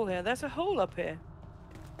this wall here. There's a hole up here.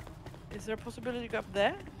 Is there a possibility to go up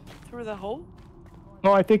there? Through the hole?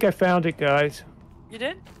 Oh, I think I found it, guys. You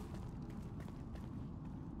did?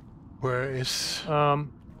 Where is... Oh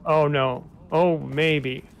no. Oh,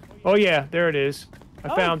 maybe. Oh yeah, there it is.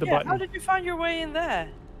 I found the yeah. How button. did you find your way in there?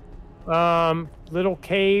 Little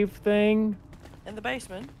cave thing. In the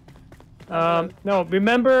basement? No,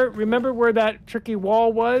 remember where that tricky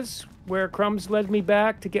wall was? Where Crumbs led me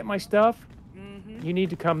back to get my stuff? Mm-hmm. You need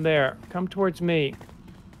to come there. Come towards me.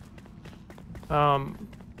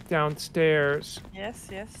 Downstairs. Yes,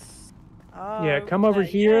 yes. Oh, Yeah, come over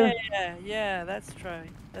here. Yeah, that's true.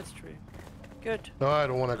 That's true. Good. No, I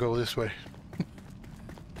don't want to go this way.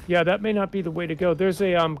 Yeah, that may not be the way to go. There's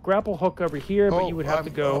a grapple hook over here, but you would have to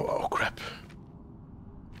go. Oh, crap.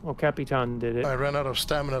 Oh, Capitan did it. I ran out of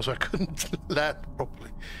stamina, so I couldn't land properly.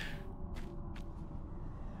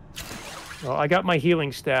 Well, I got my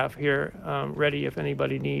healing staff here ready if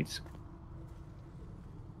anybody needs.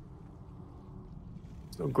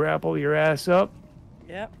 So grapple your ass up.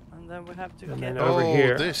 Yep, and then we have to And get... then over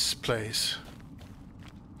here. This place.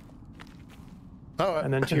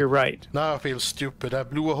 and then to your right. Now I feel stupid. I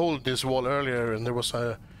blew a hole in this wall earlier, and there was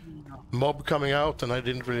a mob coming out, and I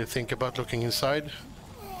didn't really think about looking inside.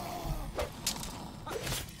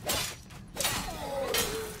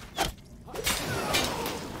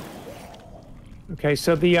 Okay,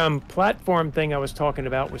 so the platform thing I was talking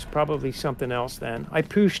about was probably something else then. I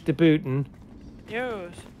pushed the button.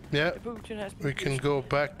 Yes. Yeah, The button has been we can pushed. go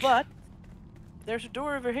back. But there's a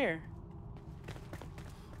door over here.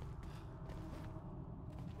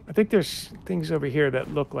 I think there's things over here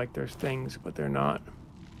that look like there's things, but they're not.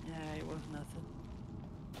 Yeah, it was nothing.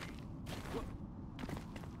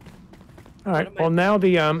 All right, am I well now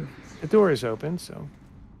the door is open, so.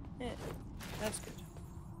 Yeah, that's good.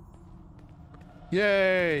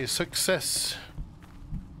 Yay, success.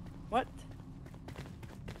 What?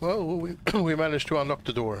 Well, we managed to unlock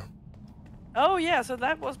the door. Oh yeah, so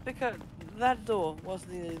that was because that door was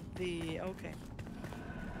the okay.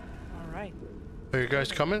 All right. Are you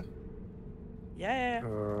guys coming? Yeah.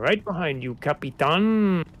 Right behind you,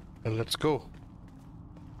 Capitan. And let's go.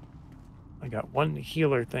 I got one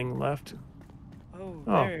healer thing left. Oh,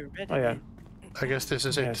 Oh, very ready. oh yeah. I guess this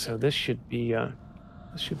is Yeah, it. so this should be a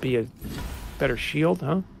better shield,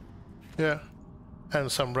 huh? Yeah.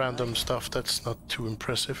 And some random stuff that's not too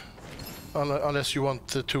impressive. Unless you want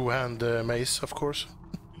the two-hand mace, of course.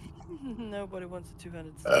 Nobody wants a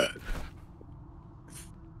two-handed sword.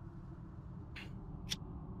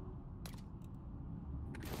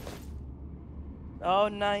 Oh,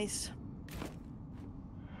 nice.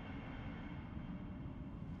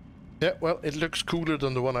 Yeah, well, it looks cooler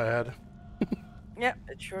than the one I had. Yeah,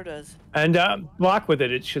 it sure does. And block with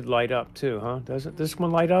it, it should light up too, huh? Does it? This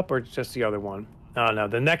one light up, or just the other one? No,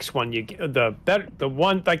 the next one you get the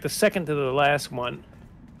one like the second to the last one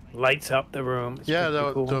lights up the room. It's Yeah,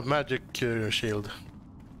 pretty cool. the magic shield.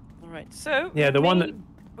 All right, so Yeah, the one that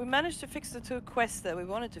we managed to fix the two quests that we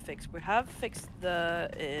wanted to fix. We have fixed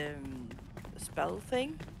the spell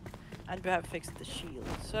thing, and we have fixed the shield.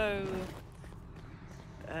 So,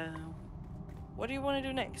 what do you want to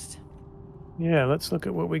do next? Yeah, let's look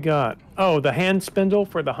at what we got. Oh, the hand spindle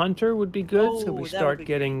for the hunter would be good, so Oh, we that would start be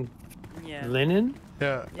getting Yeah. linen.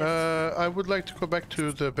 Yeah, Yes. I would like to go back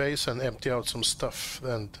to the base and empty out some stuff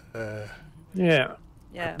and Yeah.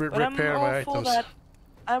 Yeah, Re- but I'm repair all my for items. that.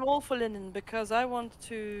 I'm all for linen because I want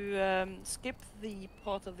to skip the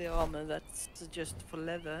part of the armor that's just for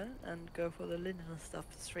leather and go for the linen and stuff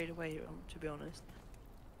straight away. To be honest,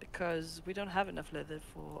 because we don't have enough leather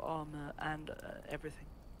for armor and everything.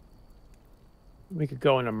 We could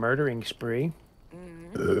go on a murdering spree.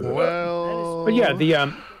 well. But yeah,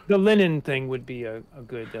 the linen thing would be a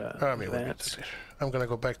good I mean, advance. I'm gonna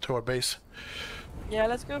go back to our base. Yeah,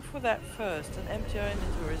 let's go for that first and empty our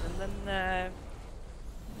inventories, and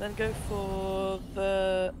then go for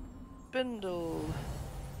the spindle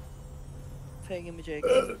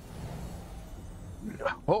thingamajig.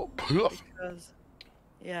 Oh, Because,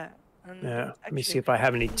 yeah. And Yeah, let me see actually- if I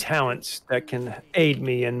have any talents that can aid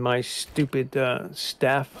me in my stupid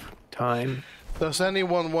staff time. does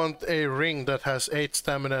anyone want a ring that has 8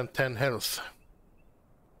 stamina and 10 health?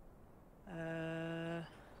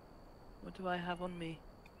 What do I have on me?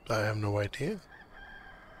 I have no idea.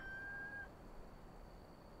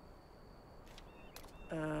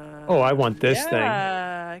 Oh, I want this thing.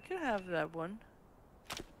 Yeah, I could have that one.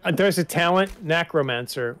 There's a talent,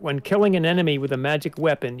 Necromancer. When killing an enemy with a magic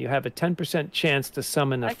weapon, you have a 10% chance to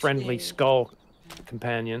summon a friendly Actually- skull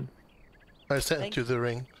companion. I sent Thank you the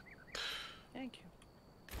ring. Thank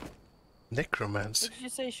you. Necromancy. What did you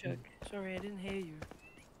say, Shug? Sorry, I didn't hear you.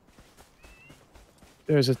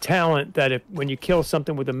 There's a talent that when you kill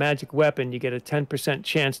something with a magic weapon, you get a 10%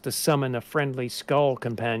 chance to summon a friendly skull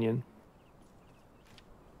companion.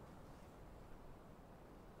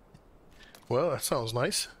 Well, that sounds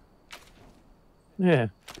nice. Yeah.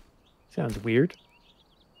 Sounds weird.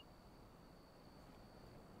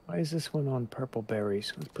 Why is this one on purple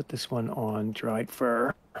berries? Let's put this one on dried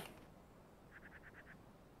fur.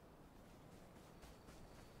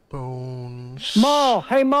 Bones. Ma!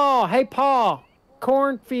 Hey, Ma! Hey, Pa!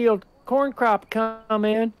 Cornfield, corn crop come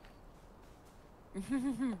in.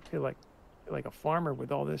 feel like a farmer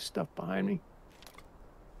with all this stuff behind me.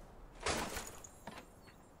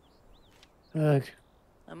 Ugh.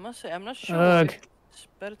 I must say, I'm not sure. Ugh. It's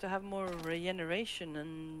better to have more regeneration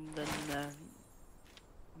and then.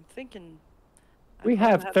 I'm thinking. We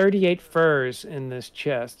have 38 furs in this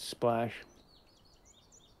chest, Splash.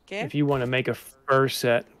 Okay. If you want to make a fur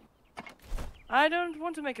set. I don't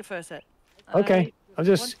want to make a fur set. Okay. I'll I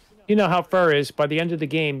just, want- you know how fur is. By the end of the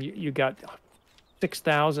game, you got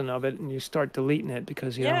 6,000 of it, and you start deleting it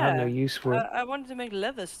because you don't have no use for it. I wanted to make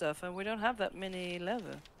leather stuff, and we don't have that many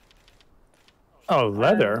leather. Oh,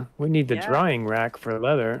 leather. We need the yeah. drying rack for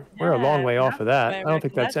leather. We're a long way off of that. I don't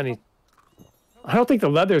think that's any. any. I don't think the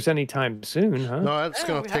leather's anytime soon, huh? No, that's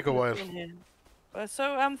gonna we take a have while. it in here. So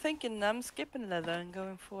I'm thinking I'm skipping leather and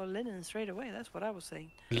going for linen straight away. That's what I was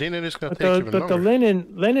saying. Linen is gonna But take the even longer.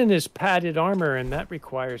 linen is padded armor, and that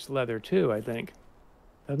requires leather too, I think.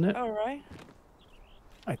 Doesn't it? All right.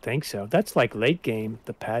 I think so. That's like late game.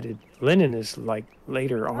 The padded linen is like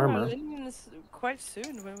later armor. Linen is quite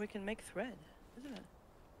soon when we can make thread, isn't it?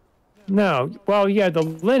 No, well, yeah, the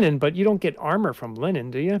linen, but you don't get armor from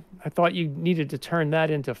linen, do you? I thought you needed to turn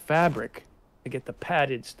that into fabric to get the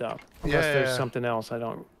padded stuff. Unless there's something else I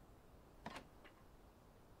don't.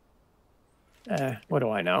 What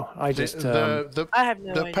do I know? I just I have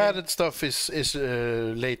no the idea. padded stuff is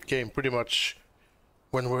late game, pretty much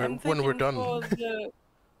when we're done.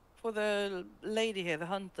 For the lady here, the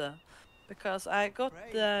hunter, because I got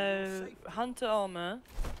the hunter armor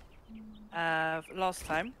last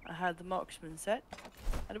time. I had the marksman set,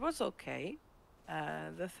 and it was okay.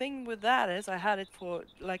 The thing with that is I had it for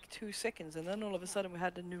like 2 seconds, and then all of a sudden we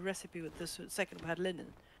had a new recipe with this second we had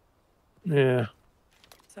linen. Yeah.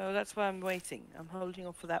 So that's why I'm waiting. I'm holding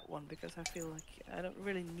off for that one because I feel like I don't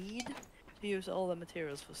really need to use all the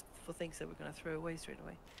materials for things that we're going to throw away straight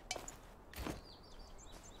away.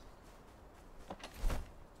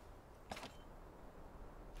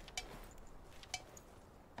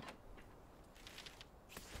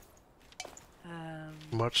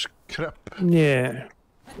 Much crap. Yeah.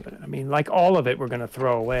 I mean, like all of it we're going to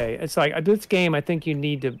throw away. It's like this game, I think you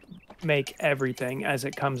need to make everything as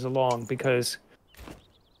it comes along because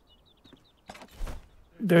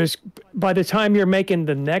there's by the time you're making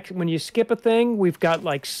the next, when you skip a thing, we've got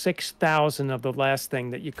like 6,000 of the last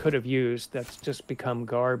thing that you could have used that's just become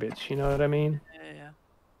garbage. You know what I mean?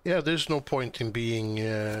 Yeah, there's no point in being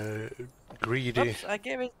greedy. Oops, I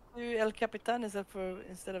gave it to El Capitan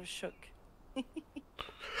instead of Shook.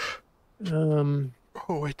 Oh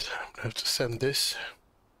wait, I have to send this.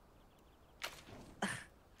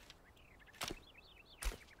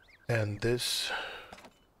 And this.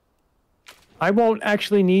 I won't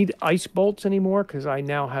actually need ice bolts anymore because I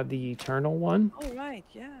now have the eternal one. Oh right,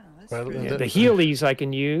 yeah. That's Well, true. Yeah, the Heelys I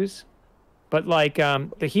can use, but like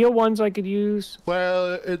the heel ones I could use.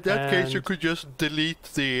 Well, in that case, you could just delete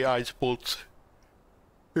the ice bolts.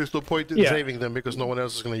 There's no point in saving them because no one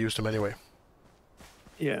else is going to use them anyway.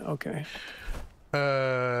 Yeah. Okay.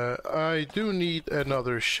 I do need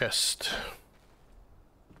another chest.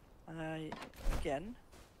 Again.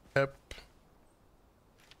 Yep.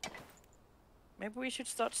 Maybe we should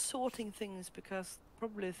start sorting things because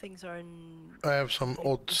probably things are in. I have some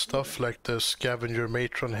odd stuff like the scavenger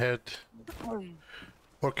matron head.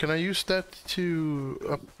 Or can I use that to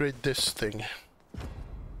upgrade this thing?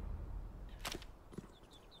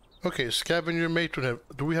 Okay, scavenger matron head.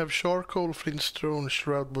 Do we have charcoal, flintstone,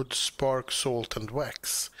 shroudwood, spark, salt, and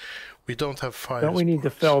wax? We don't have fire. Don't we need the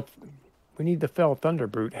fell? We need the fell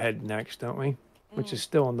thunderbrute head next, don't we? Which is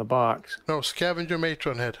still in the box. No, scavenger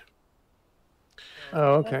matron head.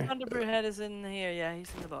 Oh, okay. Thunderbird head is in here, yeah, he's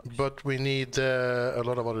in the box. But we need a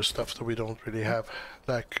lot of other stuff that we don't really have,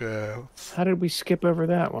 like. How did we skip over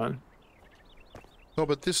that one? No,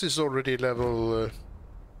 but this is already level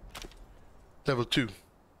 2.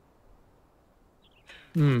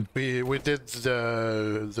 We did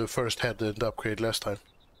the first head and upgrade last time.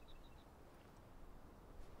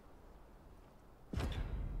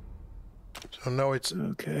 So now it's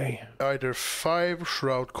okay. Either 5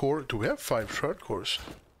 shroud core. Do we have 5 shroud cores?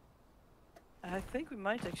 I think we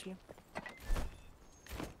might actually.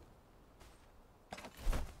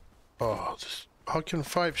 Oh, how can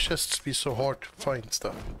 5 chests be so hard to find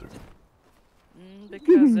stuff?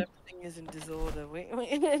 Because everything is in disorder. We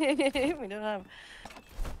don't have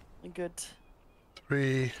a good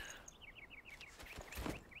 3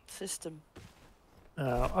 system.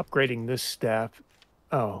 Upgrading this staff.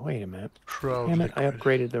 Oh, wait a minute. Shroud Damn it, I liquid.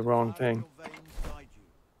 upgraded the wrong thing.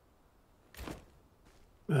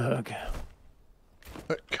 Ugh.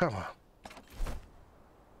 Come on.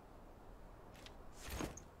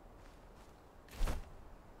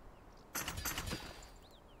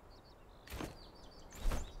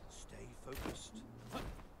 Stay focused.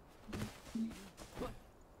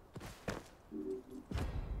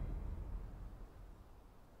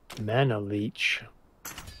 Mana leech.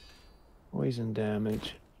 Poison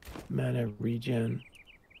damage. Mana regen.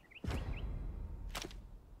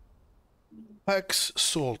 Wax,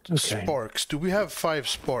 salt, sparks. Do we have 5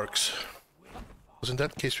 sparks? Because in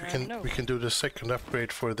that case we can do the second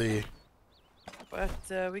upgrade for the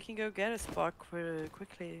But we can go get a spark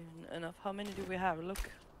quickly enough. How many do we have?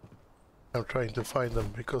 Look. I'm trying to find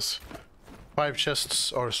them because 5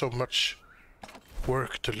 chests are so much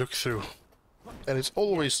work to look through. And it's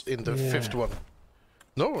always in the 5th one.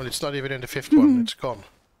 No, it's not even in the 5th one. It's gone.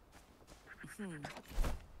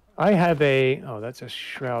 I have a... Oh, that's a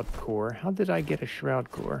shroud core. How did I get a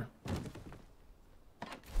shroud core?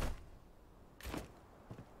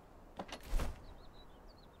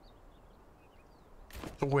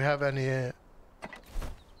 Do we have any at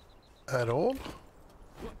all?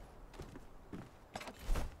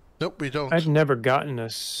 Nope, we don't. I've never gotten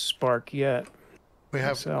a spark yet. We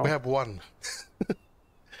have one.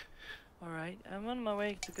 All right, I'm on my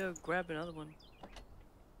way to go grab another one.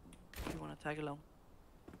 If you want to tag along.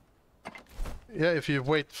 Yeah, if you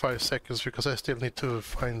wait 5 seconds, because I still need to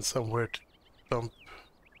find somewhere to dump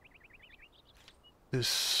this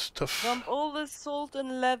stuff. Dump all the salt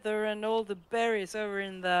and leather and all the berries over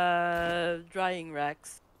in the drying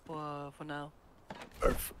racks for now.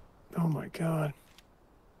 Oh my god.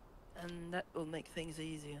 And that will make things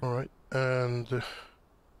easier. Alright, and...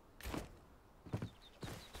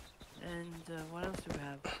 what else do we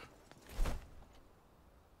have?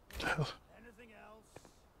 What the hell? Anything else?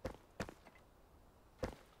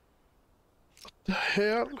 What the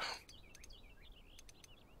hell?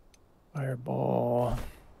 Fireball.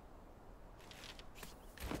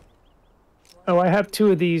 Oh, I have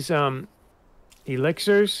 2 of these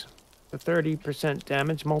elixirs. The 30%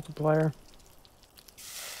 damage multiplier.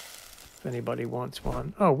 If anybody wants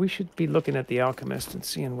one. Oh, we should be looking at the alchemist and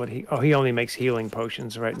seeing what he... Oh, he only makes healing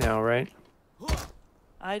potions right now, right?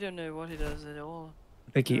 I don't know what he does at all.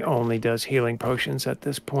 I think he only does healing potions at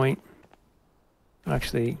this point.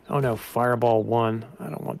 Actually, oh no, Fireball 1. I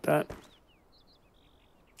don't want that.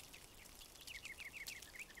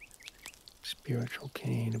 Spiritual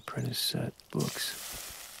cane, apprentice set, books.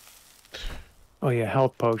 Oh yeah,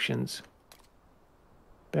 health potions.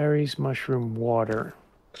 Berries, mushroom, water.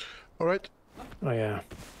 Alright, Oh yeah.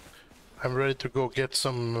 I'm ready to go get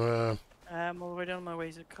some... I'm already on my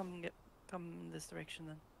way, so come in this direction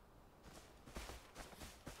then.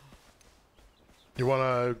 You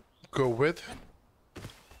wanna go with?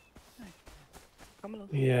 Come along.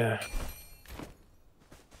 Yeah.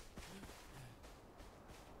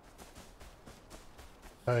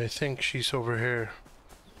 I think she's over here.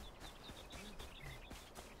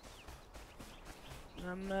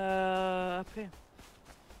 I'm up here.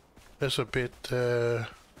 There's a bit...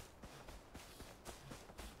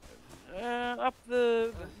 Up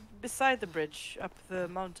the... beside the bridge, up the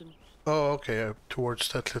mountain. Oh, okay, towards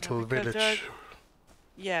that little because village.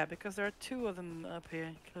 Yeah, because there are 2 of them up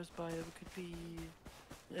here, close by, that we could be...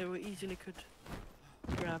 They we easily could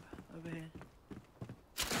grab over here.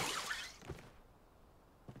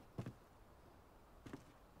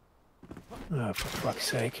 Oh, for fuck's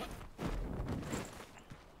sake.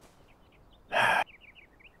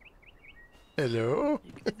 Hello?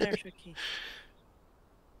 You get there, Shuki.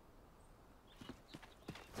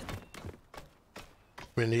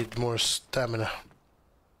 We need more stamina.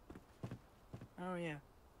 Oh yeah.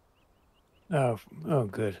 Oh,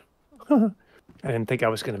 good. I didn't think I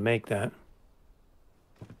was going to make that.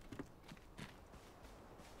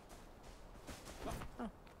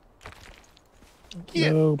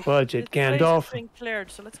 Yeah. Low budget, This place is Gandalf. being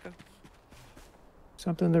cleared, so let's go.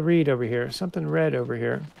 Something to read over here. Something red over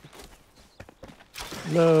here.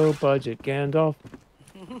 Low budget, Gandalf.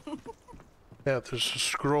 Yeah, there's a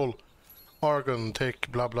scroll. Argon,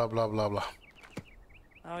 take blah blah blah blah blah.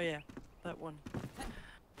 Oh yeah, that one.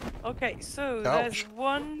 Okay, so Ouch. there's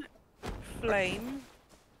one flame.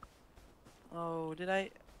 Oh, did I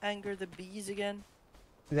anger the bees again?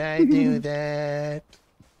 Did I do that?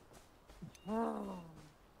 Oh.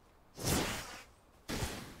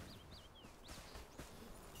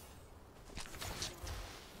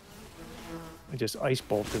 I just ice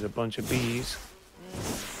bolted a bunch of bees.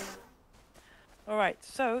 Alright,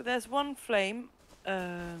 so there's one flame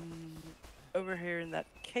over here in that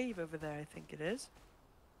cave over there, I think it is.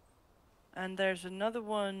 And there's another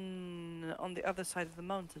one on the other side of the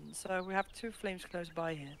mountain. So we have 2 flames close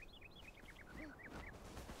by here.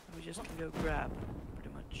 We just can go grab, pretty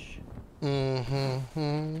much.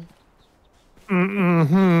 Mm-hmm.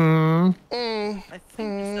 Mm-hmm. I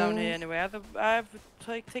think it's down here anyway. I've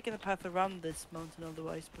taken the path around this mountain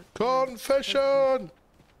otherwise, but... Confession!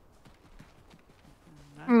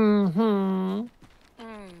 Mm-hmm.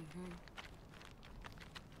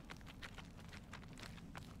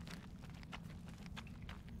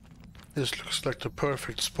 This looks like the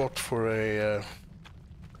perfect spot for a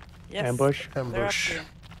Yes, Ambush. they're up ambush. here.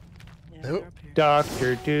 Yeah, Nope. they're up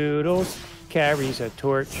here. Dr. Doodles. carries a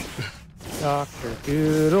torch. Dr.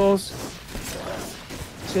 Doodles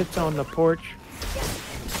sits on the porch.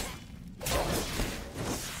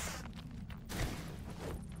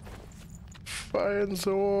 Fire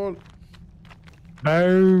sword.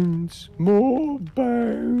 Bones, more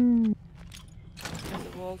bones.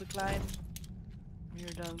 There's a wall to climb. You're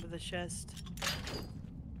done with the chest.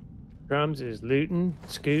 Crumbs is looting,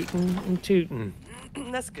 scooting, and tooting.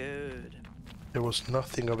 That's good. There was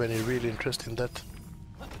nothing of any real interest in that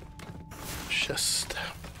chest.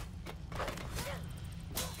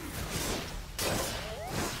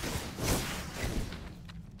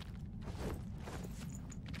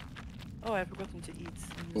 Oh, I've forgotten to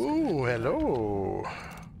eat. Ooh, hello.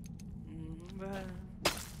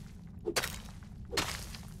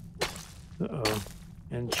 Uh-oh.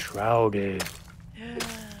 Enshrouded.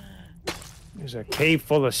 There's a cave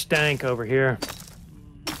full of stank over here.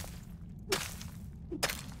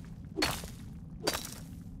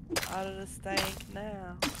 Out of the stank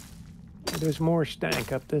now. There's more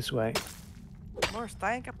stank up this way. More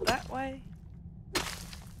stank up that way? Did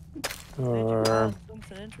you Or find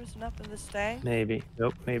something interesting up in the stank? maybe.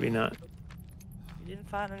 Nope, maybe not. You didn't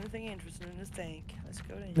find anything interesting in the stank. Let's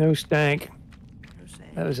go down. No stank. No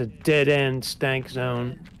stank. That was a dead-end stank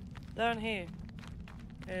zone. Down here.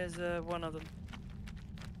 There's one of them.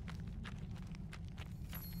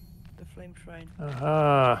 The flame shrine.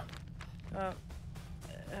 Aha. Oh.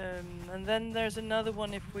 And then there's another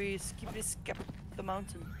one if we skip the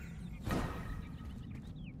mountain.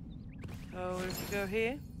 So if you go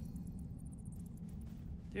here.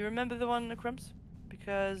 Do you remember the one, Crumbs?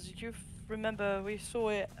 Because you remember we saw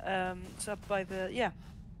it. It's up by the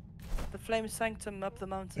the flame sanctum up the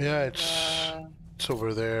mountain. Yeah, it's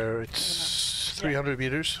over there. It's 300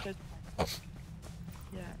 meters. Yeah, it's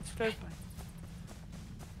close by.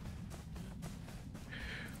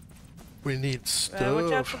 We need stuff.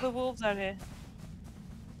 Watch out for the wolves out here.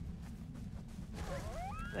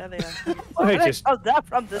 There they are. I just Oh, that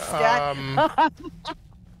from the sky.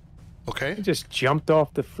 Okay. I just jumped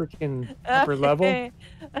off the freaking upper level. That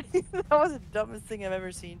was the dumbest thing I've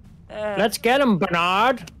ever seen. Let's get them,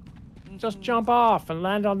 Bernard. Just jump off and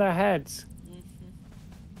land on their heads.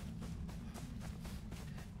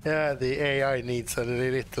 Yeah, the AI needs a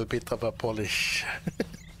little bit of a polish.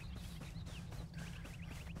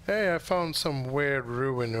 Hey, I found some weird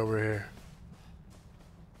ruin over here.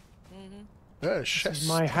 Yeah, This chest. is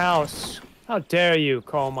my house. How dare you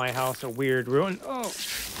call my house a weird ruin? Oh.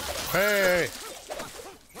 Hey!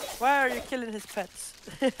 Why are you killing his pets?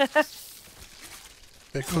 Because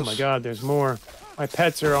Oh my god, there's more. My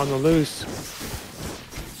pets are on the loose.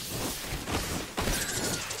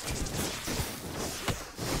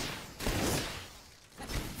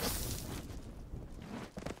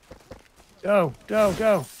 Go, go,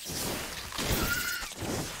 go.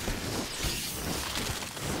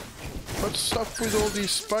 What's up with all these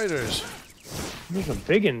spiders? These are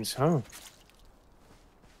biggins, huh?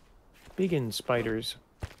 Biggin spiders.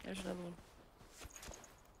 There's another one.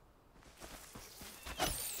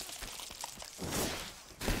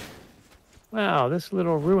 Wow, this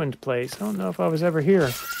little ruined place. I don't know if I was ever here.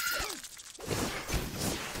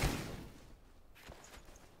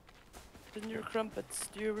 Didn't your crumpets?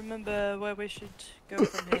 Do you remember where we should go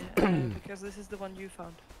from here? Because this is the one you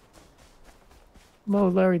found. Mo,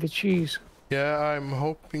 Larry the cheese. Yeah, I'm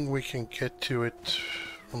hoping we can get to it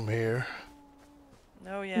from here.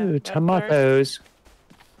 Oh yeah. Ooh, but tomatoes.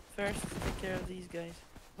 First, take care of these guys.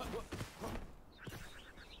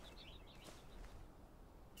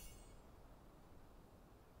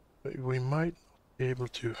 But we might be able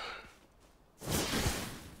to.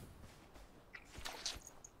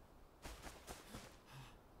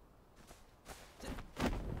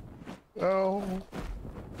 Oh.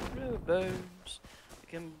 No bones. We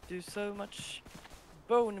can do so much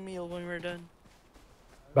bone meal when we're done.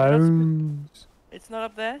 Bones. It's not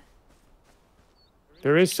up there?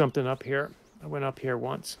 There is something up here. I went up here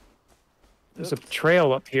once. There's a Oops.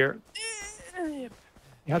 trail up here. Yep.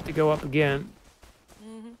 You have to go up again.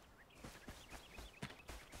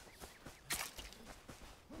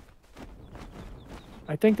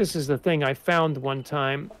 I think this is the thing I found one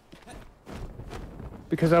time.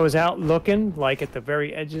 Because I was out looking, like at the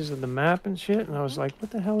very edges of the map and shit, and I was like,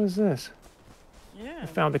 what the hell is this? Yeah. I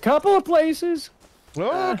found a couple of places.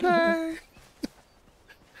 Okay.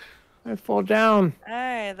 I fall down.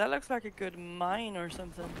 Hey, that looks like a good mine or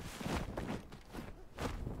something.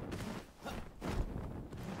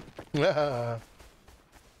 Yeah.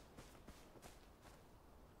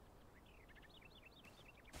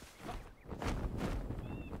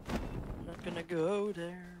 I'm not gonna go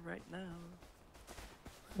there right now.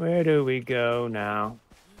 Where do we go now?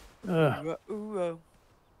 Ugh.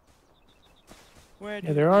 Where do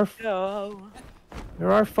Yeah, there are we go?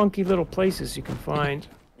 there are funky little places you can find.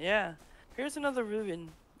 Yeah. Here's another ruin.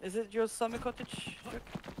 Is it your summer cottage? Chuck?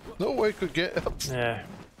 No way could get up. Yeah,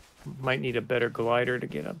 might need a better glider to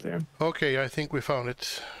get up there. Okay, I think we found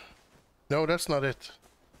it. No, that's not it.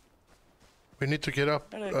 We need to get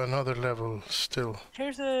up Hello. another level still.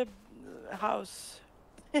 Here's a house.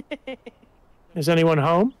 Is anyone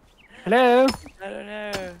home? Hello? I don't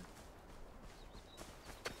know.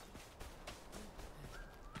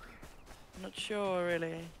 I'm not sure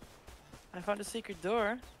really. I found a secret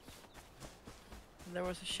door. And there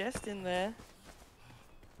was a chest in there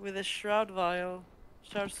with a shroud vial,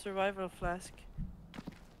 shroud survival flask.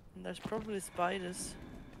 And there's probably spiders.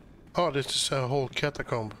 Oh, this is a whole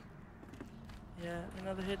catacomb. Yeah,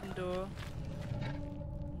 another hidden door.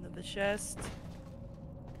 Another chest.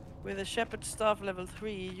 With a shepherd staff level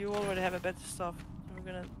 3, you already have a better staff. So we're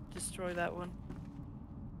gonna destroy that one.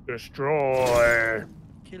 Destroy.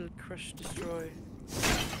 Kill, crush, destroy.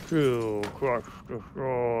 Kill, crush,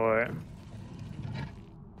 destroy.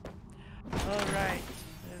 Alright.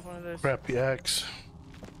 There's one of those Crappy axe.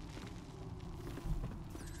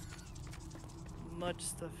 mud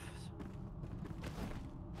stuff.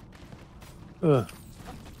 Ugh.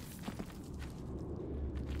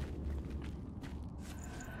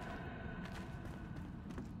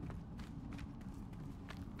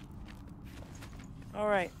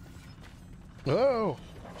 Alright. Oh!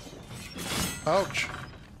 Ouch!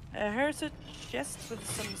 Here's a chest with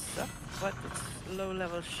some stuff, but it's low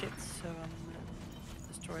level shit, so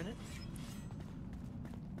I'm destroying it.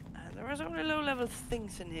 There was only low level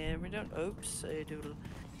things in here. We don't. Oops, doodle.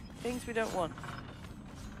 Things we don't want.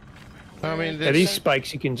 I mean, Yeah, these this,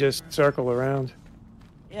 spikes you can just circle around.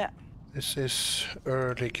 Yeah. this is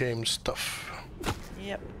early game stuff.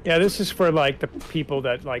 Yep. Yeah, this is for like the people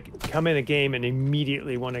that like come in a game and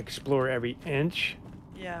immediately want to explore every inch.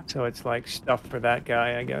 Yeah. So it's like stuff for that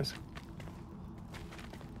guy, I guess.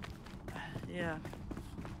 Yeah.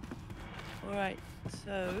 Alright,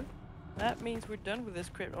 so that means we're done with this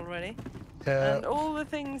crypt already. And all the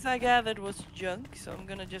things I gathered was junk, so I'm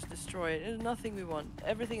gonna just destroy it. There's nothing we want.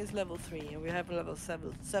 Everything is level 3, and we have level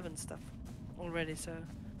 7 stuff already, so...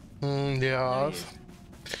 Yeah.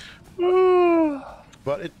 No use.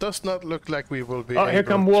 But it does not look like we will be Oh, here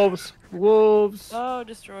come wolves. Wolves. Oh,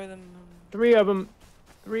 destroy them. 3 of them.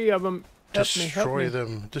 3 of them. Help me, help Destroy me.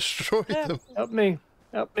 them. Destroy Help. them. Help me.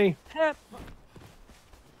 Help me. Help!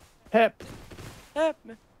 Help. Help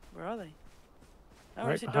me! Where are they? I want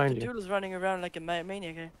Right to see behind Dr. you. Doodle's running around like a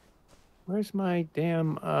maniac here. Where's my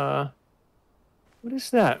damn, what is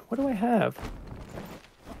that? What do I have?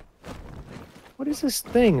 What is this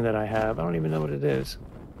thing that I have? I don't even know what it is.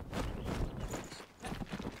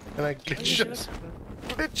 And I glitch it.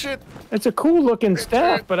 Glitch it. It's a cool looking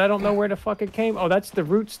staff, but I don't know where the fuck it came. Oh, that's the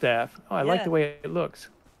root staff. Oh, I like Yeah. the way it looks.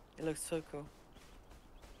 It looks so cool.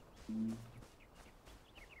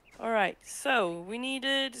 Alright, so we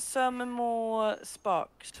needed some more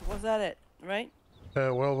sparks. Was that it, right?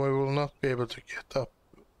 Well, we will not be able to get up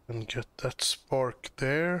and get that spark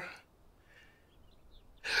there.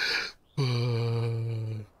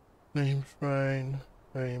 Name shrine.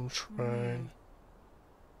 Name shrine.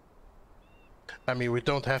 I mean, we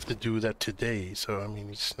don't have to do that today, so I mean,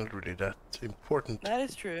 it's not really that important. That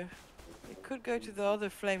is true. We could go to the other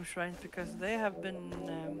flame shrines because they have been,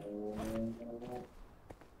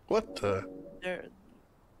 What the? they're,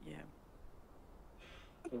 yeah.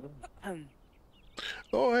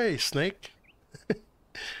 Oh, hey, Snake.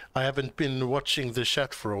 I haven't been watching the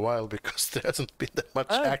chat for a while because there hasn't been that much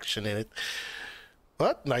Oh. action in it.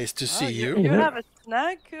 But nice to see you. You have a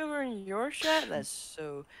snack over in your chat? That's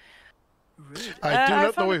so rude. I do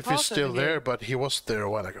not found know a if he's path still over here. there, but he was there a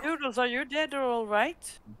while ago. Doodles, are you dead or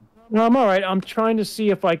alright? No, I'm all right. I'm trying to see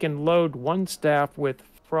if I can load one staff with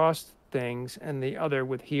frost things and the other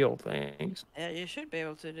with heal things, Yeah, you should be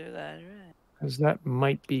able to do that, right? because that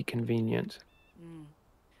might be convenient.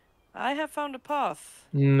 I have found a path.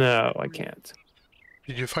 No, I can't.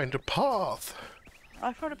 Did you find a path?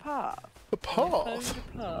 I found a path. A path?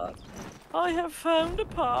 I have found a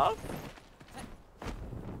path.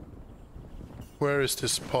 Where is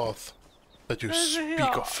this path that you Over speak here.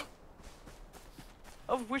 of?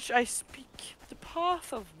 Of which I speak. The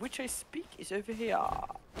path of which I speak is over here.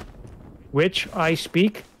 Which I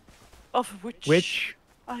speak? Of which? Which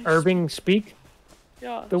I Irving speak?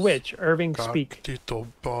 Yes. The witch, Irving speak. Gatito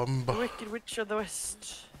bomb. The wicked witch of the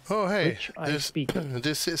west. Oh, hey, Which I this, speak.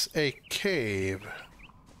 this is a cave.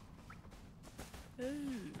 Oh,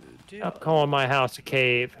 dear. Stop calling my house a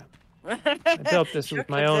cave. I built this with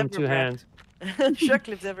my own two hands. Chuck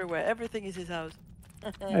lives everywhere. Everything is his house.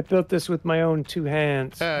 I built this with my own two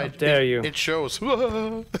hands. How dare you? It shows.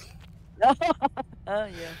 Oh yeah.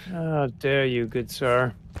 How dare you, good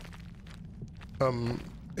sir?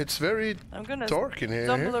 It's very I'm gonna dark in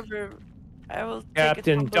stumble here. over. I will.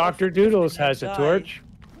 Captain Dr. Doodles has a torch.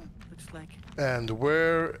 Looks like. And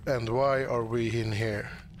where and why are we in here?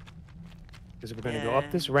 Because we're going to go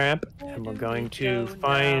up this ramp, and we're going to go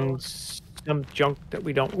find now? some junk that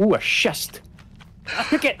we don't... Ooh, a chest!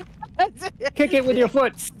 Kick it! Kick it with your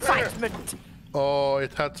foot! Excitement. Oh,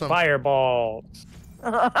 it had some. Fireballs!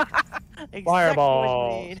 Exactly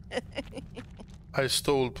Fireballs. what you need. I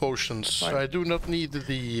stole potions. I do not need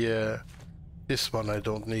the. This one I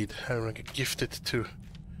don't need. I'm gonna gift it to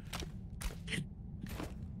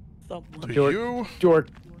Someone. you.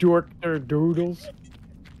 Their doodles.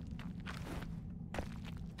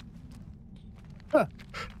 Huh.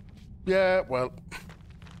 Yeah, well,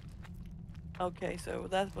 Okay, so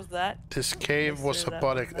that was that. this cave Yes, was sir, that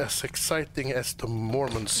about was that. as exciting as the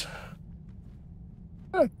Mormons.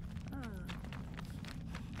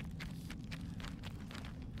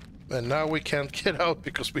 And now we can't get out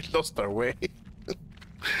because we lost our way.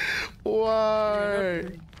 Why?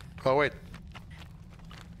 Oh wait.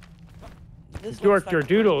 This looks Dr. like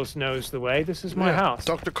Doodles knows the way. This is my Yeah, house.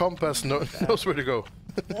 Dr. Compass knows where to go.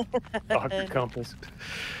 Dr. Compass.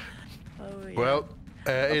 Oh, yeah. Well,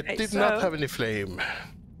 it Okay, did not so- have any flame.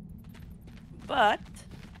 But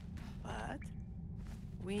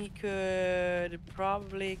we could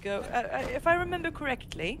probably go. If I remember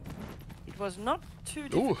correctly, it was not too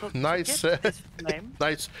Ooh, difficult nice, to get this flame.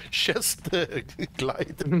 nice chest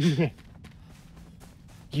glide.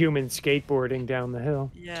 Human skateboarding down the hill.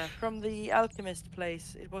 Yeah, from the alchemist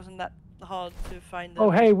place, it wasn't that hard to find. Oh,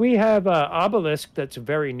 hey, we have an obelisk that's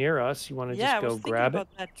very near us. You want to yeah, I just was go thinking grab it?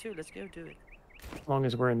 about that too. Let's go do it. As long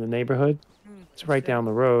as we're in the neighborhood. It's let's right go. down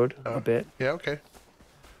the road a bit. Yeah, okay.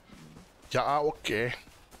 Yeah, okay.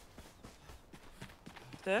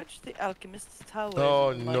 Search the alchemist's tower. Oh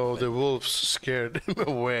is my no, question. the wolves scared him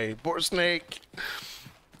away. Poor snake.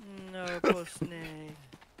 No, poor snake.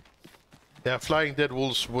 Yeah, flying dead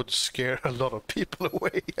wolves would scare a lot of people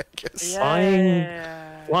away, I guess.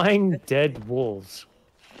 Yeah. Flying dead wolves.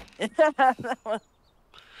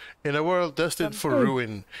 In a world destined for Something.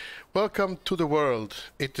 ruin. Welcome to the world.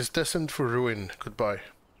 It is destined for ruin. Goodbye.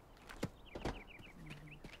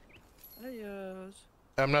 Adios.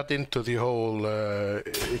 I'm not into the whole,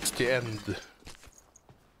 it's the end.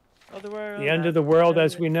 The end of the world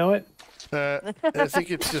as we know it. I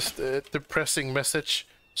think it's just a depressing message,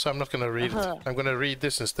 so I'm not gonna read it. I'm gonna read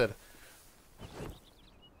this instead.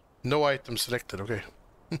 No item selected, okay.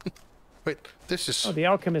 Wait, this is Oh, the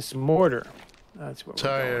alchemist's mortar. That's what we're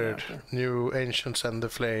tired. going after. New ancients and the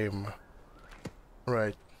flame.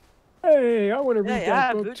 Right. Hey, I want to read Hey, that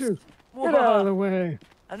I book boots. too. Get out of the way.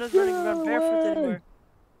 I'm not running around barefoot way. anymore.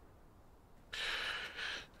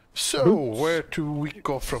 So, Boots. where do we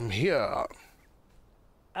go from here?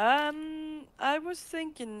 I was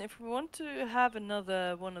thinking if we want to have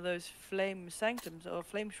another one of those flame sanctums or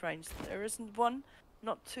flame shrines, there isn't one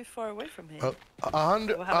not too far away from here. Well, haven't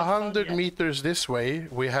found 100 yet. meters this way,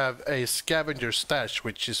 we have a scavenger stash,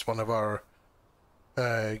 which is one of our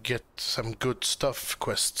get some good stuff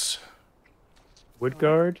quests.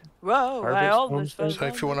 Woodguard. Whoa, I Harvest almost homestead. fell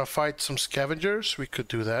So if you want to fight some scavengers, we could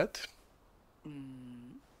do that.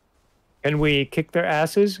 Can we kick their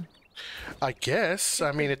asses? I guess.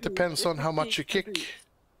 I mean, it depends on how much you kick.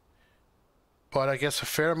 But I guess a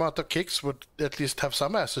fair amount of kicks would at least have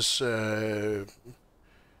some asses.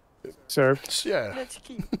 Sir. Yeah.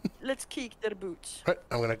 Let's kick their boots. Right,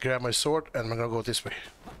 I'm gonna grab my sword and I'm gonna go this way.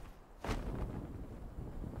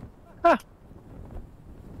 Ah.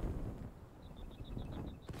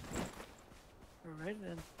 Alright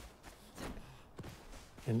then.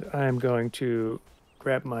 And I'm going to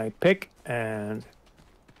grab my pick and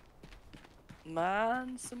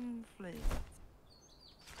Man, some flame.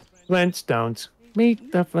 Flintstones.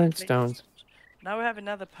 Meet the Flintstones. Now we have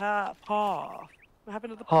another path. We have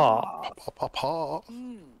another Paw. path. Pa, pa, pa.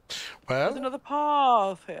 There's Well, another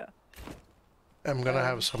path here. I'm gonna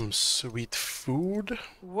have some sweet food.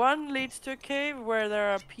 One leads to a cave where there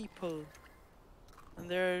are people. And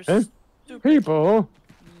there's Eh? People.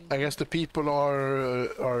 I guess the people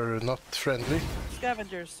are not friendly.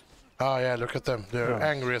 scavengers. Ah, yeah, look at them. They're Oh.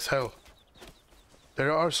 angry as hell. They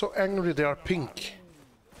are so angry they are pink.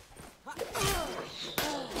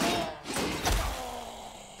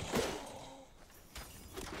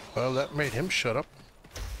 Well, that made him shut up.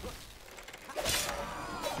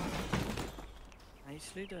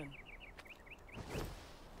 Nicely done.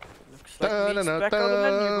 Looks like meat's back on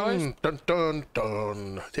the menu, boys. Dun, dun,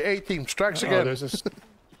 dun. The A-team strikes Oh, again. there's a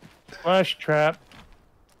splash trap.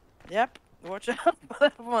 Yep, watch out for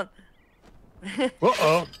that one.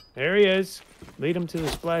 Uh-oh, there he is. Lead him to the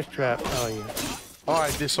splash trap. Oh, yeah. Oh,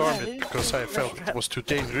 I disarmed Yeah, it because I felt it was too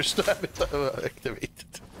dangerous to have it activated.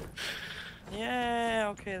 Yeah,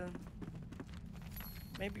 okay then.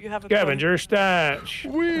 Maybe you have a Scavenger stash.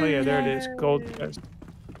 Whee! Oh, yeah, there it is. Gold chest.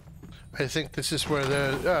 I think this is where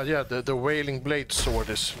the wailing blade sword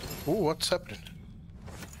is. Ooh, what's happening?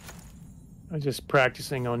 I'm just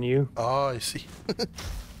practicing on you. Oh, I see.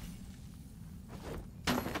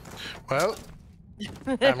 Well,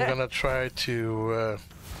 I'm gonna try to.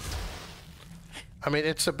 I mean,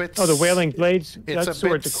 it's a bit. Oh, the wailing blades. It's That a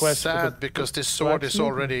sword's bit a quest for sad the because this sword is blacksmith.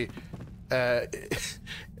 already.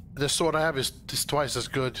 The sword I have is twice as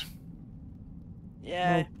good.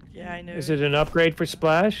 Yeah, yeah, I know. Is it an upgrade for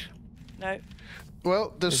splash? No.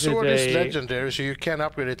 Well, the Is it sword is a- legendary, so you can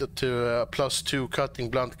upgrade it to +2 cutting,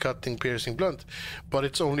 blunt, cutting, piercing, blunt. But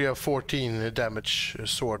it's only a 14 damage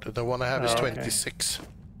sword. The one I have is Oh, okay. 26.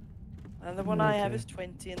 And the one I have Okay. is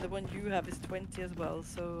 20, and the one you have is 20 as well.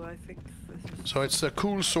 So I think this is. So it's a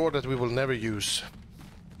cool sword that we will never use,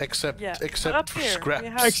 except Yeah, but except up for here, we scraps.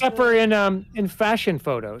 have- Except for in fashion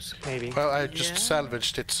photos, maybe. Well, I just Yeah.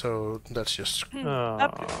 salvaged it, so that's just. Oh,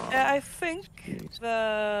 I think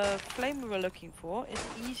the flame we were looking for is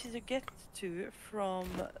easy to get to from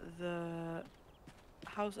the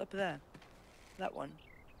house up there. That one.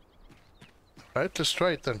 Right, let's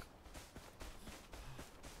try it then.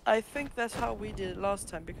 I think that's how we did it last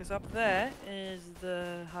time, because up there is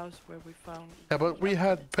the house where we found. Yeah, but we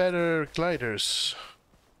had better gliders.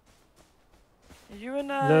 You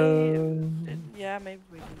and I. low, Yeah, maybe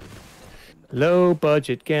we did. low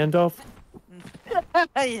budget Gandalf.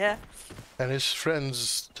 Yeah. And his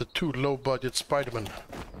friends, the two low-budget Spider-Man.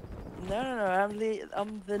 No.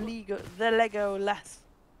 I'm the Lego lass.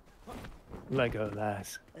 Lego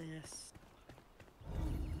lass. Yes.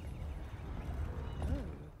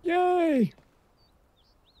 Yay!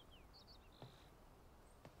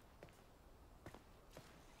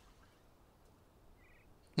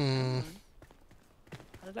 Hmm.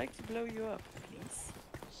 I'd like to blow you up, please.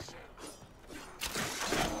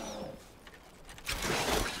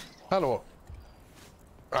 Hello.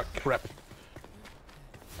 Ah, crap.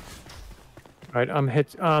 All right,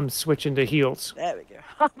 I'm switching to heals. There we go.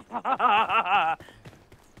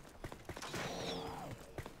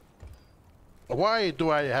 Why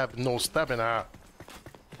do I have no stamina?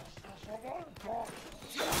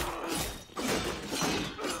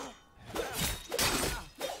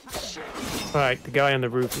 All right, the guy on the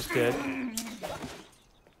roof is dead.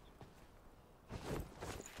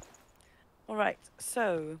 All right.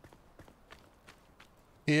 So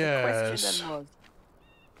the Yes. question then was,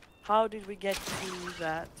 how did we get to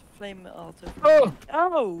that flame altar? Oh!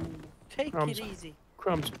 Oh, take Crumbs. it easy.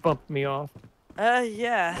 Crumbs bumped me off.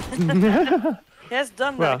 Yeah. He has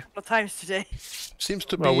done that Well. a couple of times today. Seems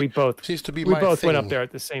to be. Well, we both Seems to be we my both thing. went up there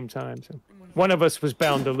at the same time. So one of us was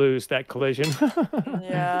bound to lose that collision.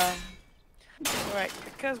 Yeah. All right,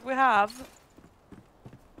 because we have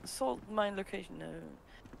salt mine location, no.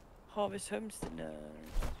 Harvest homestead, no. Wood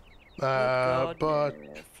But garden,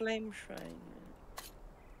 no. Flame shrine.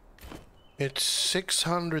 it's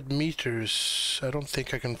 600 meters. I don't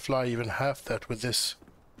think I can fly even half that with this.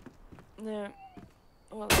 No.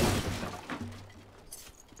 Well.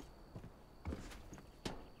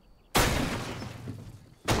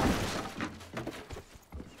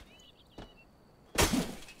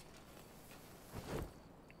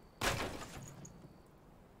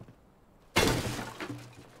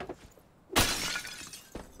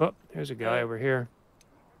 Oh, there's a guy over here.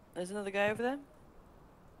 There's another guy over there.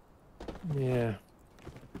 Yeah.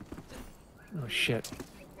 Oh shit.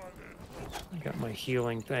 I got my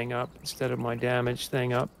healing thing up instead of my damage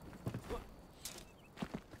thing up.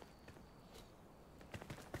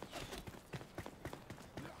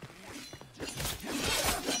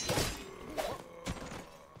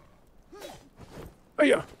 Oh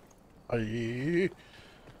yeah. Aye.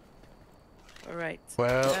 All right.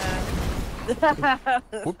 Well, That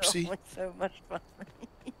whoopsie. was so much fun.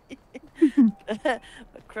 But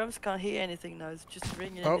Crumbs can't hear anything now. It's just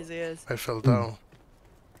ringing Oh. in his ears. I fell down.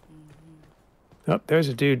 Oh, there's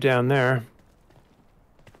a dude down there.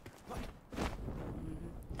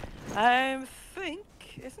 I think,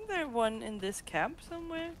 isn't there one in this camp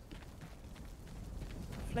somewhere?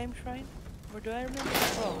 Flame shrine? Or do I remember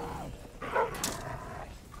it wrong?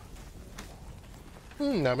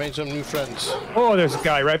 I made some new friends. Oh, there's a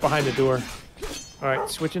guy right behind the door. All right,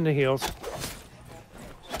 switching to heals.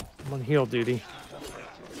 I'm on heal duty.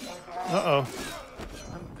 Uh-oh.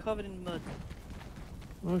 I'm covered in mud.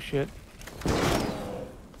 Oh, shit.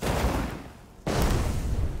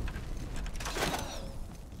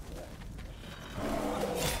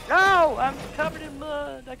 No! I'm covered in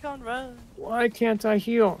mud. I can't run. Why can't I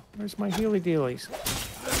heal? Where's my healy dealies?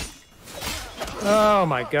 Oh,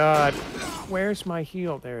 my God. Where's my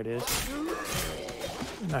heal? There it is.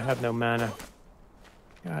 I have no mana.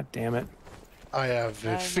 God damn it. I have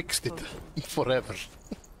fixed it forever.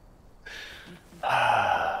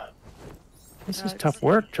 This is tough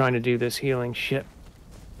work trying to do this healing shit.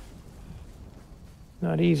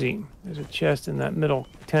 Not easy. There's a chest in that middle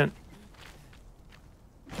tent.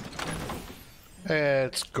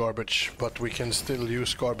 It's garbage, but we can still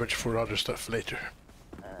use garbage for other stuff later.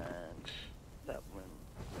 And that one.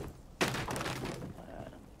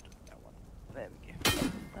 And that one. There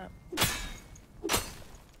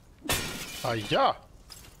we go. Yeah.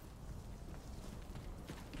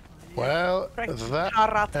 Well, that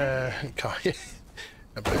guy,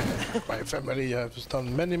 my family has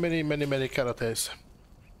done many karates.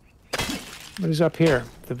 What is up here?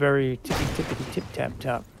 The very tippity tip tap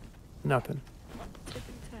top. Nothing.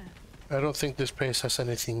 I don't think this place has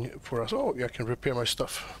anything for us. Oh, I can repair my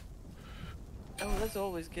stuff. Oh, that's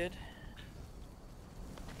always good.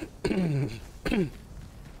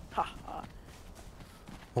 Ha ha.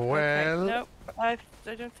 Well, Okay, no, I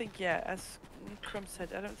don't think, yeah, as Crumbs said,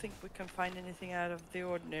 I don't think we can find anything out of the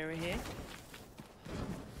ordinary here.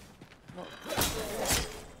 Not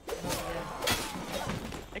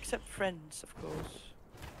except friends, of course.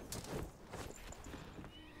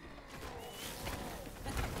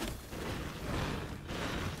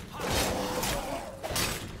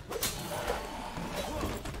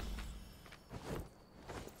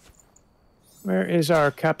 Where is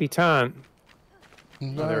our Capitan?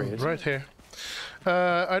 no, there he is. right here.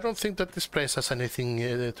 I don't think that this place has anything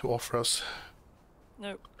to offer us.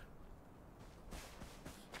 No.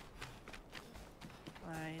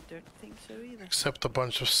 I don't think so either. Except a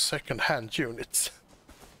bunch of second-hand units.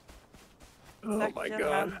 Oh my Second-hand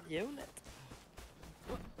God. unit.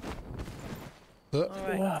 Uh,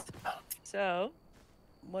 Alright. So,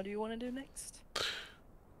 what do you want to do next?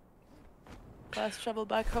 Fast travel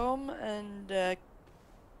back home and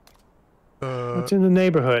What's in the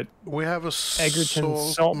neighborhood? we have a Egerton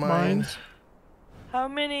salt mine. mines? how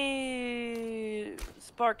many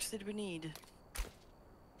sparks did we need?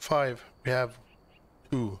 5. We have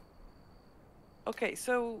 2. Okay,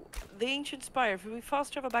 so the ancient spire, if we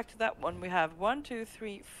fast travel back to that one, we have 1, 2,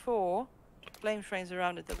 3, 4 flame trains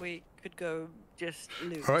around it that we could go just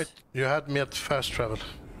loot. All right, you had me at fast travel.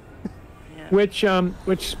 Yeah.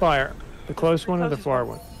 Which spire? The close one or the closest far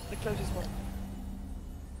one. one? The closest one.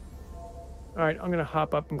 All right, I'm gonna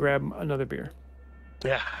hop up and grab another beer.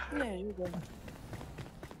 Yeah. Yeah, you go.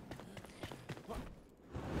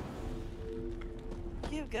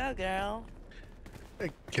 You go, girl.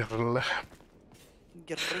 Girl.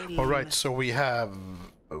 Grill. All right, so we have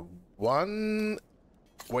 1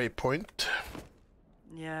 waypoint.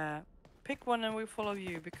 Yeah. Pick one and we follow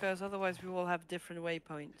you, because otherwise we will have different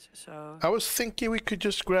waypoints. So. I was thinking we could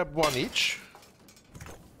just grab 1 each,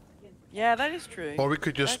 Yeah, that is true. or we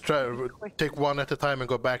could just take 1 at a time and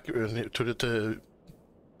go back to the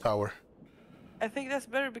tower. I think that's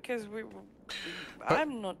better because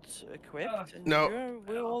I'm not equipped. And No.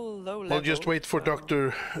 we're all low level. We'll just wait for so-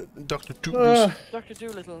 Dr. Doobs. Dr.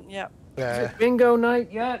 Doolittle, yeah. Bingo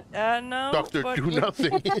night yet? No. Dr. but Do we-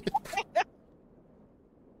 Nothing.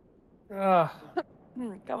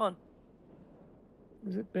 Come on.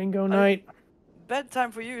 Is it bingo night?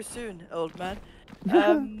 Bedtime for you soon, old man.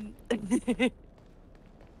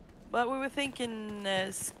 But we were thinking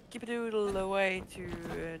skip-a-doodle away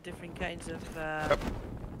to different kinds of...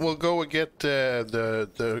 We'll go and get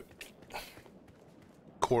the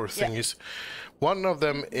core thingies. One of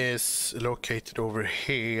them is located over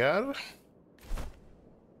here.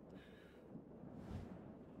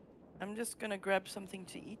 I'm just gonna grab something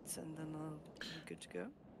to eat and then I'll be good to go.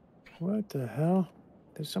 What the hell?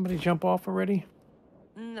 Did somebody jump off already?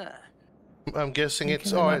 Nah. I'm guessing Why it's...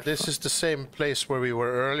 can I Oh, not this is the same place where we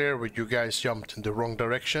were earlier, where you guys jumped in the wrong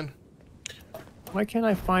direction. Why can't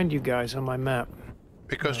I find you guys on my map?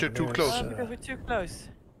 Because Oh, you're too there's, close. Because we're too close.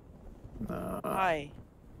 Hi.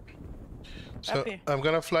 So up here. I'm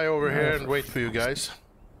gonna fly over here and wait for you guys.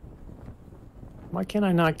 Why can't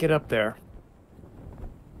I not get up there?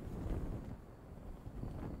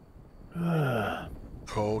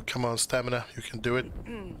 Oh, come on, stamina. You can do it.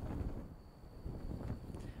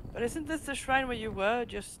 But isn't this the shrine where you were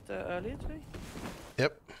just earlier today?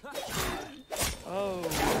 Yep. Oh,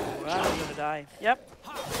 I'm gonna die. Yep.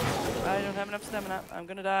 I don't have enough stamina. I'm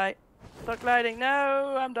gonna die. Stop gliding.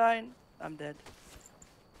 No, I'm dying. I'm dead.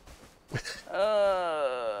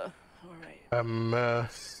 All right.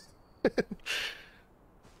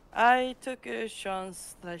 I took a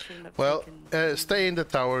chance that I shouldn't have Well, taken. stay in the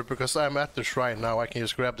tower because I'm at the shrine now. I can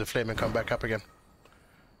just grab the flame and come back up again.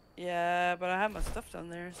 Yeah, but I have my stuff down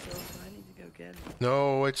there, so I need to go get it.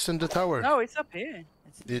 No, it's in the tower. No, it's up here.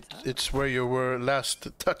 It's where you were last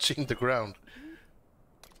touching the ground.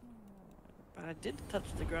 But I did touch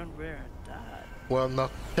the ground where I died. Well,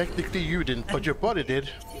 not technically you didn't, but your body did.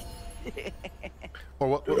 Or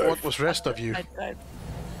what was rest of you? I died.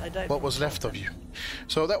 What was left of you?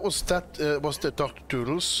 So that was the Dr.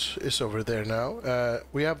 Doodles is over there now.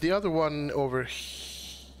 We have the other one over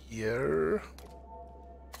here.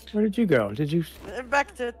 Where did you go? Did you?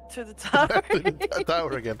 Back to the tower. Back to the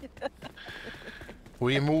tower again.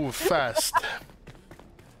 We move fast.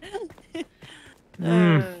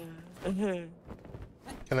 Can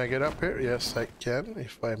I get up here? Yes, I can,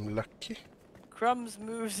 if I'm lucky. Crumbs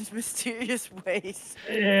moves in mysterious ways.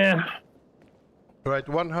 Yeah. Right,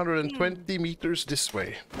 120 meters this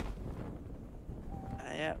way.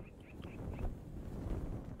 Yeah.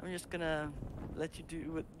 I'm just gonna let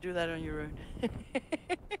you do that on your own.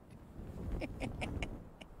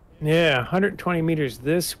 Yeah, 120 meters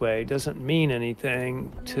this way doesn't mean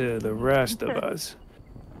anything to the rest of us.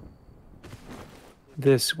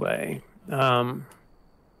 This way. Where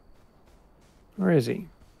is he?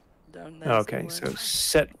 Down there Okay, so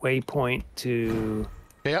set waypoint to.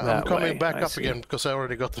 Yeah, that I'm coming way. back I up see. again because I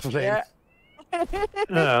already got the flame. Yeah.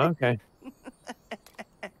 Oh, okay.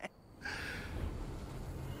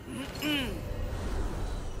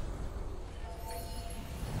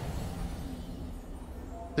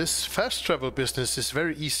 This fast travel business is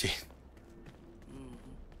very easy.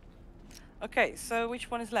 Okay, so which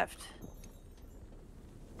one is left?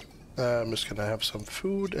 I'm just gonna have some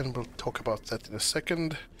food and we'll talk about that in a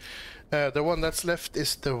second. The one that's left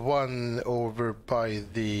is the one over by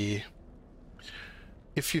the...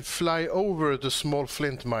 If you fly over the small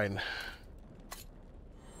flint mine.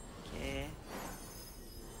 Okay.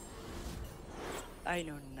 I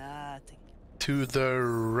know nothing. To the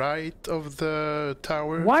right of the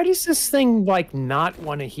tower. Why does this thing like not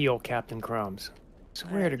want to heal Captain Crumbs?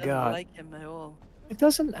 Swear to I don't God. like him at all. It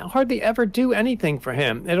doesn't hardly ever do anything for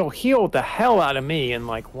him. It'll heal the hell out of me in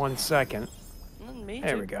like 1 second. Me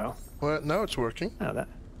There too. we go. Well, now it's working. Oh, that.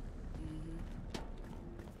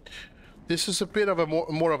 This is a bit of a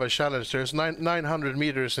more of a challenge. There's 900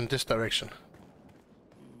 meters in this direction.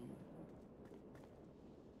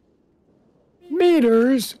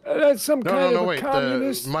 Meters? That's some kind of a Wait.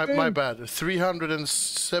 communist My thing. bad.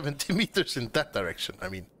 370 meters in that direction. I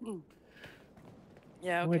mean.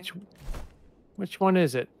 Yeah, okay. Which one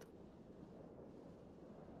is it?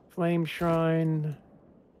 Flame Shrine.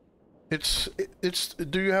 It's.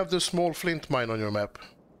 Do you have the small flint mine on your map?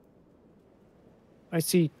 I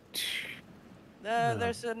see.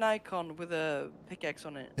 There's an icon with a pickaxe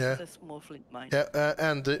on it. Yeah. It's a small flint mine. Yeah,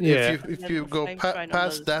 and Yeah. if you go Flame Shrine on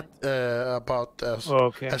past the that about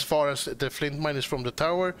Okay. as far as the flint mine is from the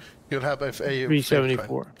tower, you'll have a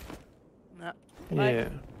 374. No. Yeah.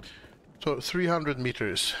 So 300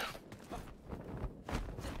 meters.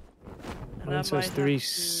 And Mine I says might have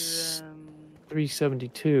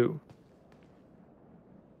 372.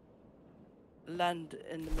 to land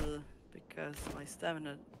in the middle because my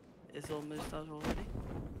stamina is almost out already.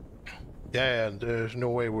 Yeah, and there's no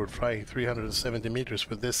way we're flying 370 meters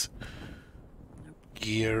with this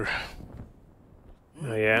gear.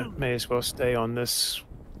 Oh yeah, may as well stay on this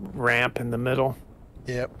ramp in the middle.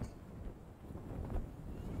 Yep.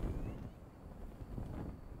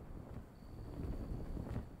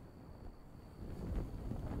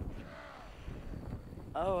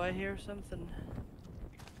 Oh, I hear something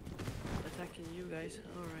attacking you guys.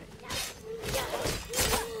 Alright.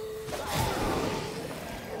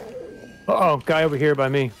 Uh oh, guy over here by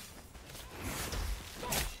me.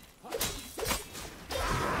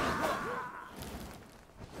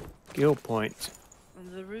 Skill points.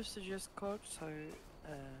 And the rooster just caught, so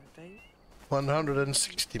Dave.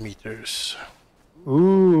 160 meters.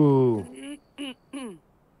 Ooh.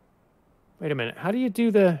 Wait a minute. How do you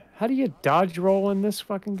dodge roll in this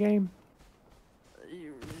fucking game?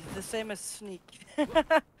 The same as sneak.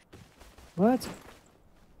 What?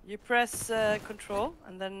 You press control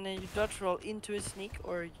and then you dodge roll into a sneak,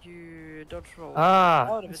 or you dodge roll Ah,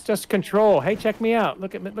 out of it's a just control. Hey, check me out.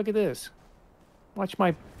 Look at this. Watch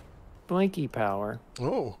my blinky power.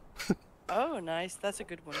 Oh. Oh, nice. That's a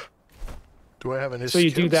good one. Do I have any So you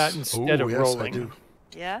do skills? that instead of yes, rolling. I do.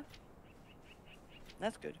 Yeah?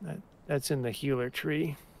 That's good. That's in the healer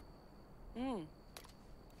tree. Mm.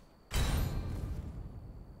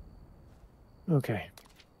 Okay.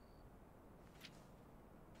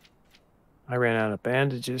 I ran out of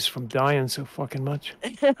bandages from dying so fucking much.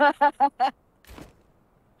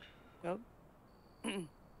 Well,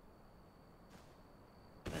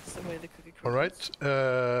 that's the way the cookie All crumbles.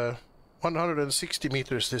 right. 160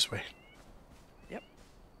 meters this way. Yep.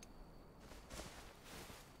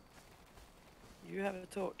 You have a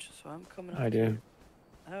torch, so I'm coming up I to you. do.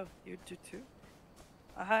 Oh, you do too?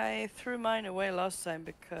 I threw mine away last time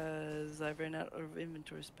because I ran out of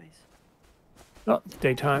inventory space. Oh,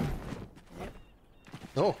 daytime. Yep.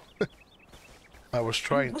 No. I was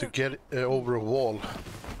trying to get over a wall.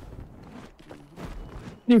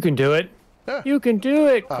 You can do it. Yeah, You can do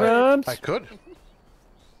it, Crumbs. I could.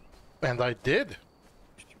 And I did.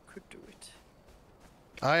 You could do it.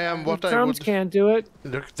 I am what I Crumbs would... can't do it.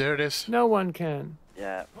 Look, there it is. No one can.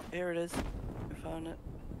 Yeah, here it is. I found it.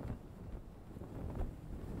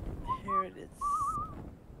 Here it is.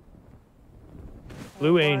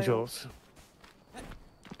 Blue Wild. Angels.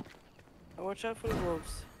 Oh, watch out for the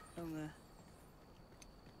wolves down there.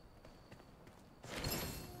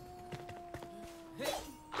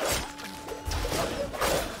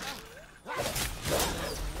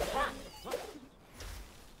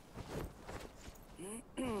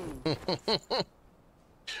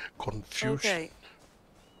 Confusion. Okay.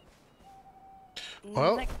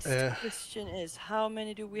 Well, next question is, how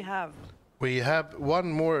many do we have? We have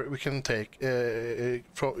one more we can take.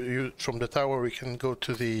 From the tower we can go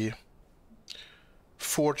to the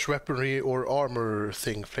forge weaponry or armor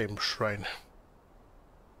thing, flame shrine.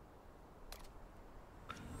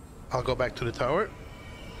 I'll go back to the tower.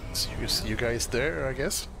 See you guys there, I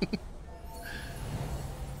guess.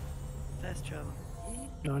 Fast travel.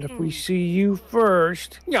 Not if we see you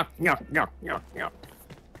first. Yeah, yeah, yeah, yeah, yeah.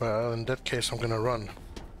 Well, in that case I'm gonna run.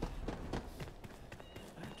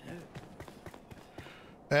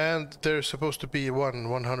 And there's supposed to be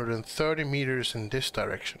 130 meters in this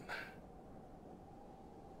direction.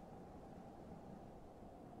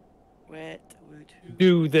 Wet wood.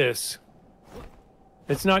 Do this.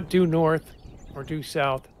 It's not due north or due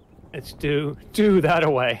south. It's due that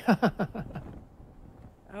away.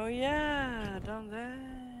 Oh yeah, down there.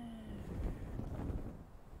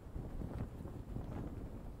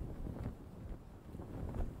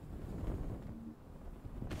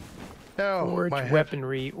 Oh, Forge my head.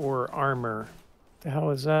 weaponry or armor. The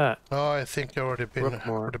hell is that? Oh, I think I already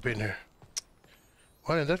Brookmore. been here.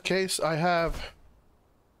 Well, in that case, I have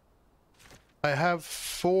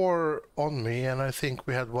 4 on me, and I think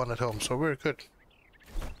we had 1 at home, so we're good.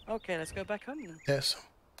 Okay, let's go back home then. Yes.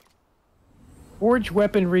 Forge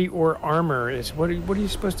weaponry or armor is what are you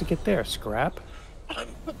supposed to get there? Scrap?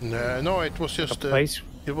 No, it was A just place?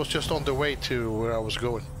 it was just on the way to where I was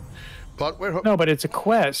going. But we're No, but it's a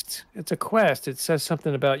quest. It's a quest. It says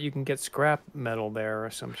something about you can get scrap metal there or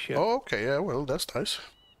some shit. Oh, okay, yeah, well, that's nice.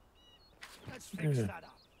 Let's fix Yeah. that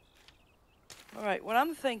up. Alright, what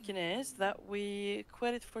I'm thinking is that we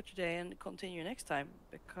quit it for today and continue next time,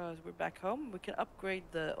 because we're back home. We can upgrade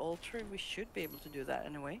the altar. We should be able to do that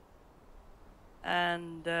anyway.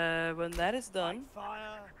 And when that is done,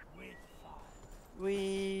 Fire with fire.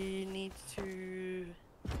 we need to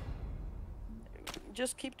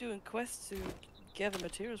just keep doing quests to gather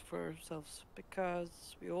materials for ourselves,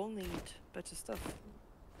 because we all need better stuff.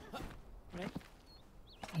 Right?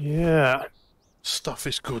 Yeah. Stuff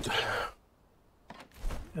is good.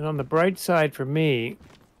 And on the bright side for me,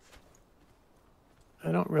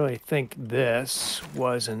 I don't really think this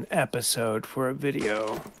was an episode for a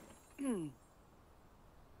video.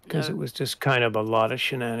 Because No. it was just kind of a lot of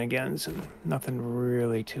shenanigans and nothing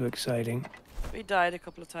really too exciting. We died a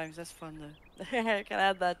couple of times. That's fun though. I can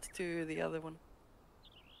add that to the other one.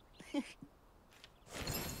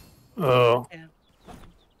 Oh, Yeah.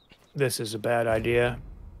 this is a bad idea.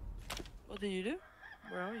 What did you do?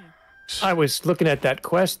 Where are you? I was looking at that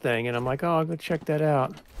quest thing and I'm like, oh, I'll go check that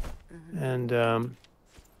out. And,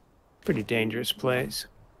 pretty dangerous place.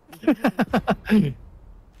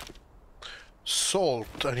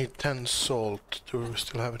 Salt. I need 10 salt. Do we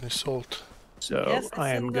still have any salt? So Yes, it's I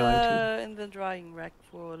am in going the to in the drying rack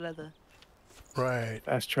for leather. Right.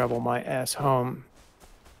 fast travel my ass home.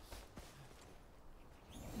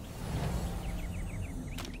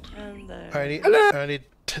 And I need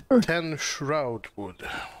 10 shroud wood.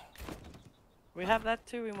 we have that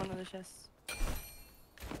too in one of the chests.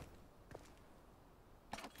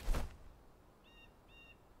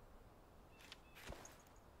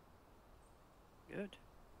 Good.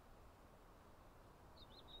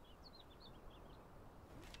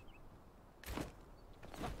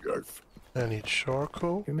 I need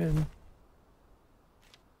charcoal. Come in.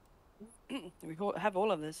 We have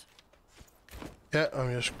all of this. Yeah,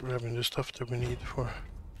 I'm just grabbing the stuff that we need for.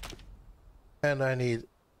 And I need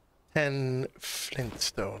 10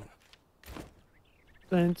 flintstone.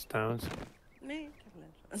 Flintstones. Me,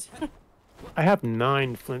 I have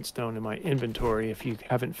 9 flintstone in my inventory if you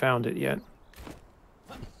haven't found it yet.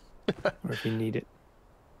 Or if you need it.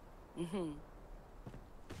 Mm-hmm.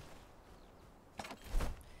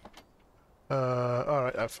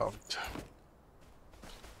 Alright, I found it.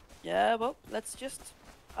 Yeah, well, let's just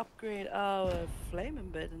upgrade our flame a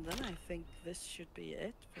bit, and then I think this should be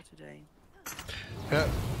it for today. Yeah,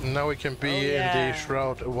 now we can be in the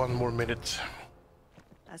shroud 1 more minute.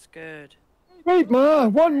 That's good. Wait, Ma,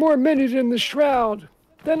 1 more minute in the shroud.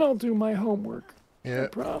 Then I'll do my homework. Yeah. I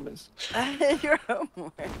promise. Your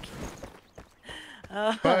homework.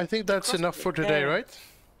 But I think that's enough for today, right?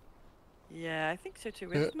 Yeah, I think so too.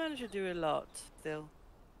 We did manage to do a lot still.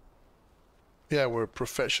 Yeah, we're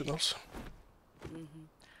professionals.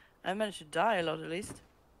 I managed to die a lot at least.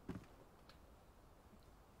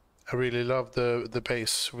 I really love the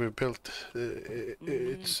base we built.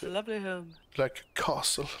 It's a lovely home. like a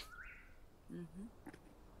castle.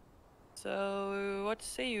 So, what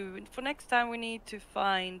say you? For next time, we need to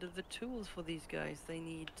find the tools for these guys. They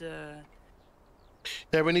need.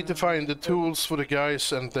 Yeah, we need to find the tools for the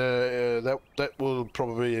guys, and that will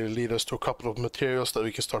probably lead us to a couple of materials that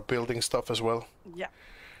we can start building stuff as well. Yeah,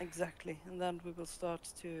 exactly. And then we will start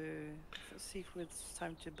to see if it's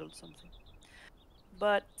time to build something.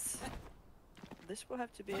 But this will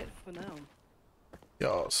have to be it for now.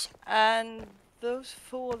 Yes. And those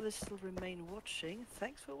 4 that still remain watching,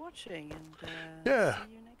 thanks for watching, and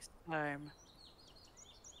see you next time.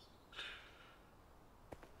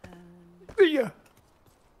 See ya.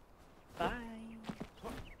 Bye.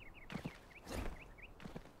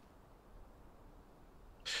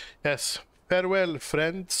 Yes. Farewell,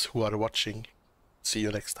 friends who are watching. See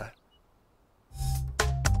you next time.